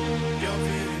heart. You're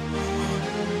beating my heart.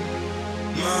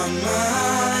 My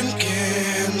mind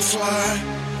can fly.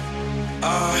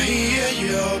 I hear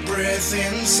your breath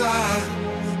inside.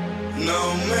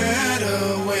 No matter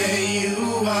where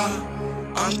you are,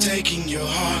 I'm taking your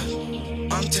heart.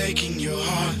 I'm taking your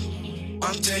heart.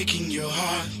 I'm taking your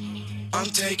heart. I'm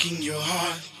taking your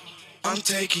heart. I'm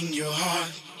taking your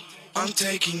heart. I'm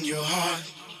taking your heart.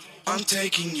 I'm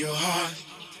taking your heart.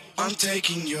 I'm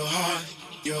taking your heart.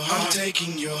 Your heart. I'm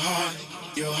taking your heart.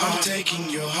 Your heart. I'm taking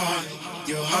your heart.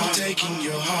 Your heart. I'm taking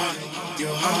your heart. Your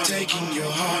heart. I'm taking your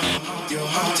heart. Your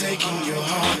heart. I'm taking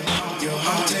your heart. Your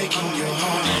heart. I'm taking your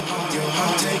heart. Your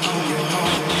heart. I'm taking your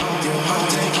heart. Your heart. I'm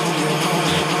taking your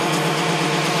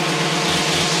heart.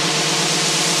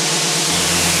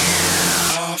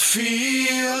 I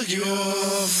feel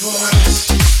your voice.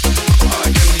 I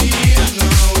can hear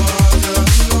no other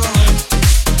noise.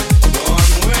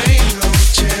 One way, no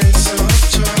chance of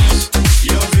choice.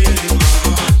 You're beating my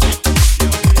heart.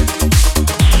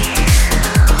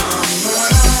 My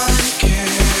mind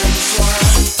can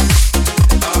fly.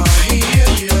 I hear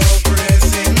your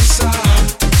breath inside.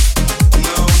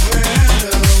 No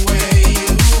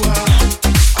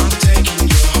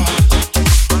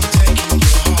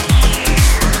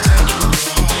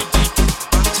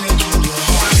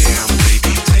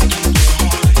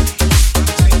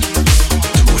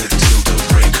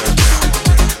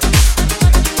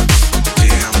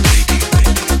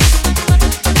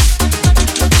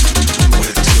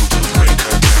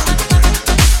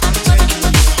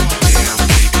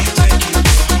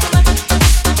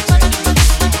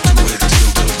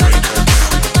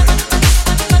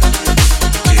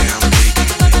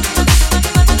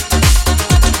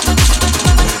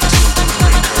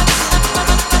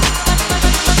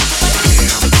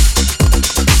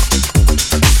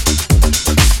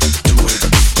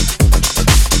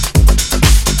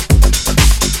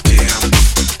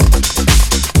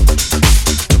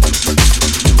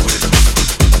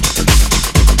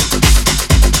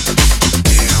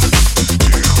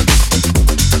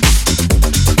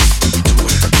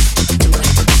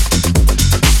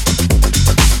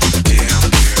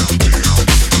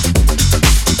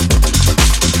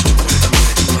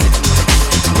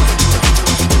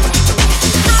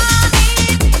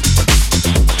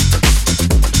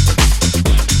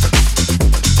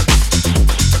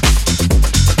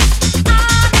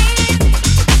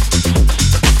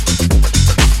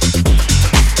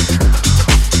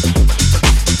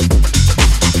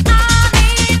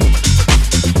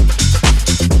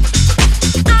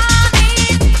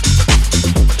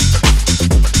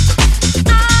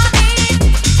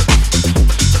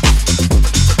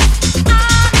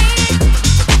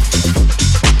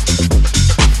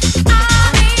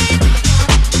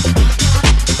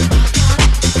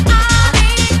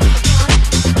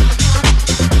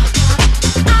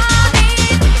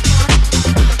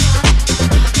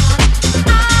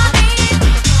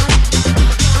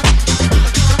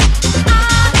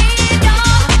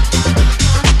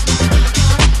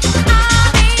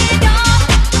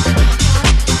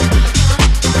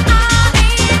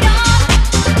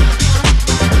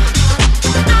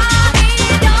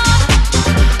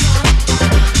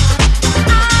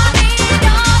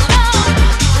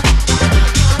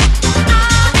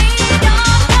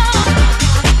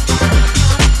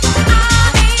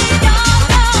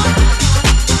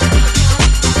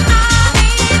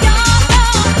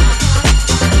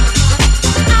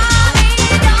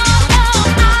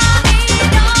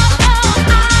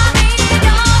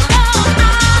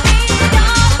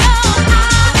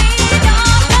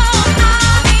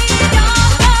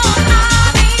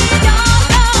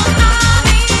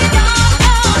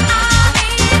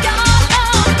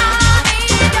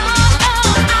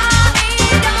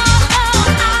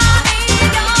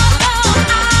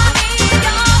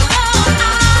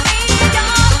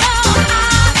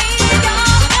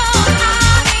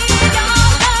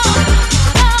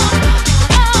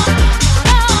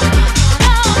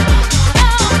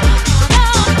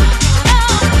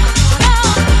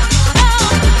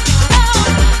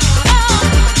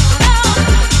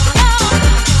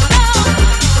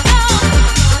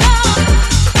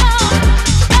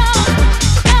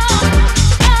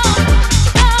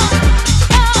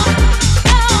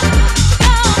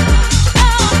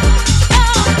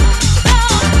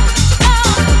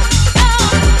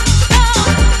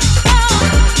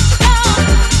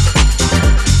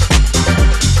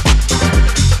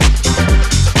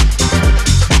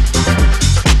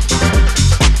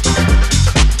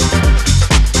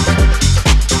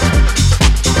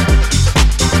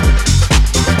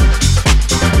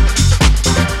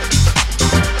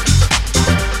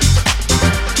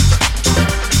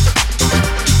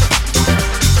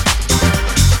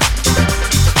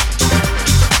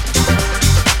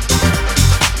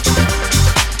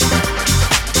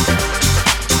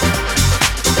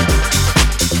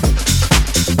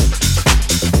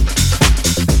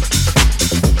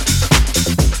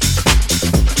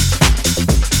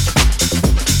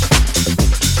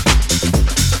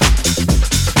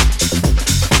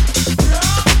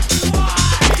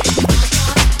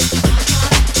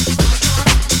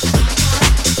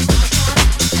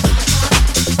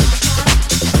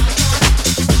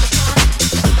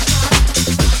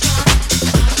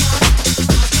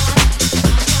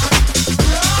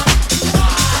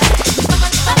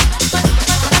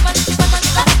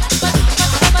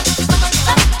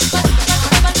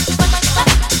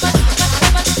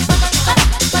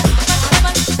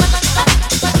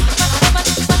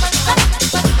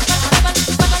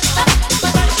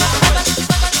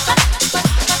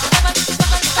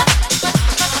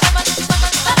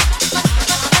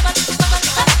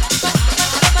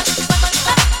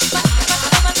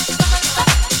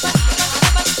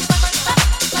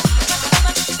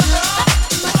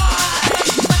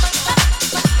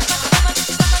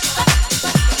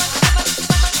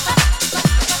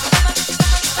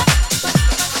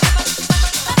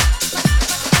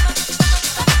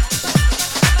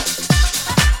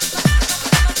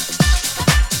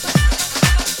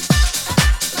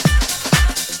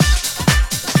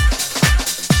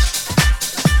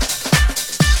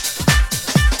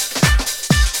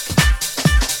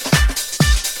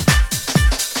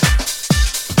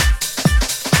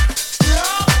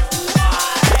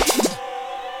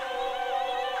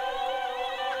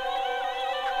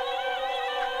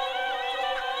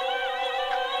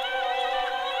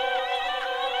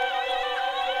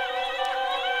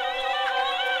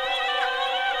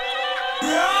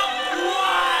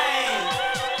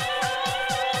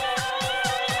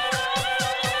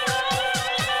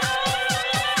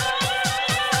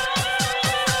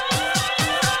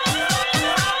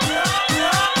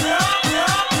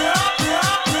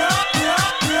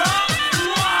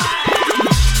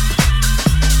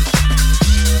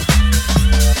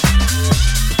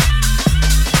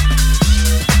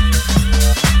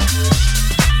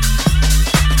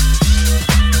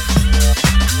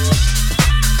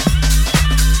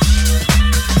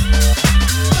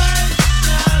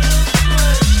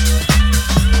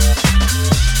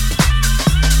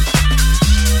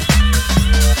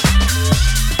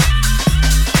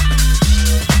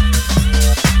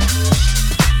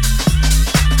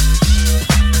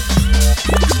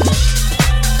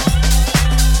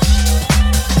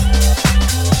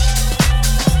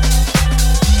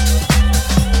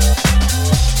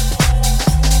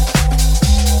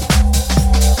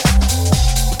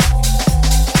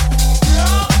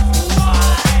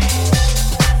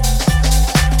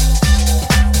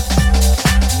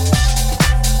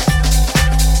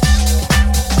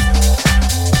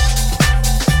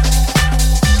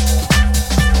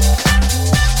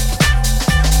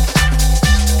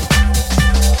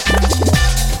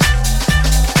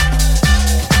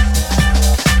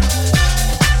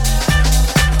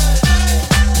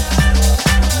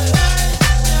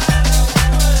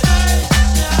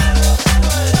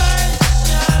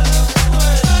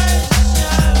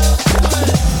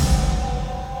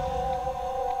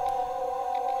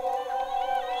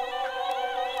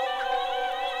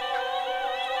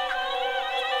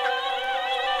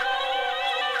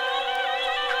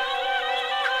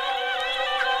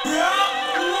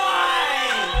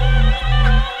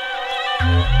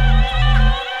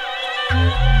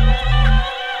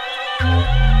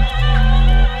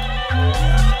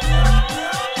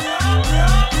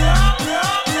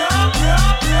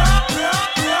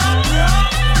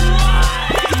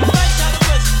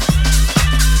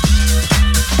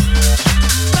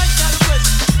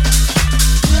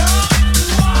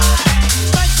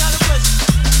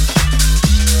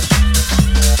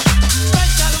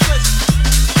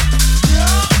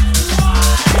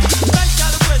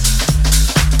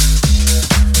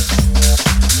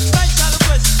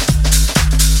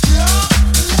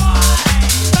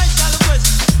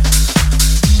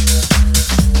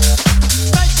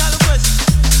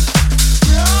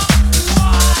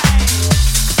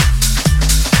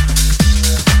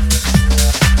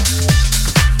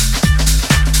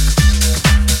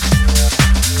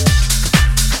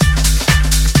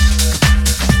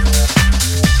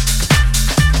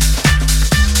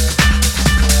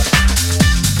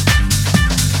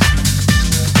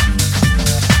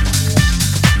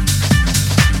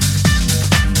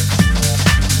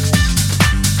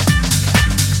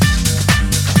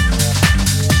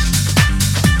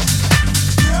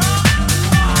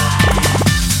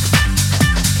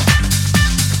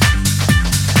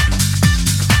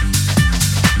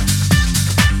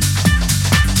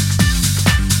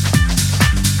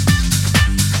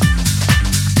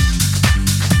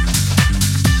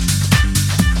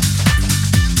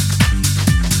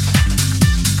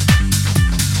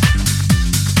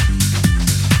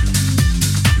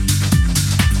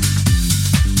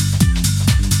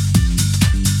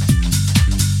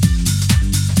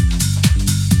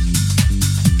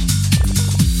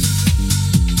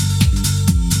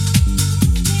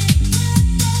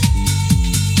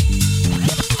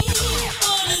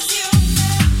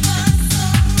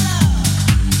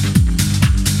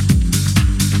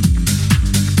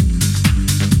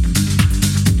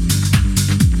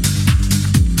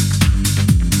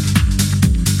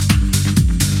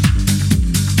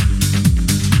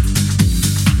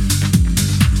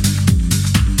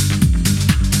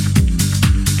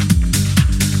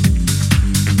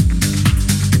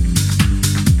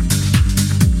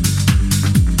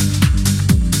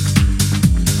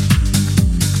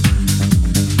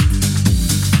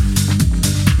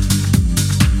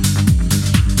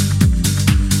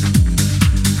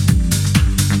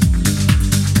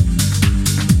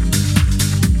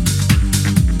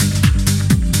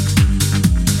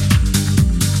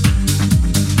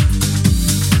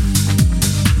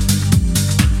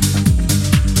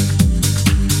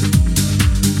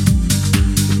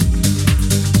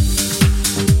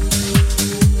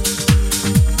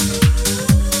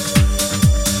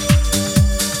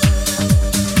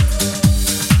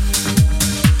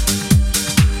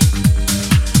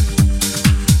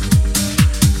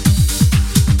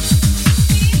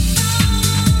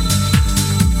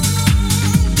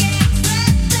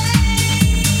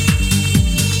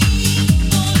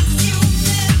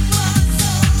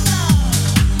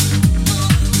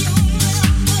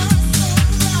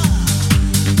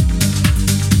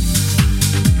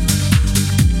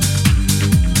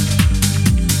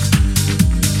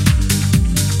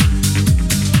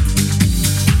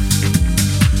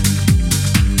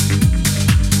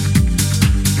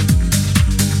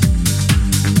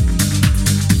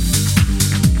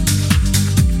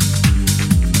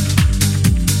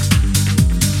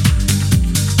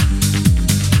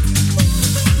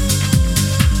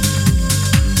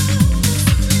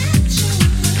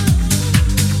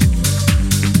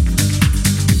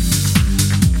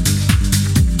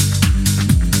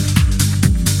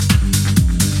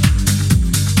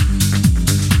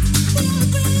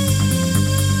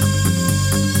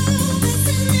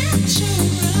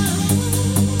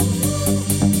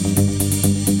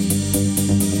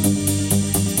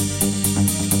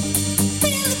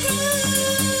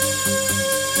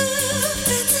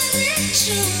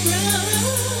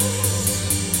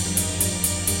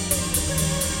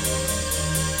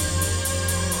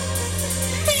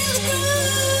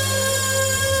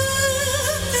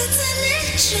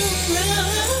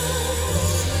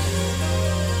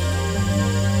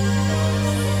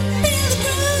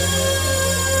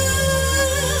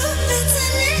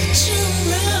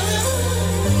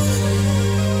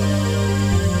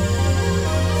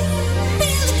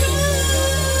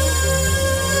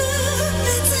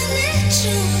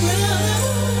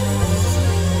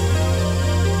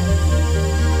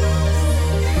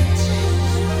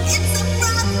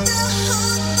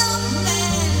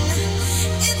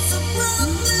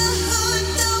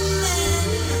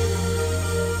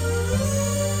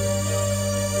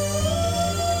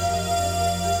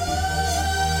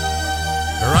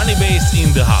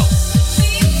in the house.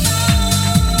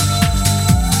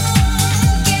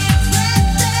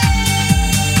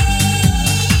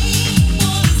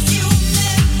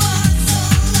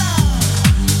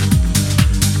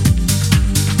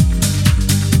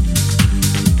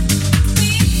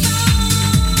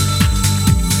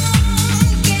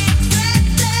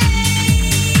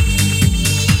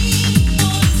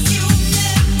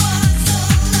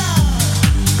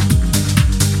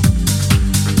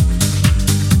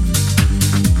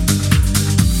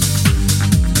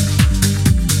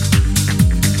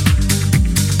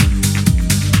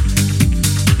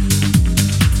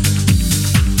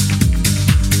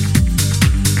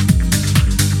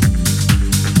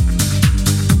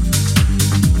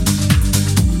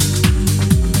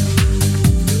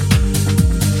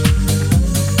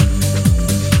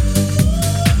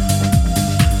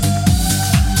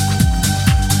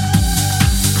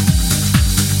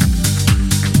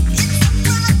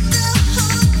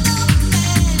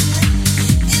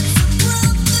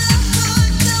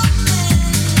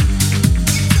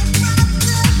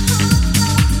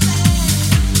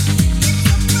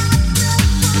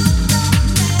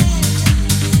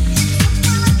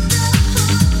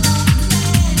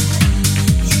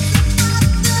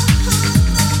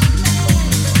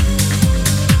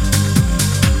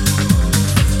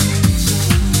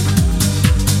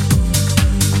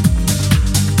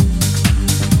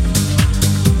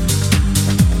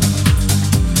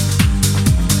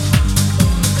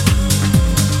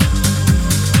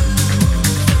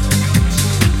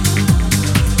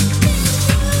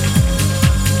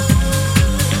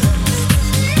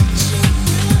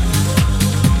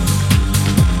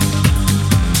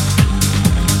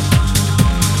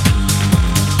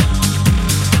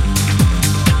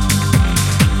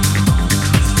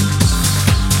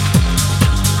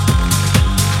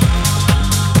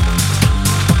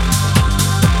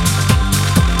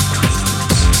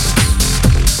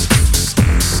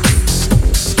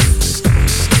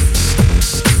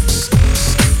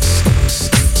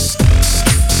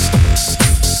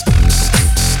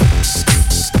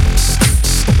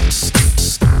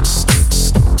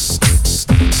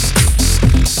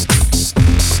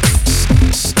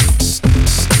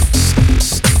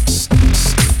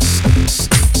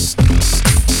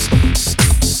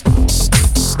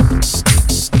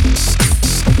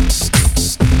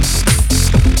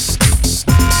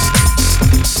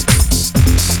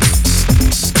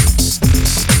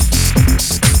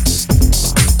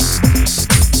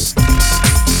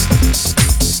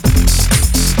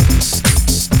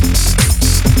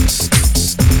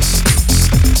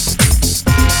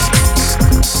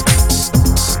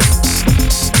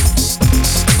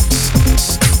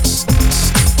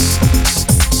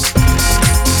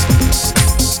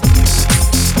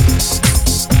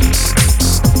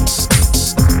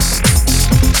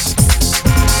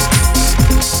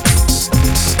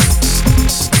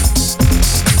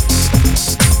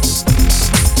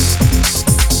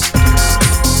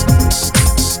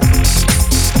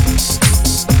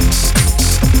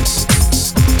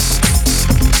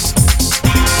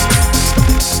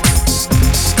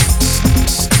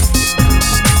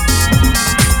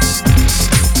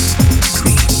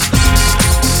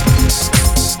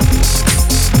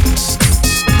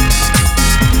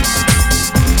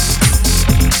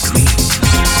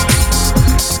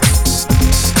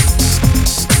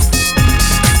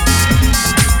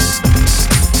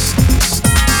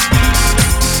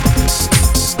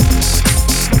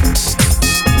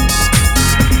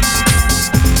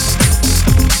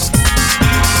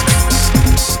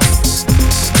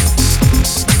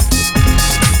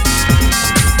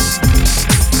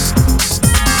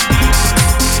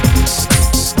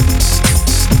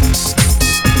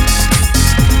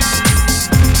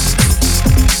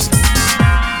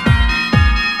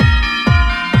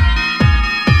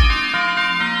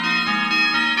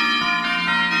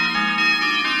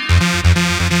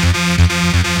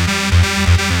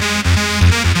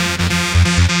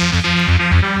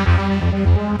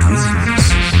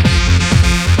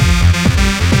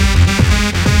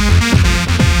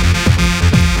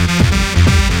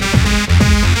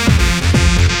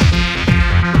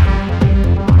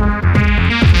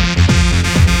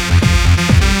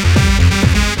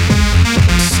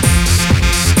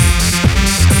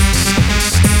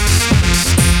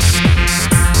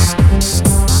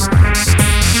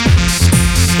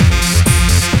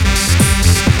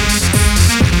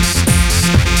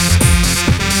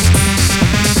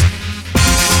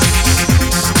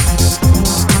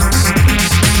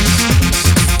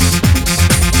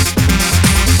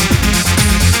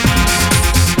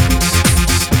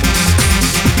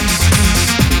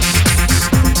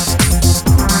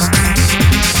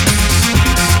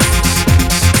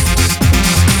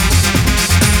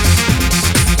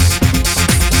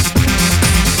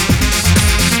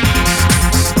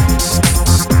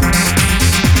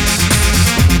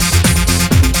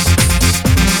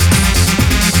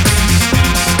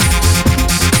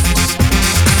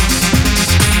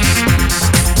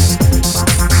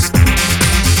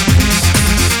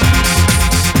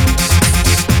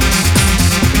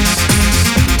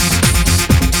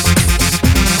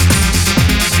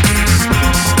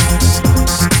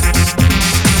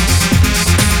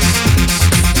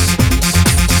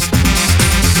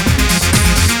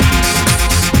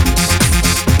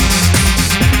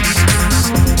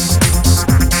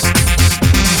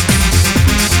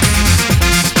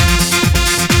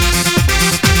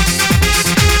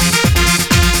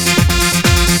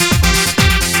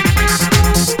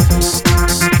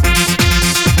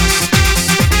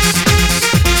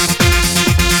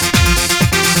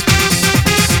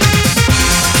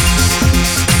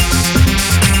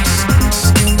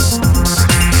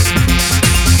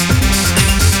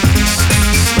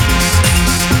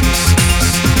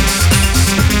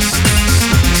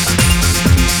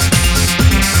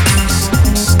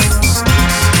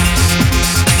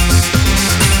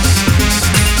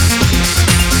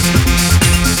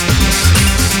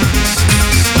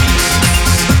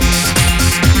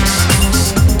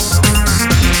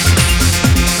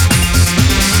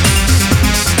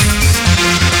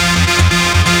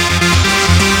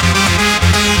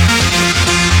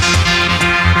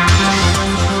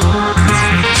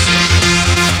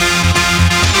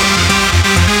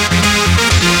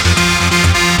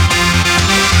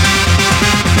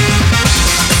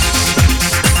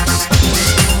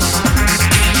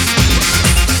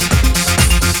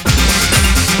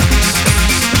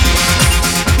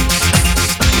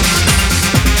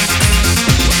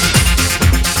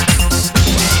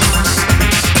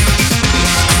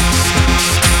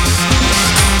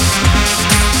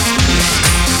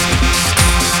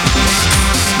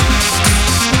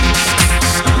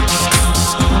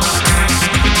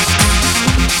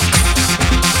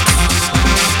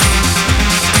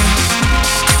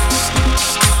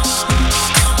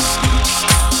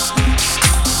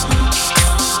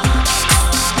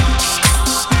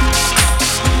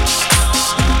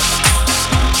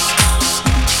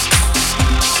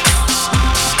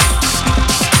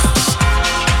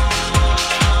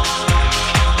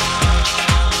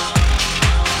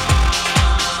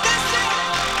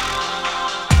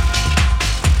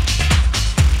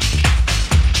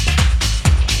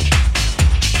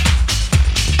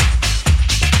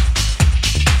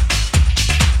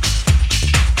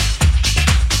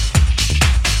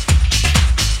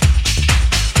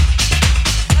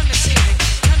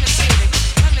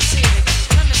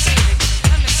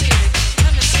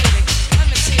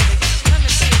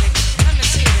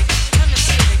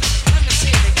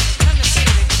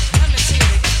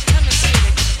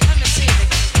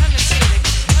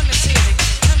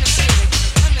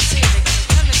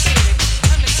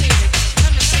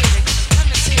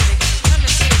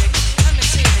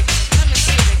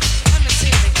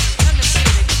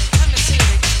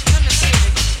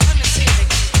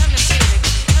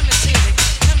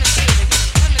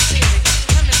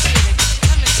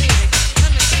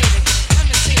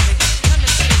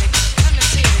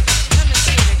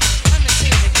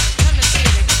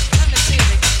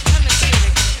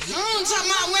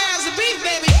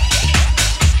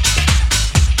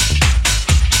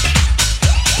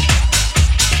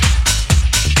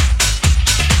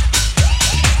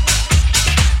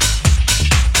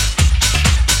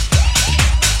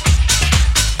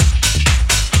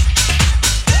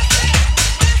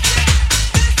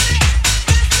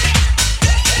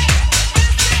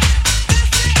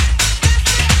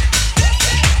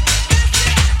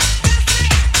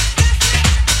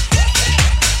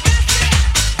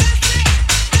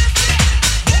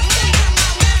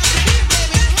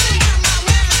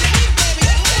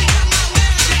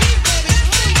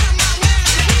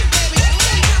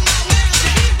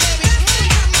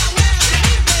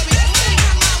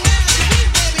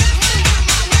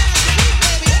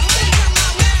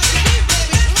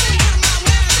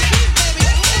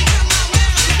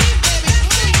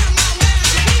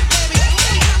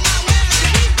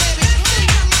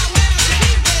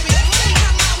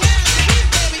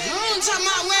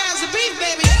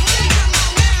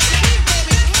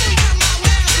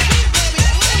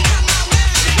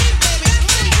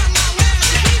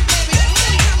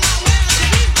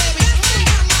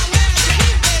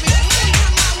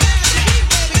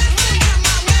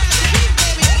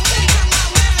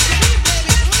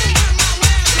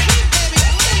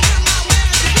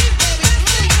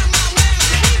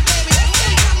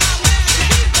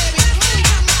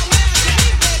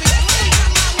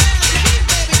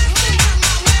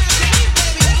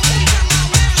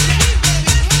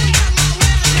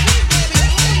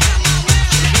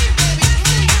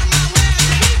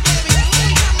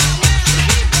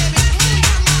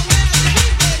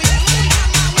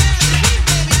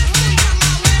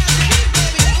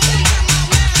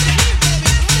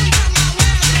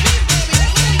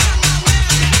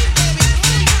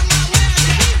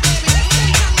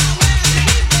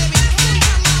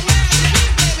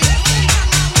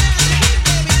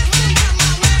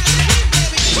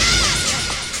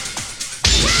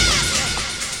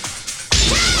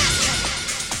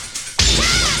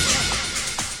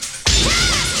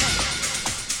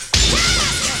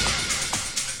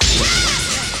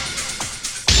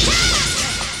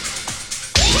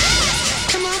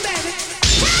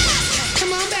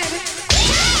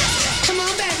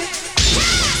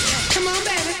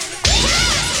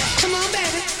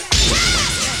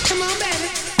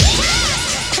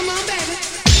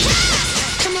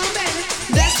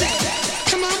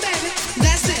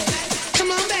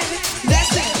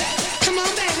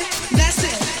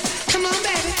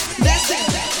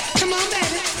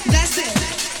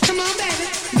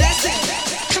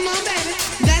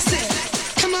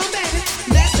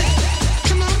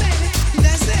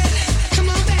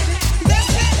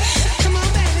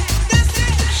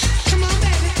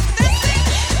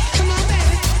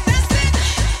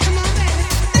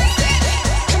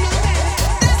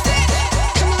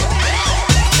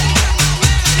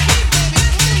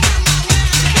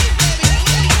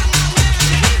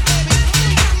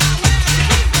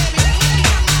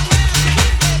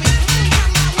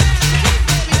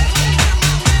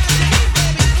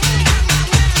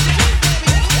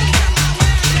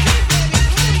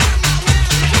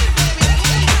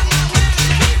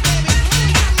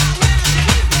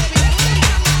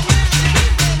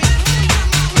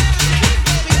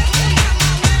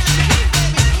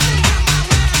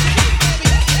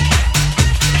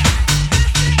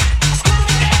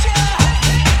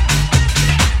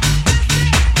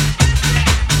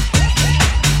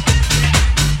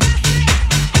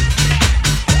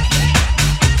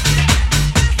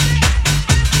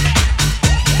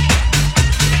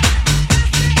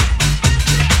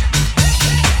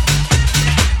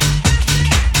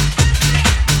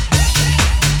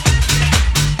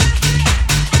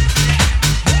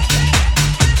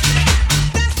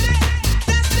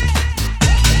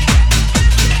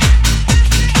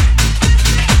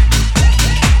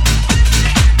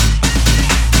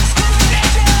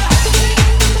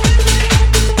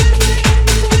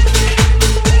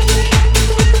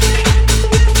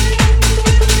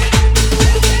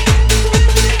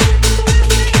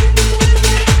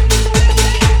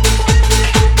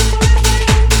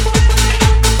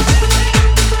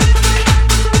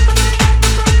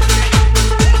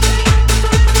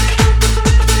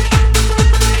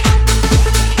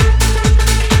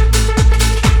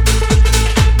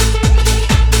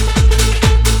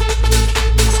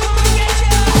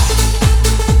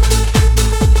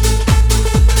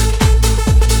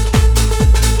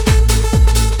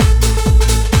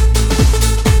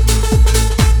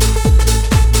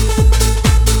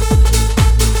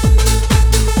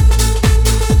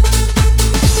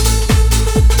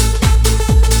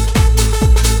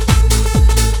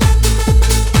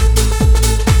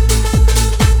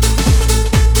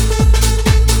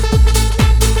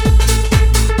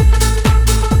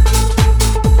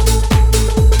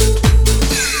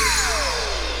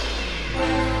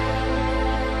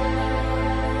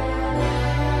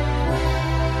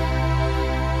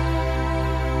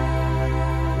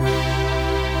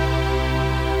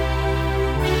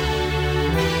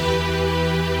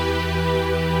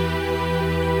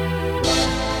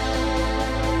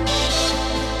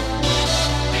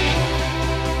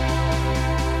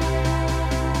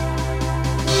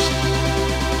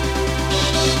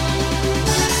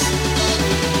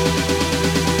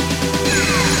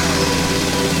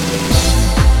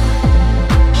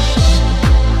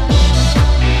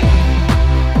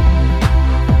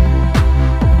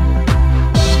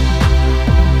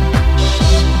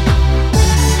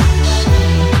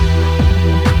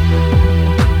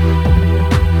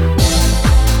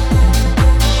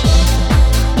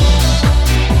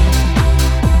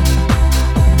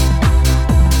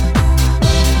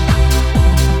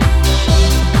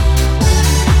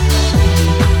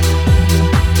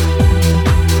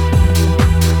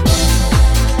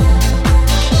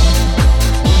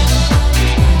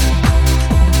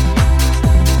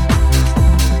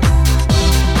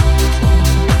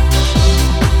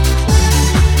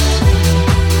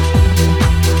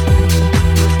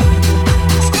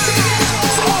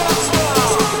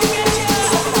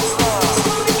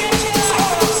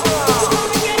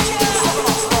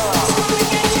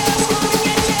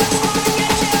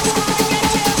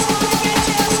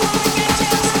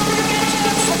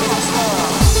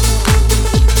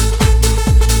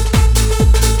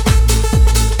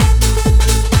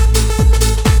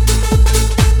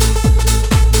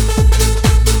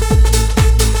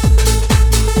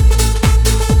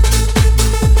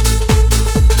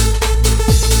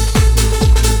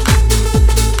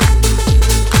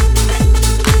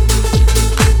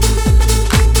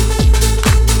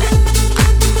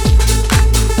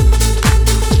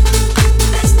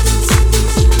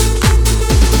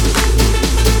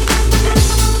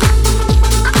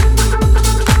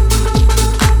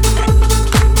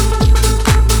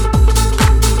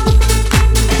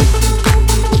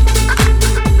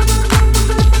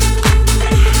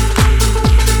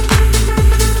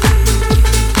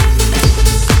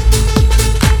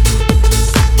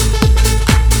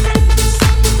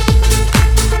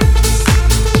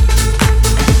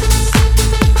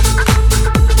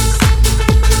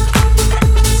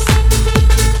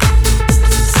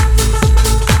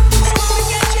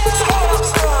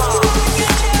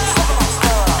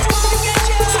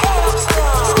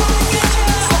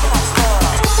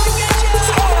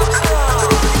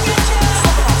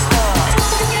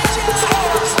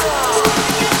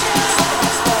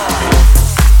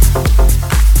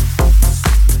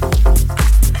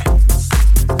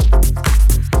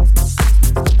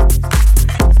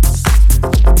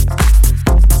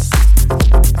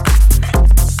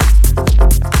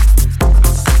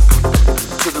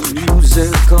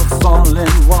 music of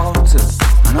falling water,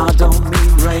 and I don't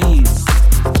mean rain.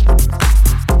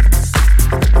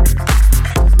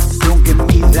 Don't give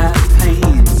me that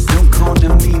pain, don't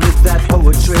corner me with that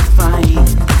poetry fine.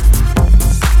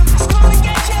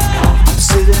 I'm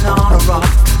sitting on a rock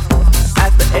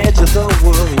at the edge of the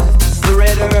world. The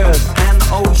red earth and the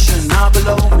ocean are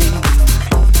below me,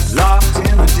 locked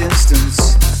in the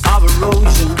distance of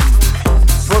erosion.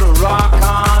 Put a rock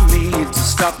on me to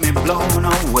stop me blowing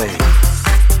away.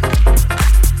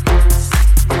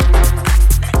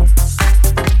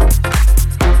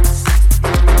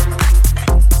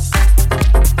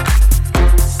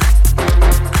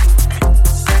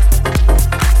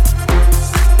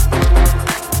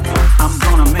 I'm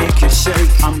gonna make you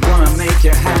shake, I'm gonna make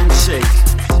your hand shake.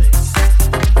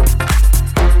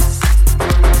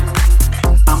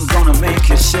 I'm gonna make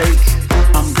you shake,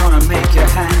 I'm gonna make your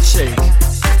hand shake.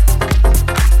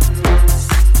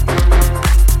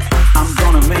 I'm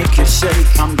gonna make you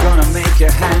shake, I'm gonna make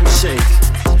your hand shake.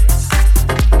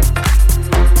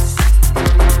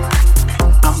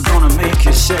 I'm gonna make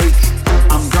you shake,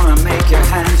 I'm gonna make your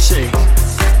hand shake.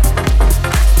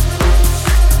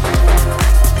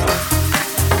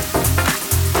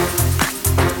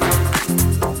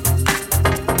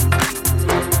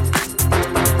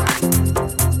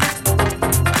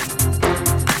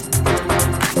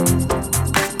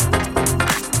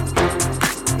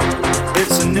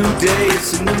 It's a new day,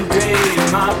 it's a new day.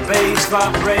 My bass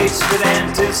vibrates with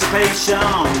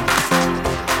anticipation.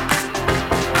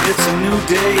 It's a new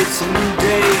day, it's a new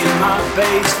day. My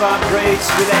bass vibrates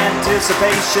with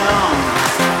anticipation.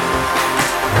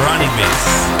 Rony Mix.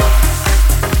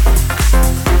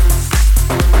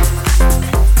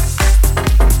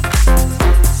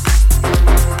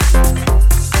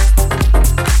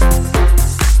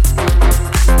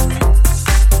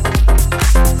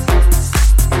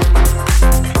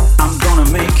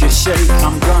 Shake,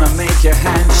 I'm gonna make your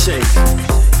hand shake.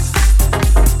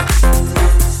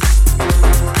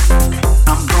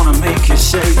 I'm gonna make you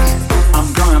shake,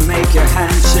 I'm gonna make your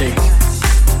hand shake.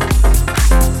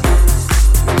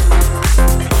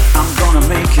 I'm gonna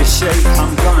make you shake,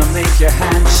 I'm gonna make your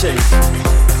hand shake.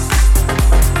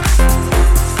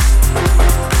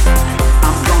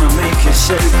 I'm gonna make you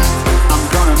shake, I'm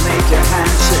gonna make your hand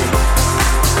shake.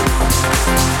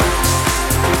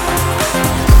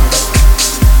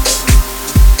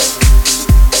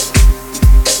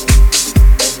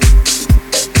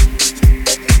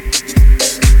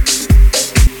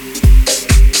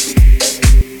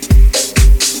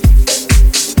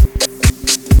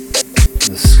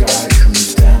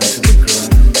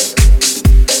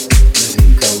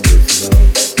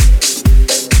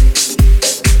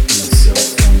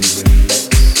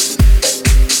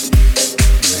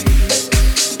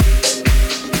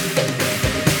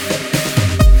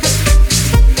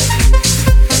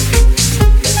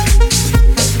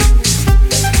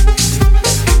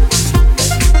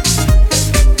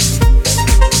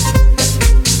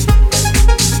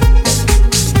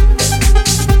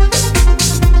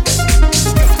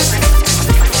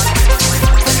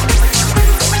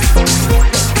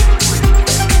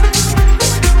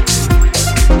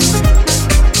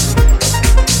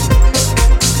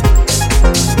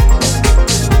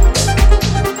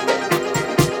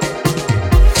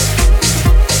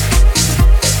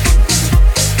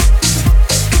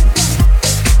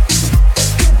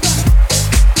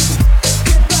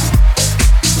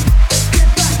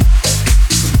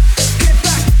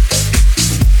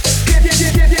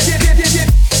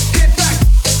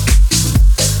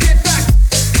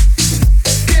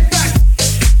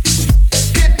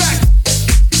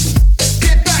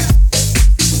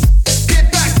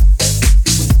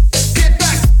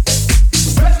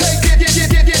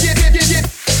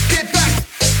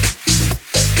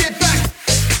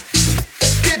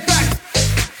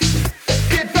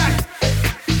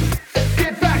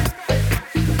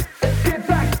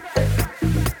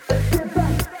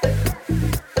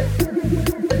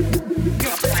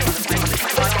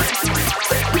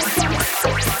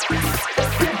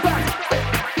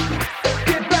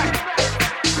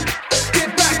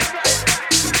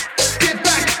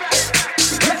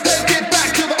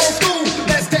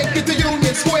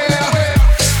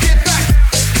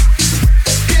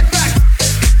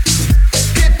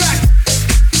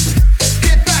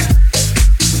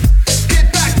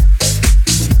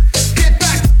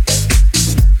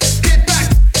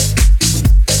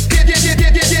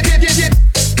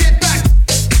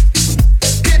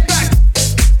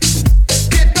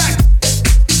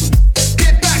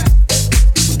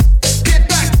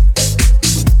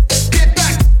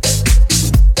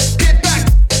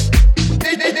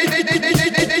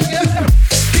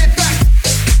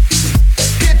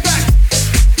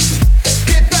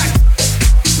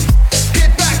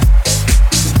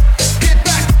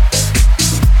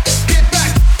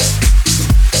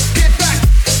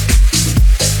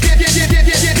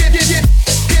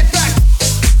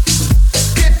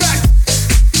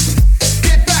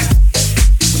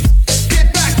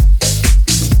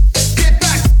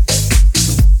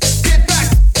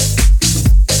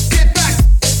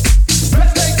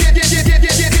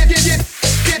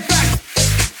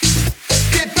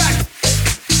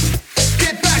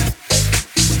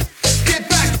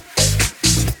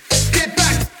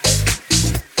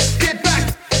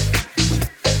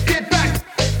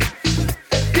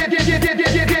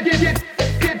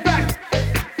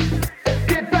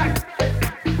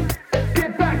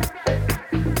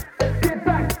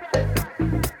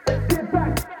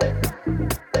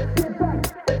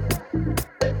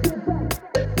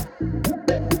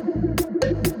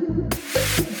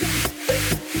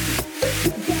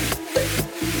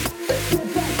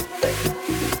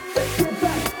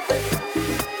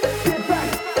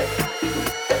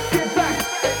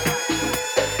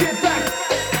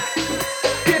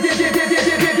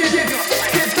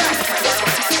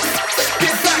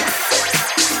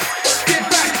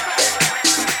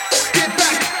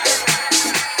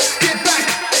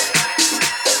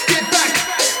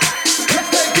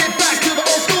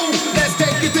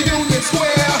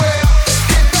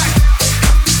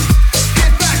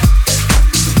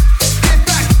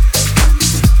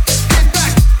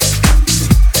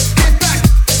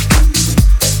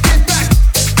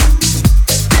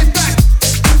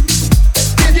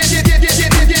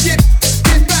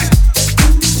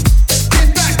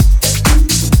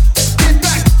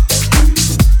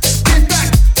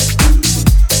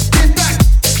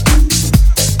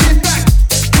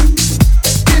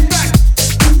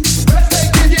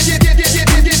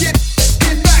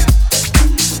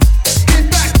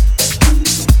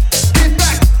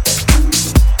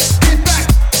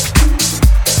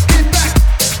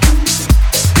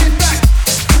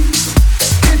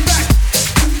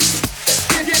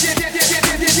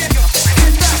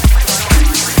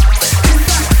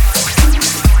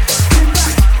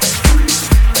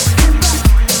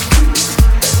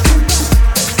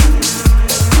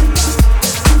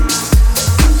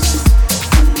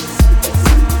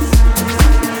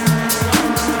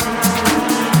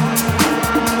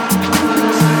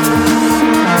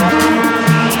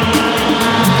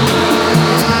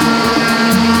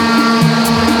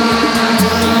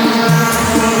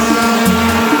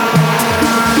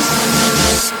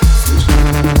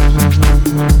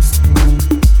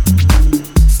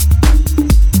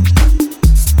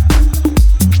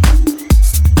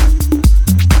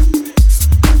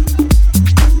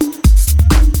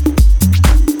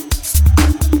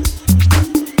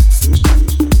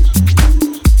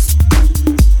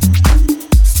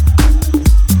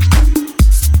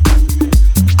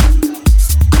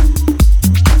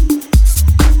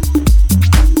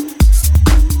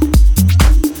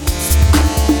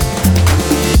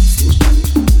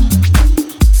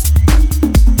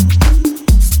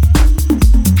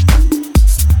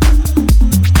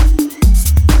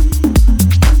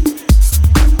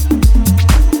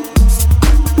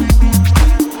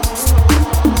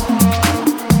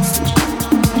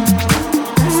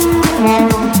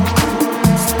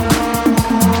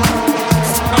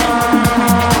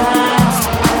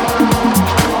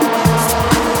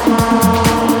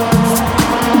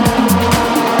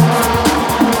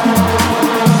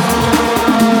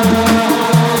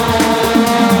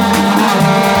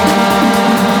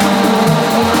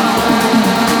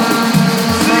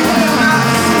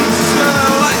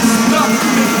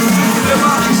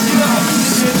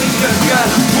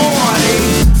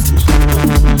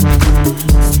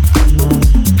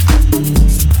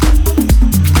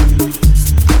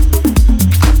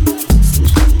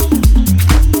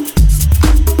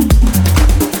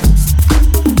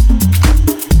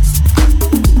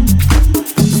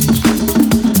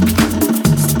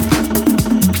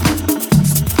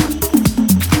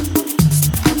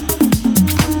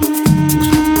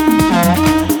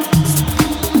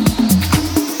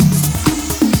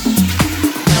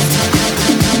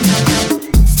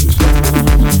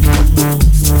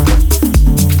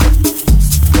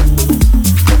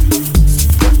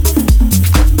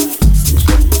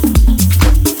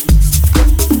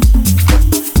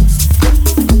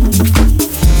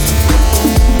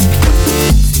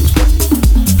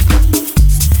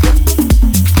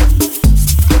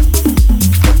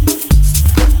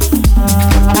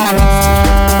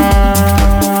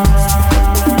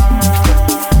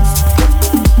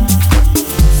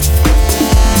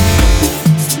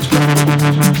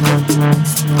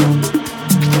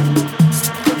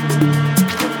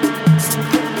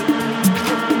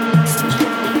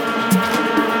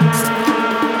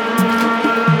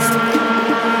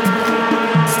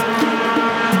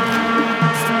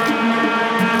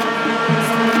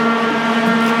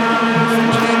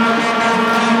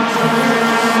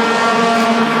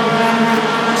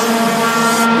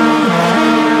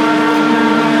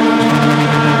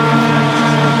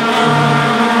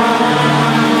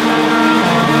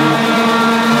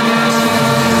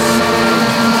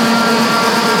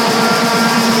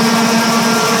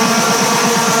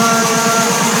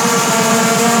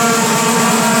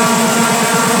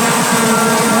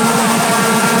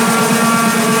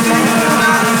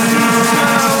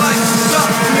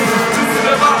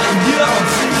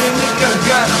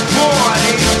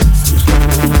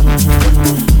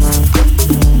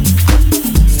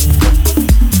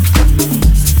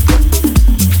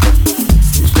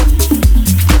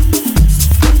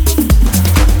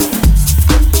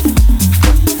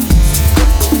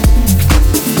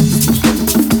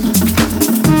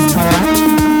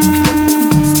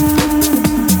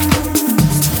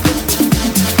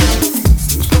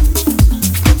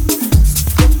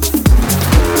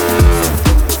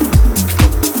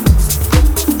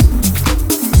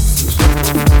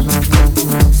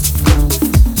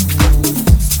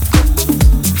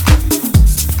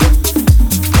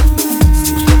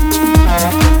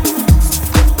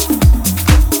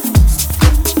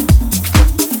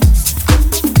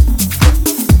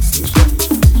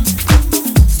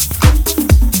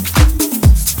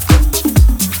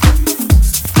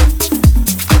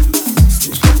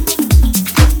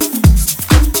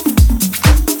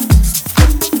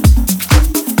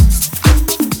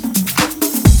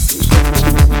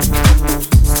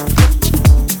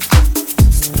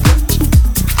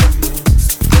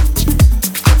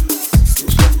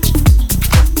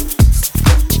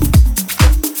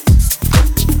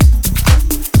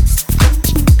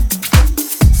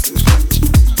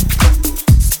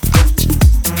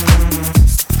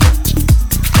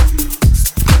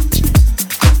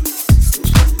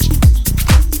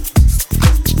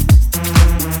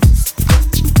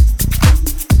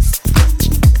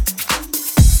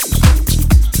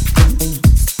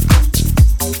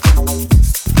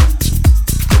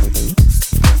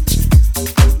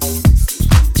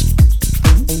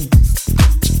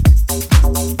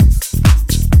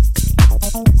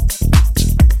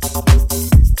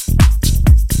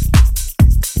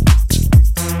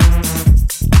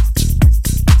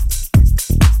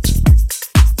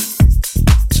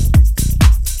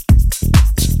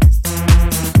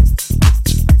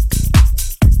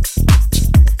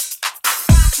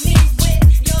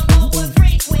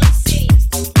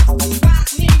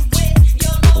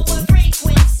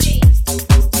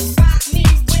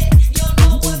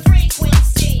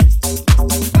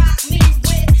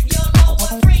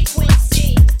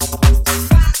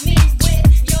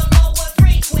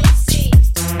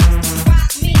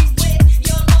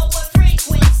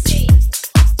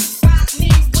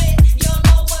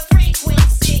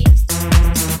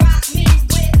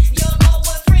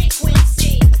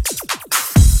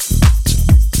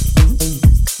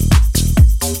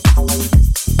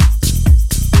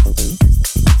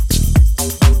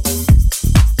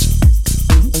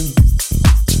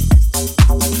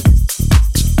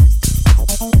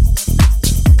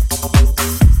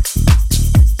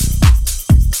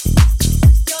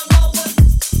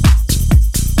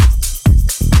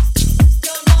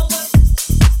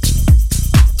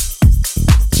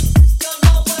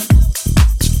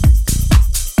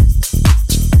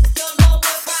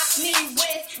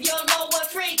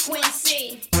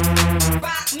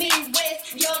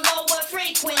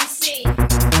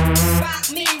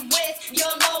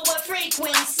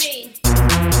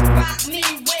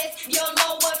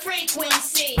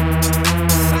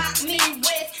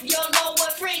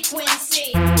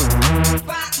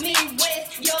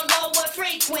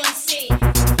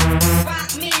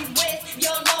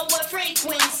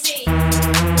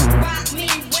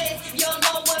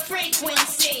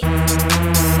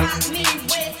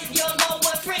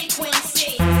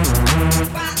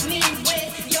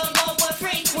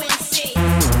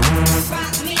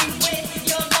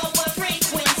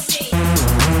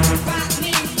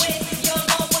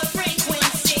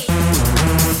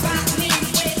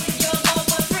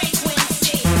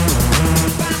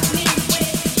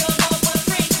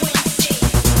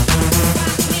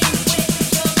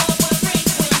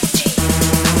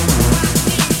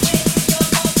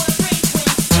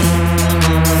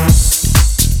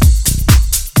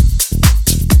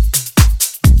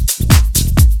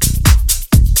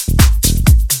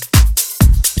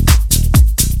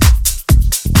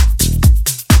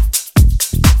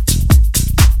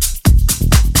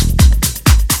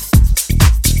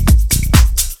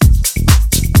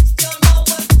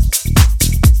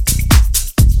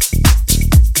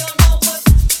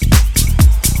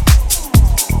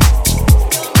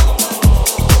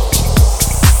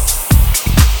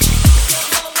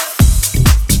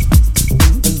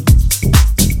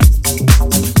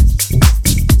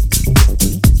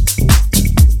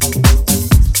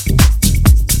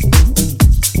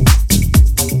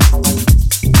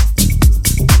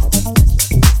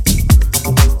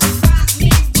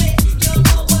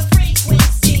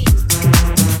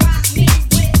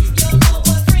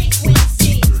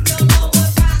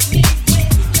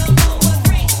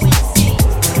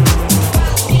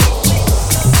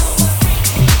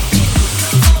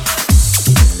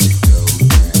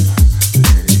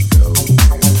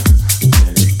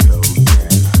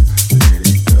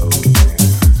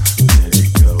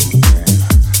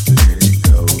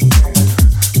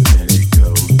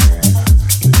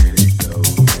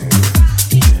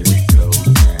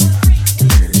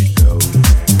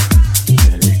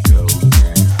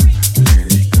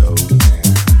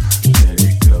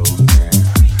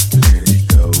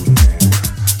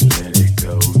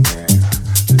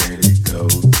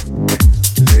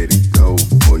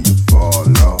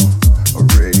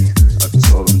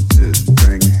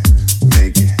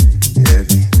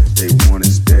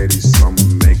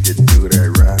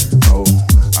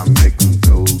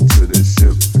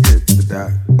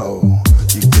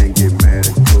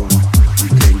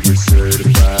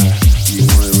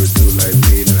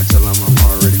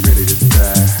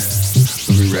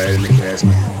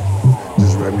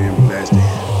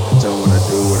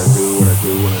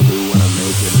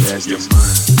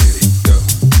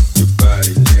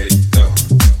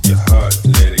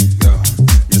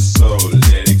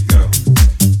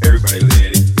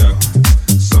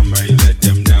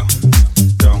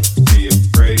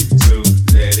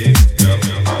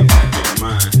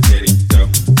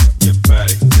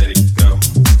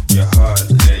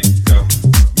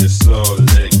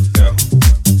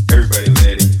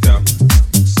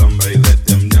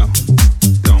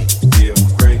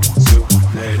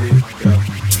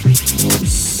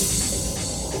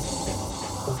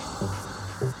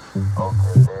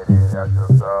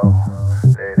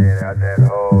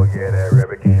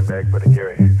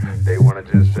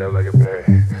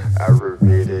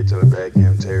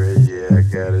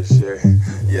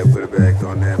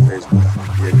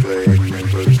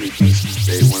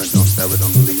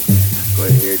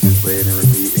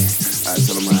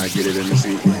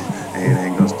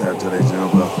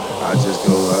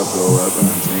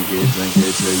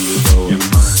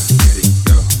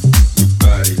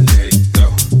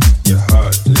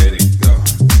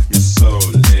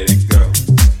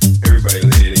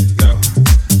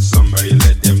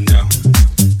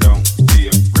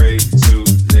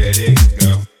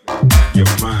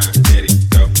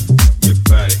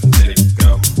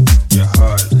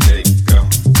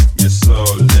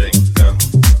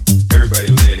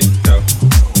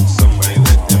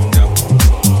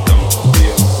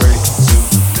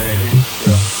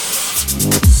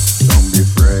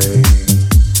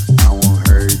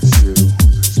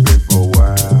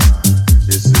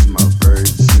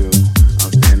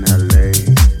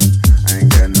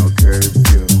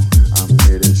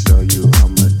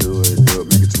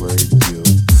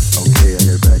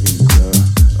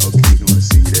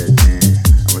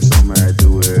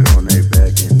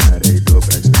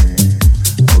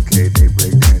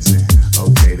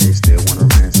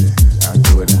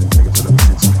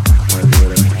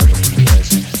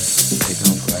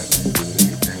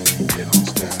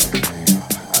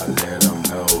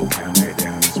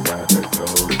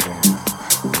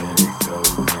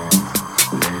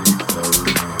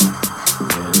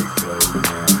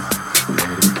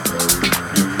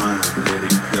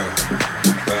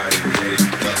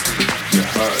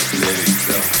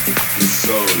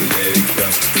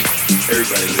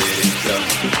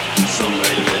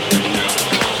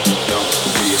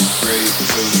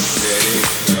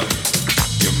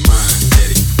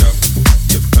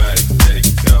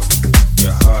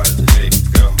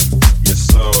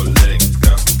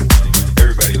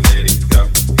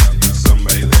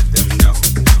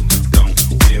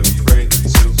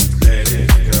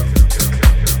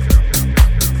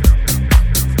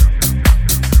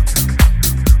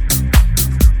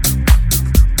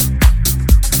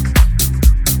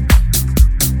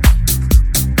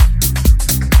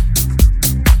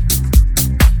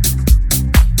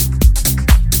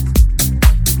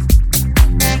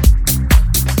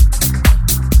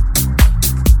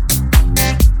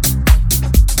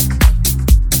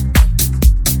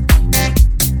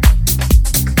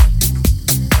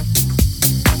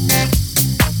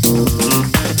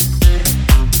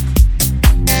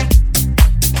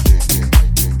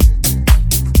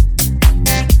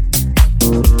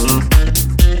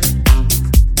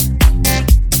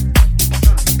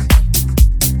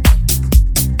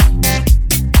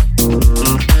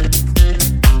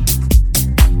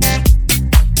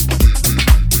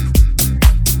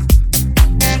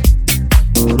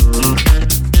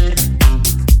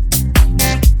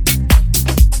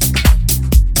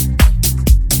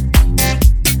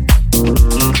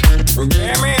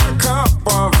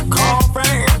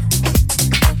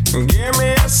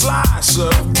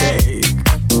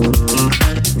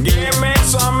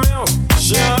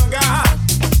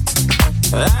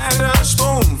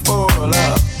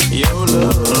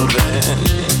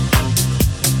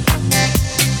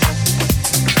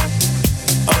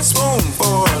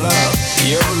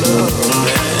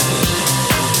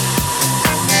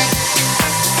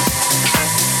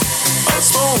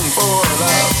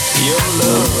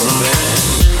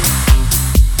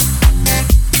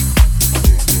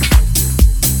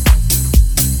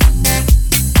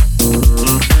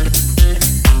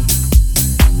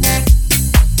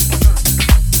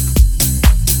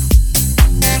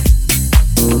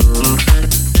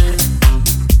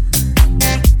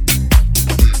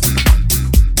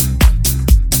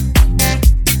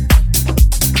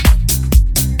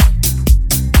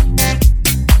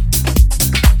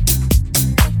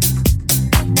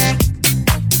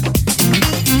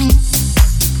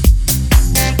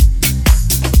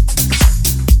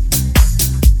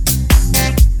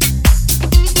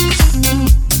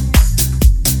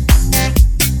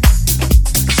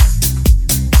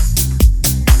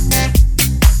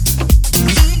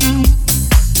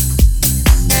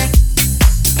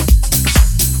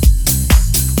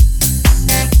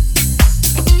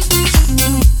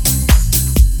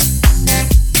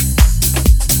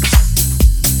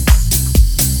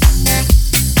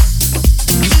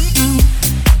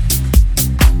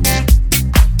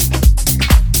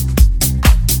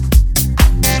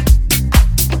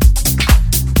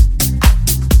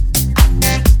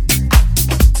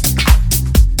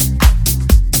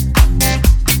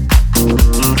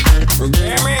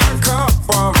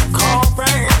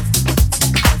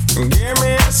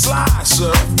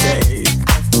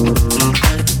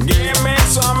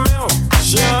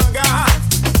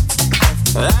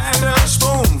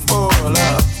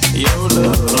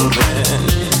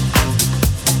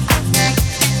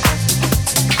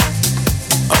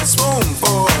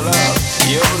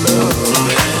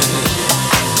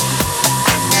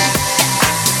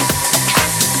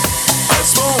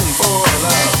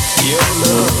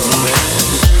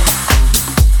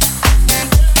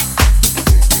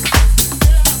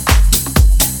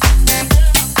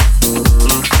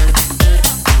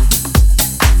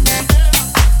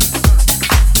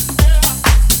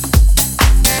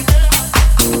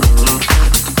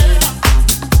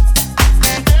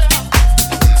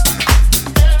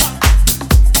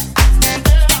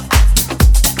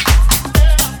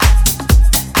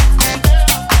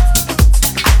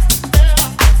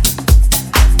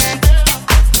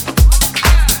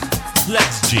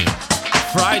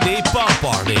 Friday Pump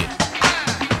Party.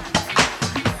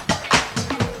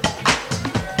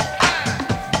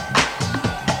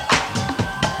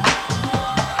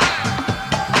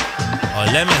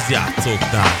 A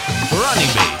lemezjátszóknál Rony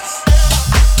Bass.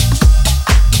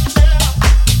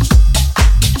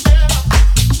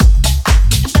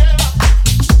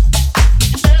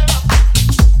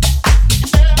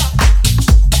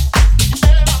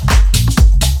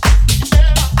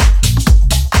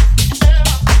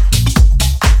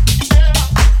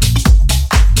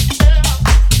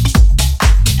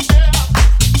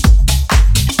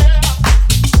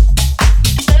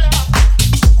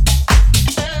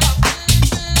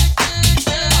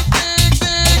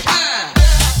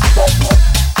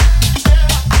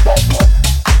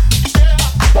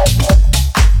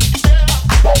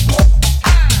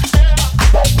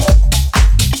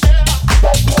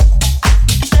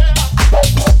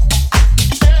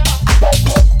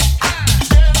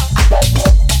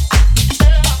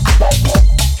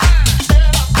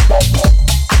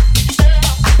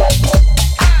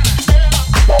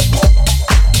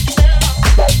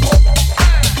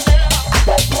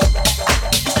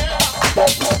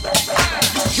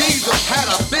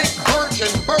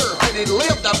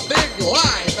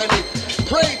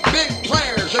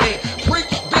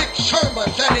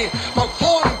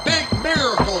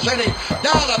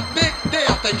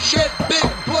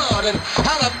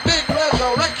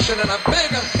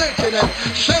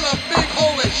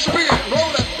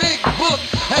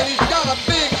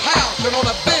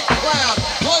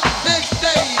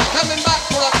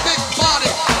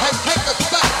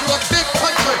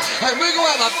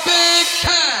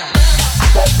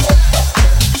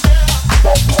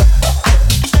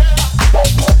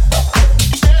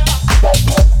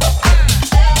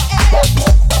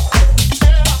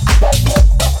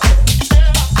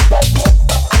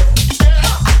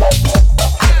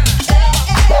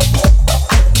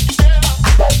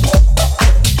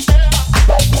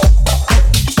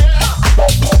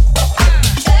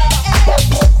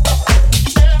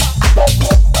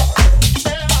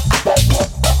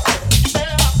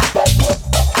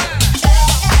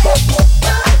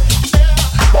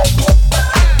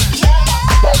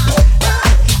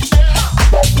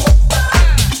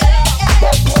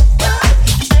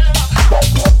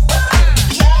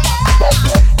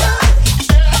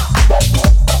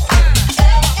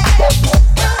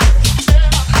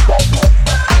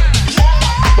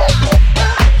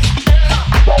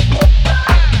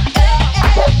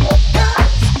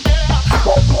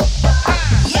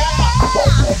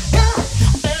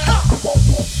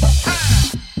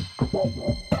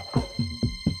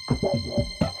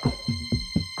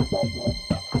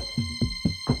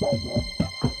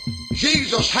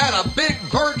 Jesus had a big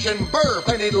virgin birth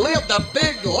and he lived a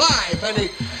big life and he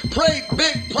prayed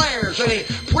big prayers and he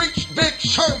preached big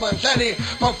sermons and he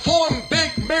performed big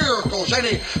miracles and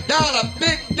he died a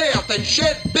big death and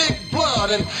shed big blood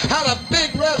and had a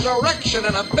big resurrection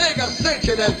and a big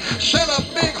ascension and sent a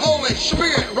big Holy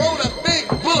Spirit, wrote a big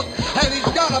book, and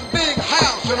he's got a big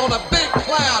house and on a big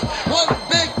cloud. One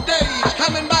big day he's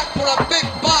coming back for a big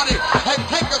body and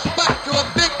take us back to a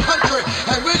big country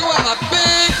and we're going to have a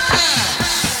big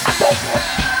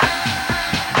time.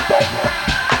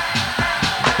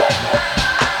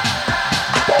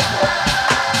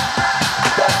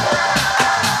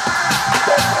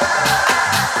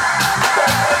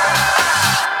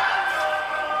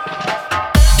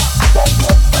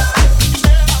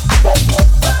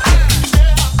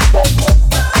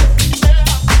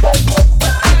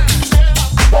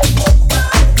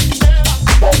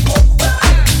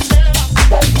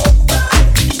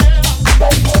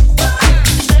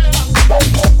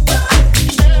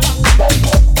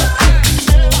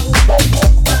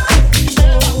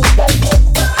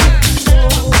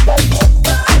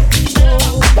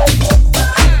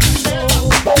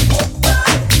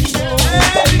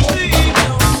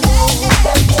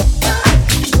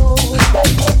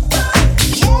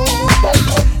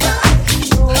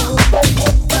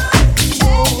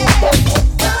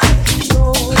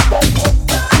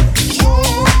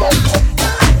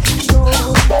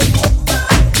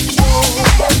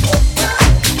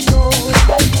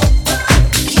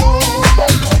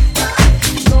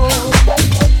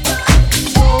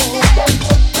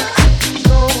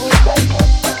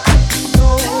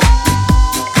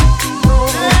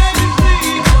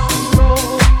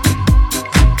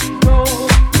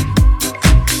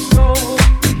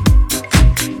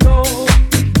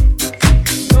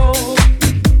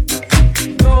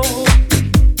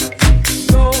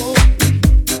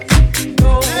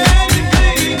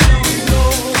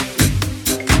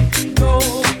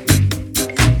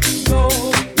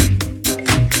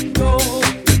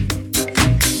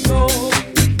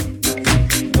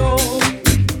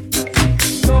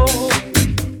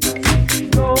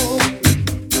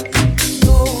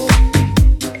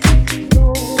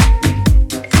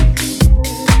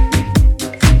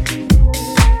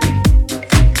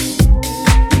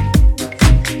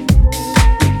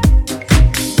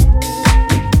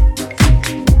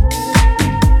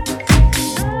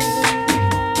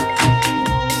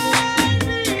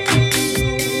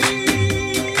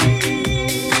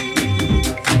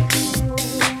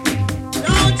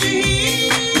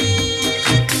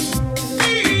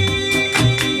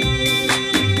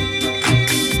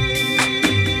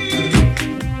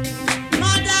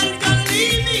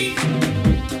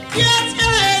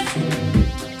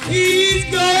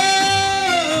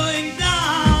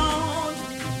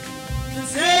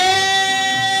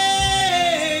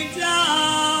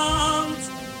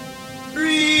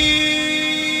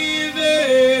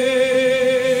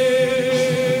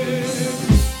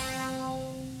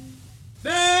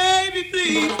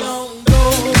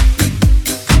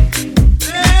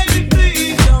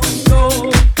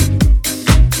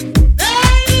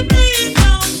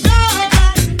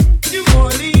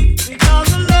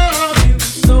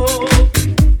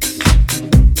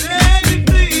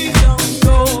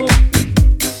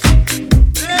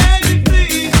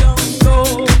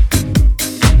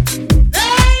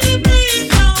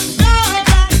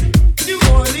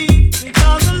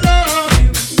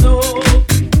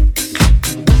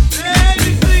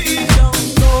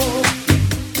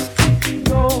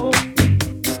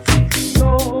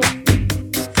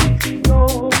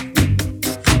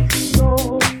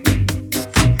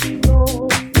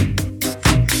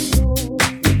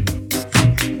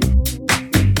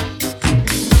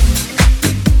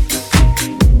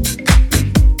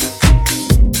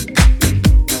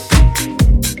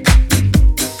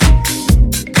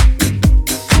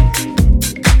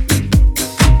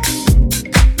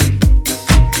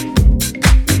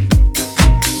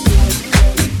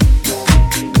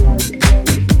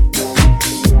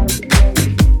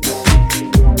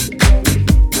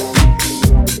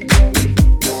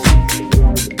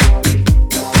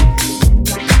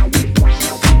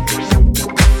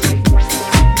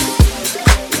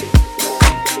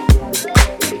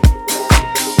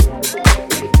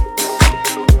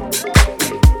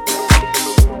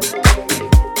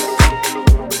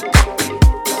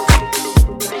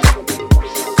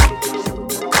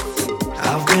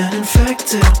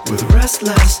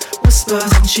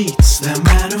 cheats that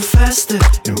manifested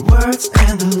in words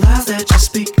and the lies that you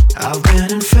speak. I've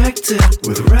been infected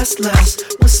with restless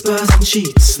whispers and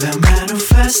cheats that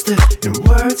manifested in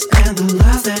words and the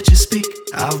lies that you speak.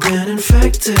 I've been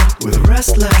infected with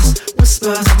restless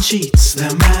whispers and cheats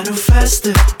that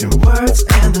manifested in words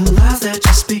and the lies that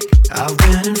you speak. I've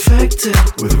been infected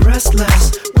with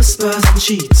restless whispers and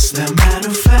cheats that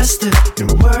manifested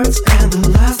in words and the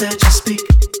lies that you speak.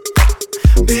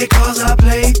 Because I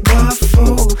played the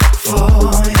fool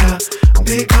for you.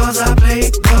 Because I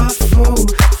played the fool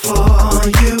for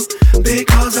you.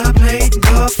 Because I played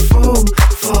the fool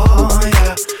for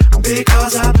you.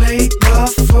 Because I played the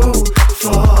fool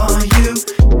for you.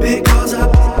 Because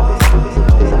I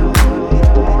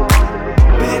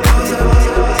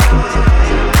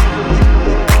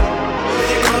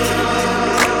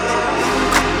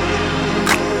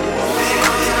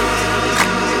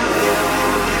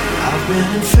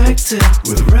been infected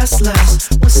with restless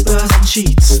whispers and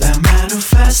cheats that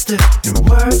manifested in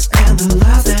words and the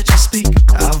lies that you speak.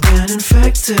 I've been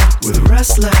infected with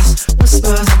restless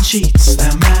whispers and cheats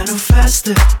that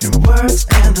manifested in words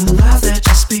and the lies that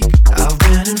you speak. I've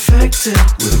been infected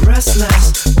with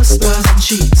restless whispers and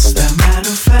cheats that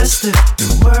manifested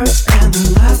in words and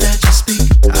the lies that you speak.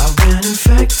 I've been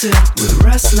infected with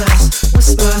restless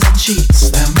whispers and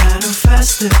cheats that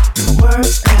manifested in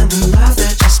words and the lies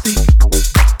that you speak.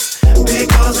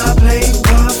 Because I played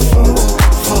the fool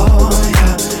for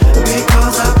you.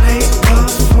 Because I played the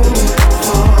fool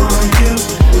for you.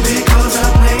 Because I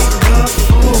played the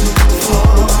fool for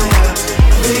you.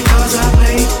 Because I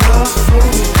played the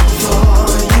fool for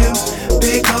you.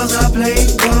 Because I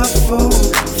played the fool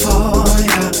for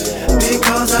you.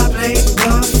 Because I played the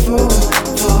fool for you.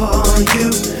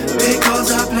 Because I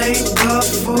played the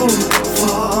fool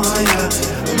for you.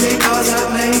 Because I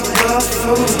played the fool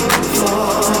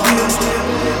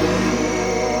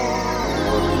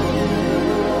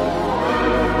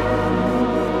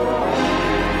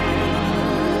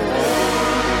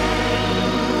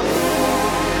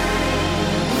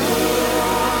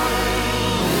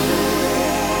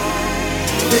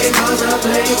you. Because I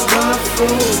played the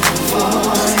fool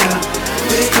for you.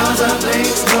 Because I played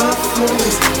the fool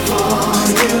for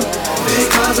you.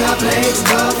 Because I played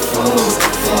the fool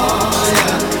for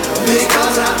you.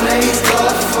 Because I played the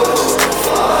fool for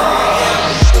you.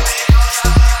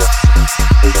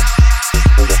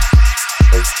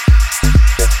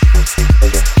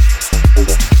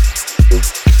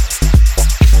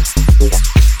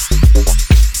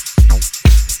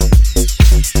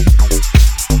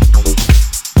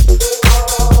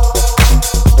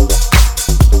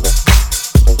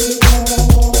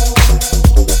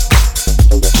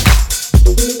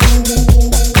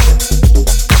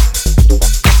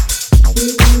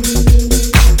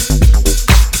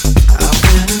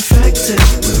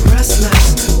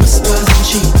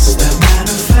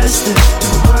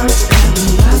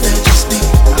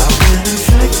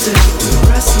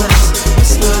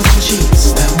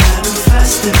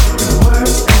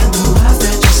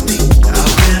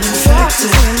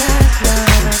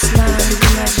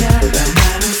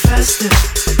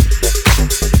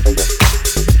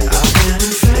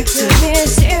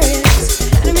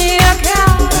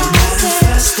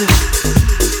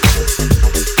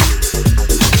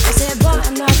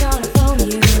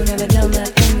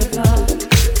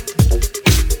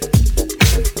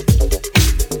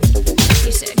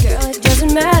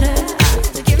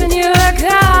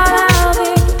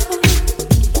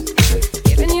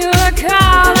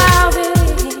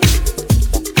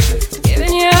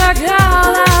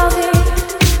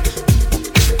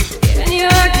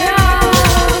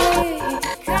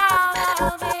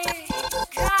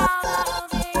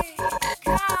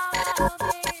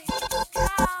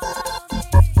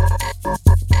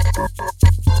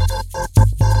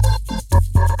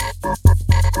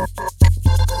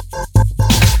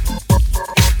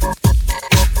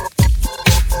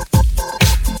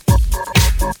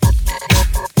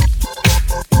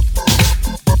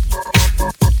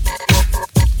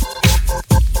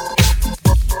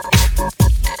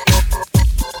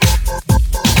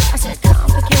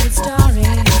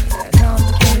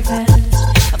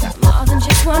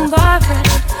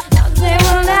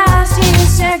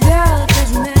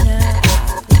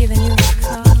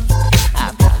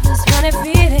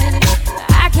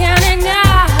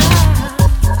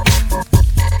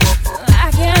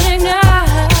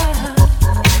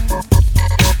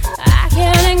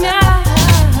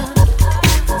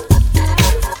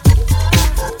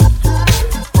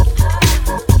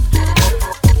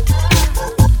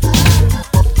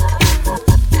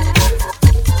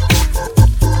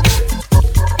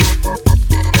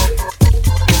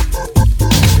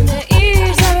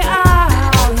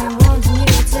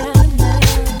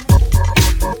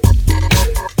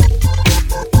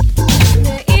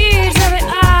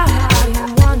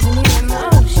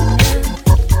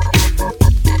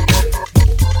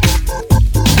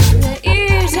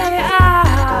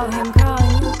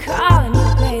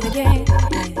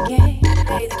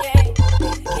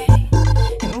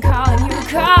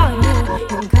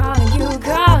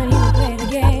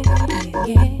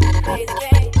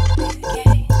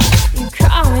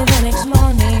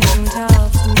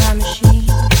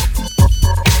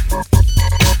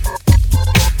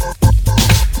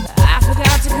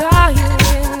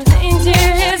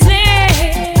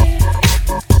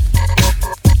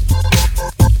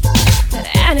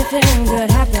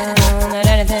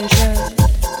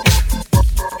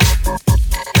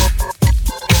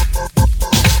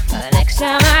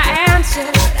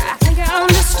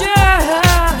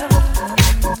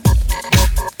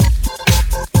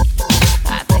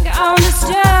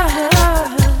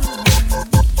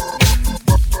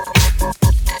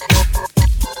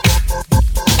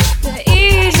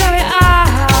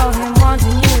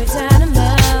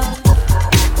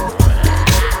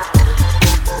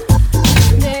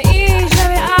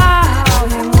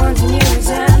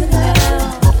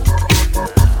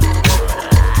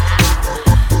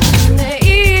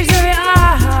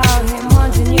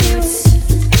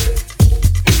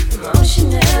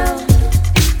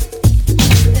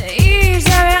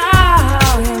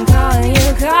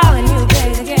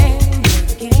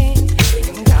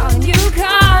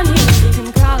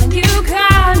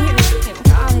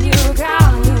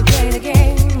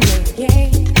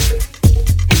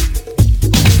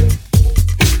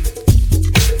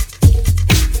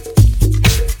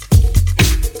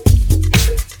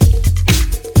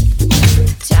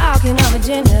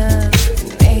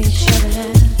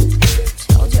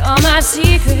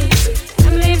 secrets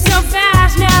and leave so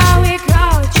fast. Now we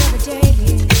call each other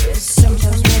daily,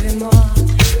 sometimes maybe more.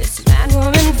 This man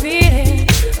woman feeling,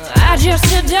 I just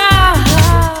adore.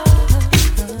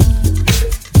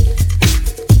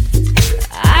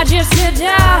 I just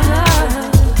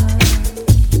adore.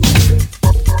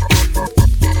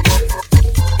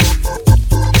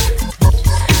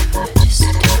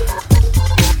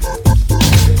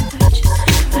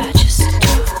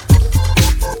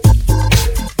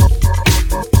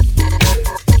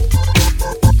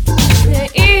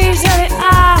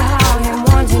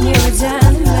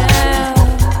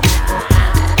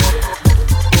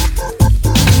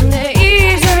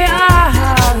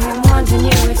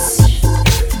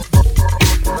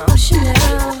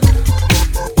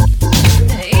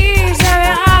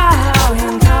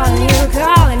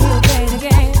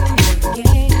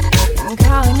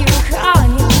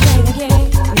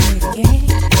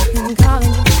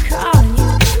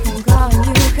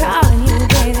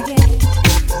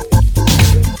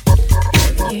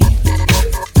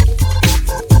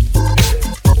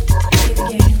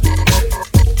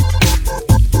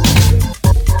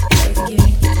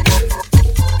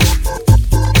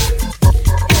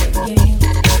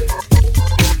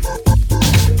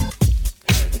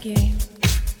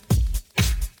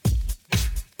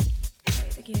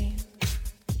 Game.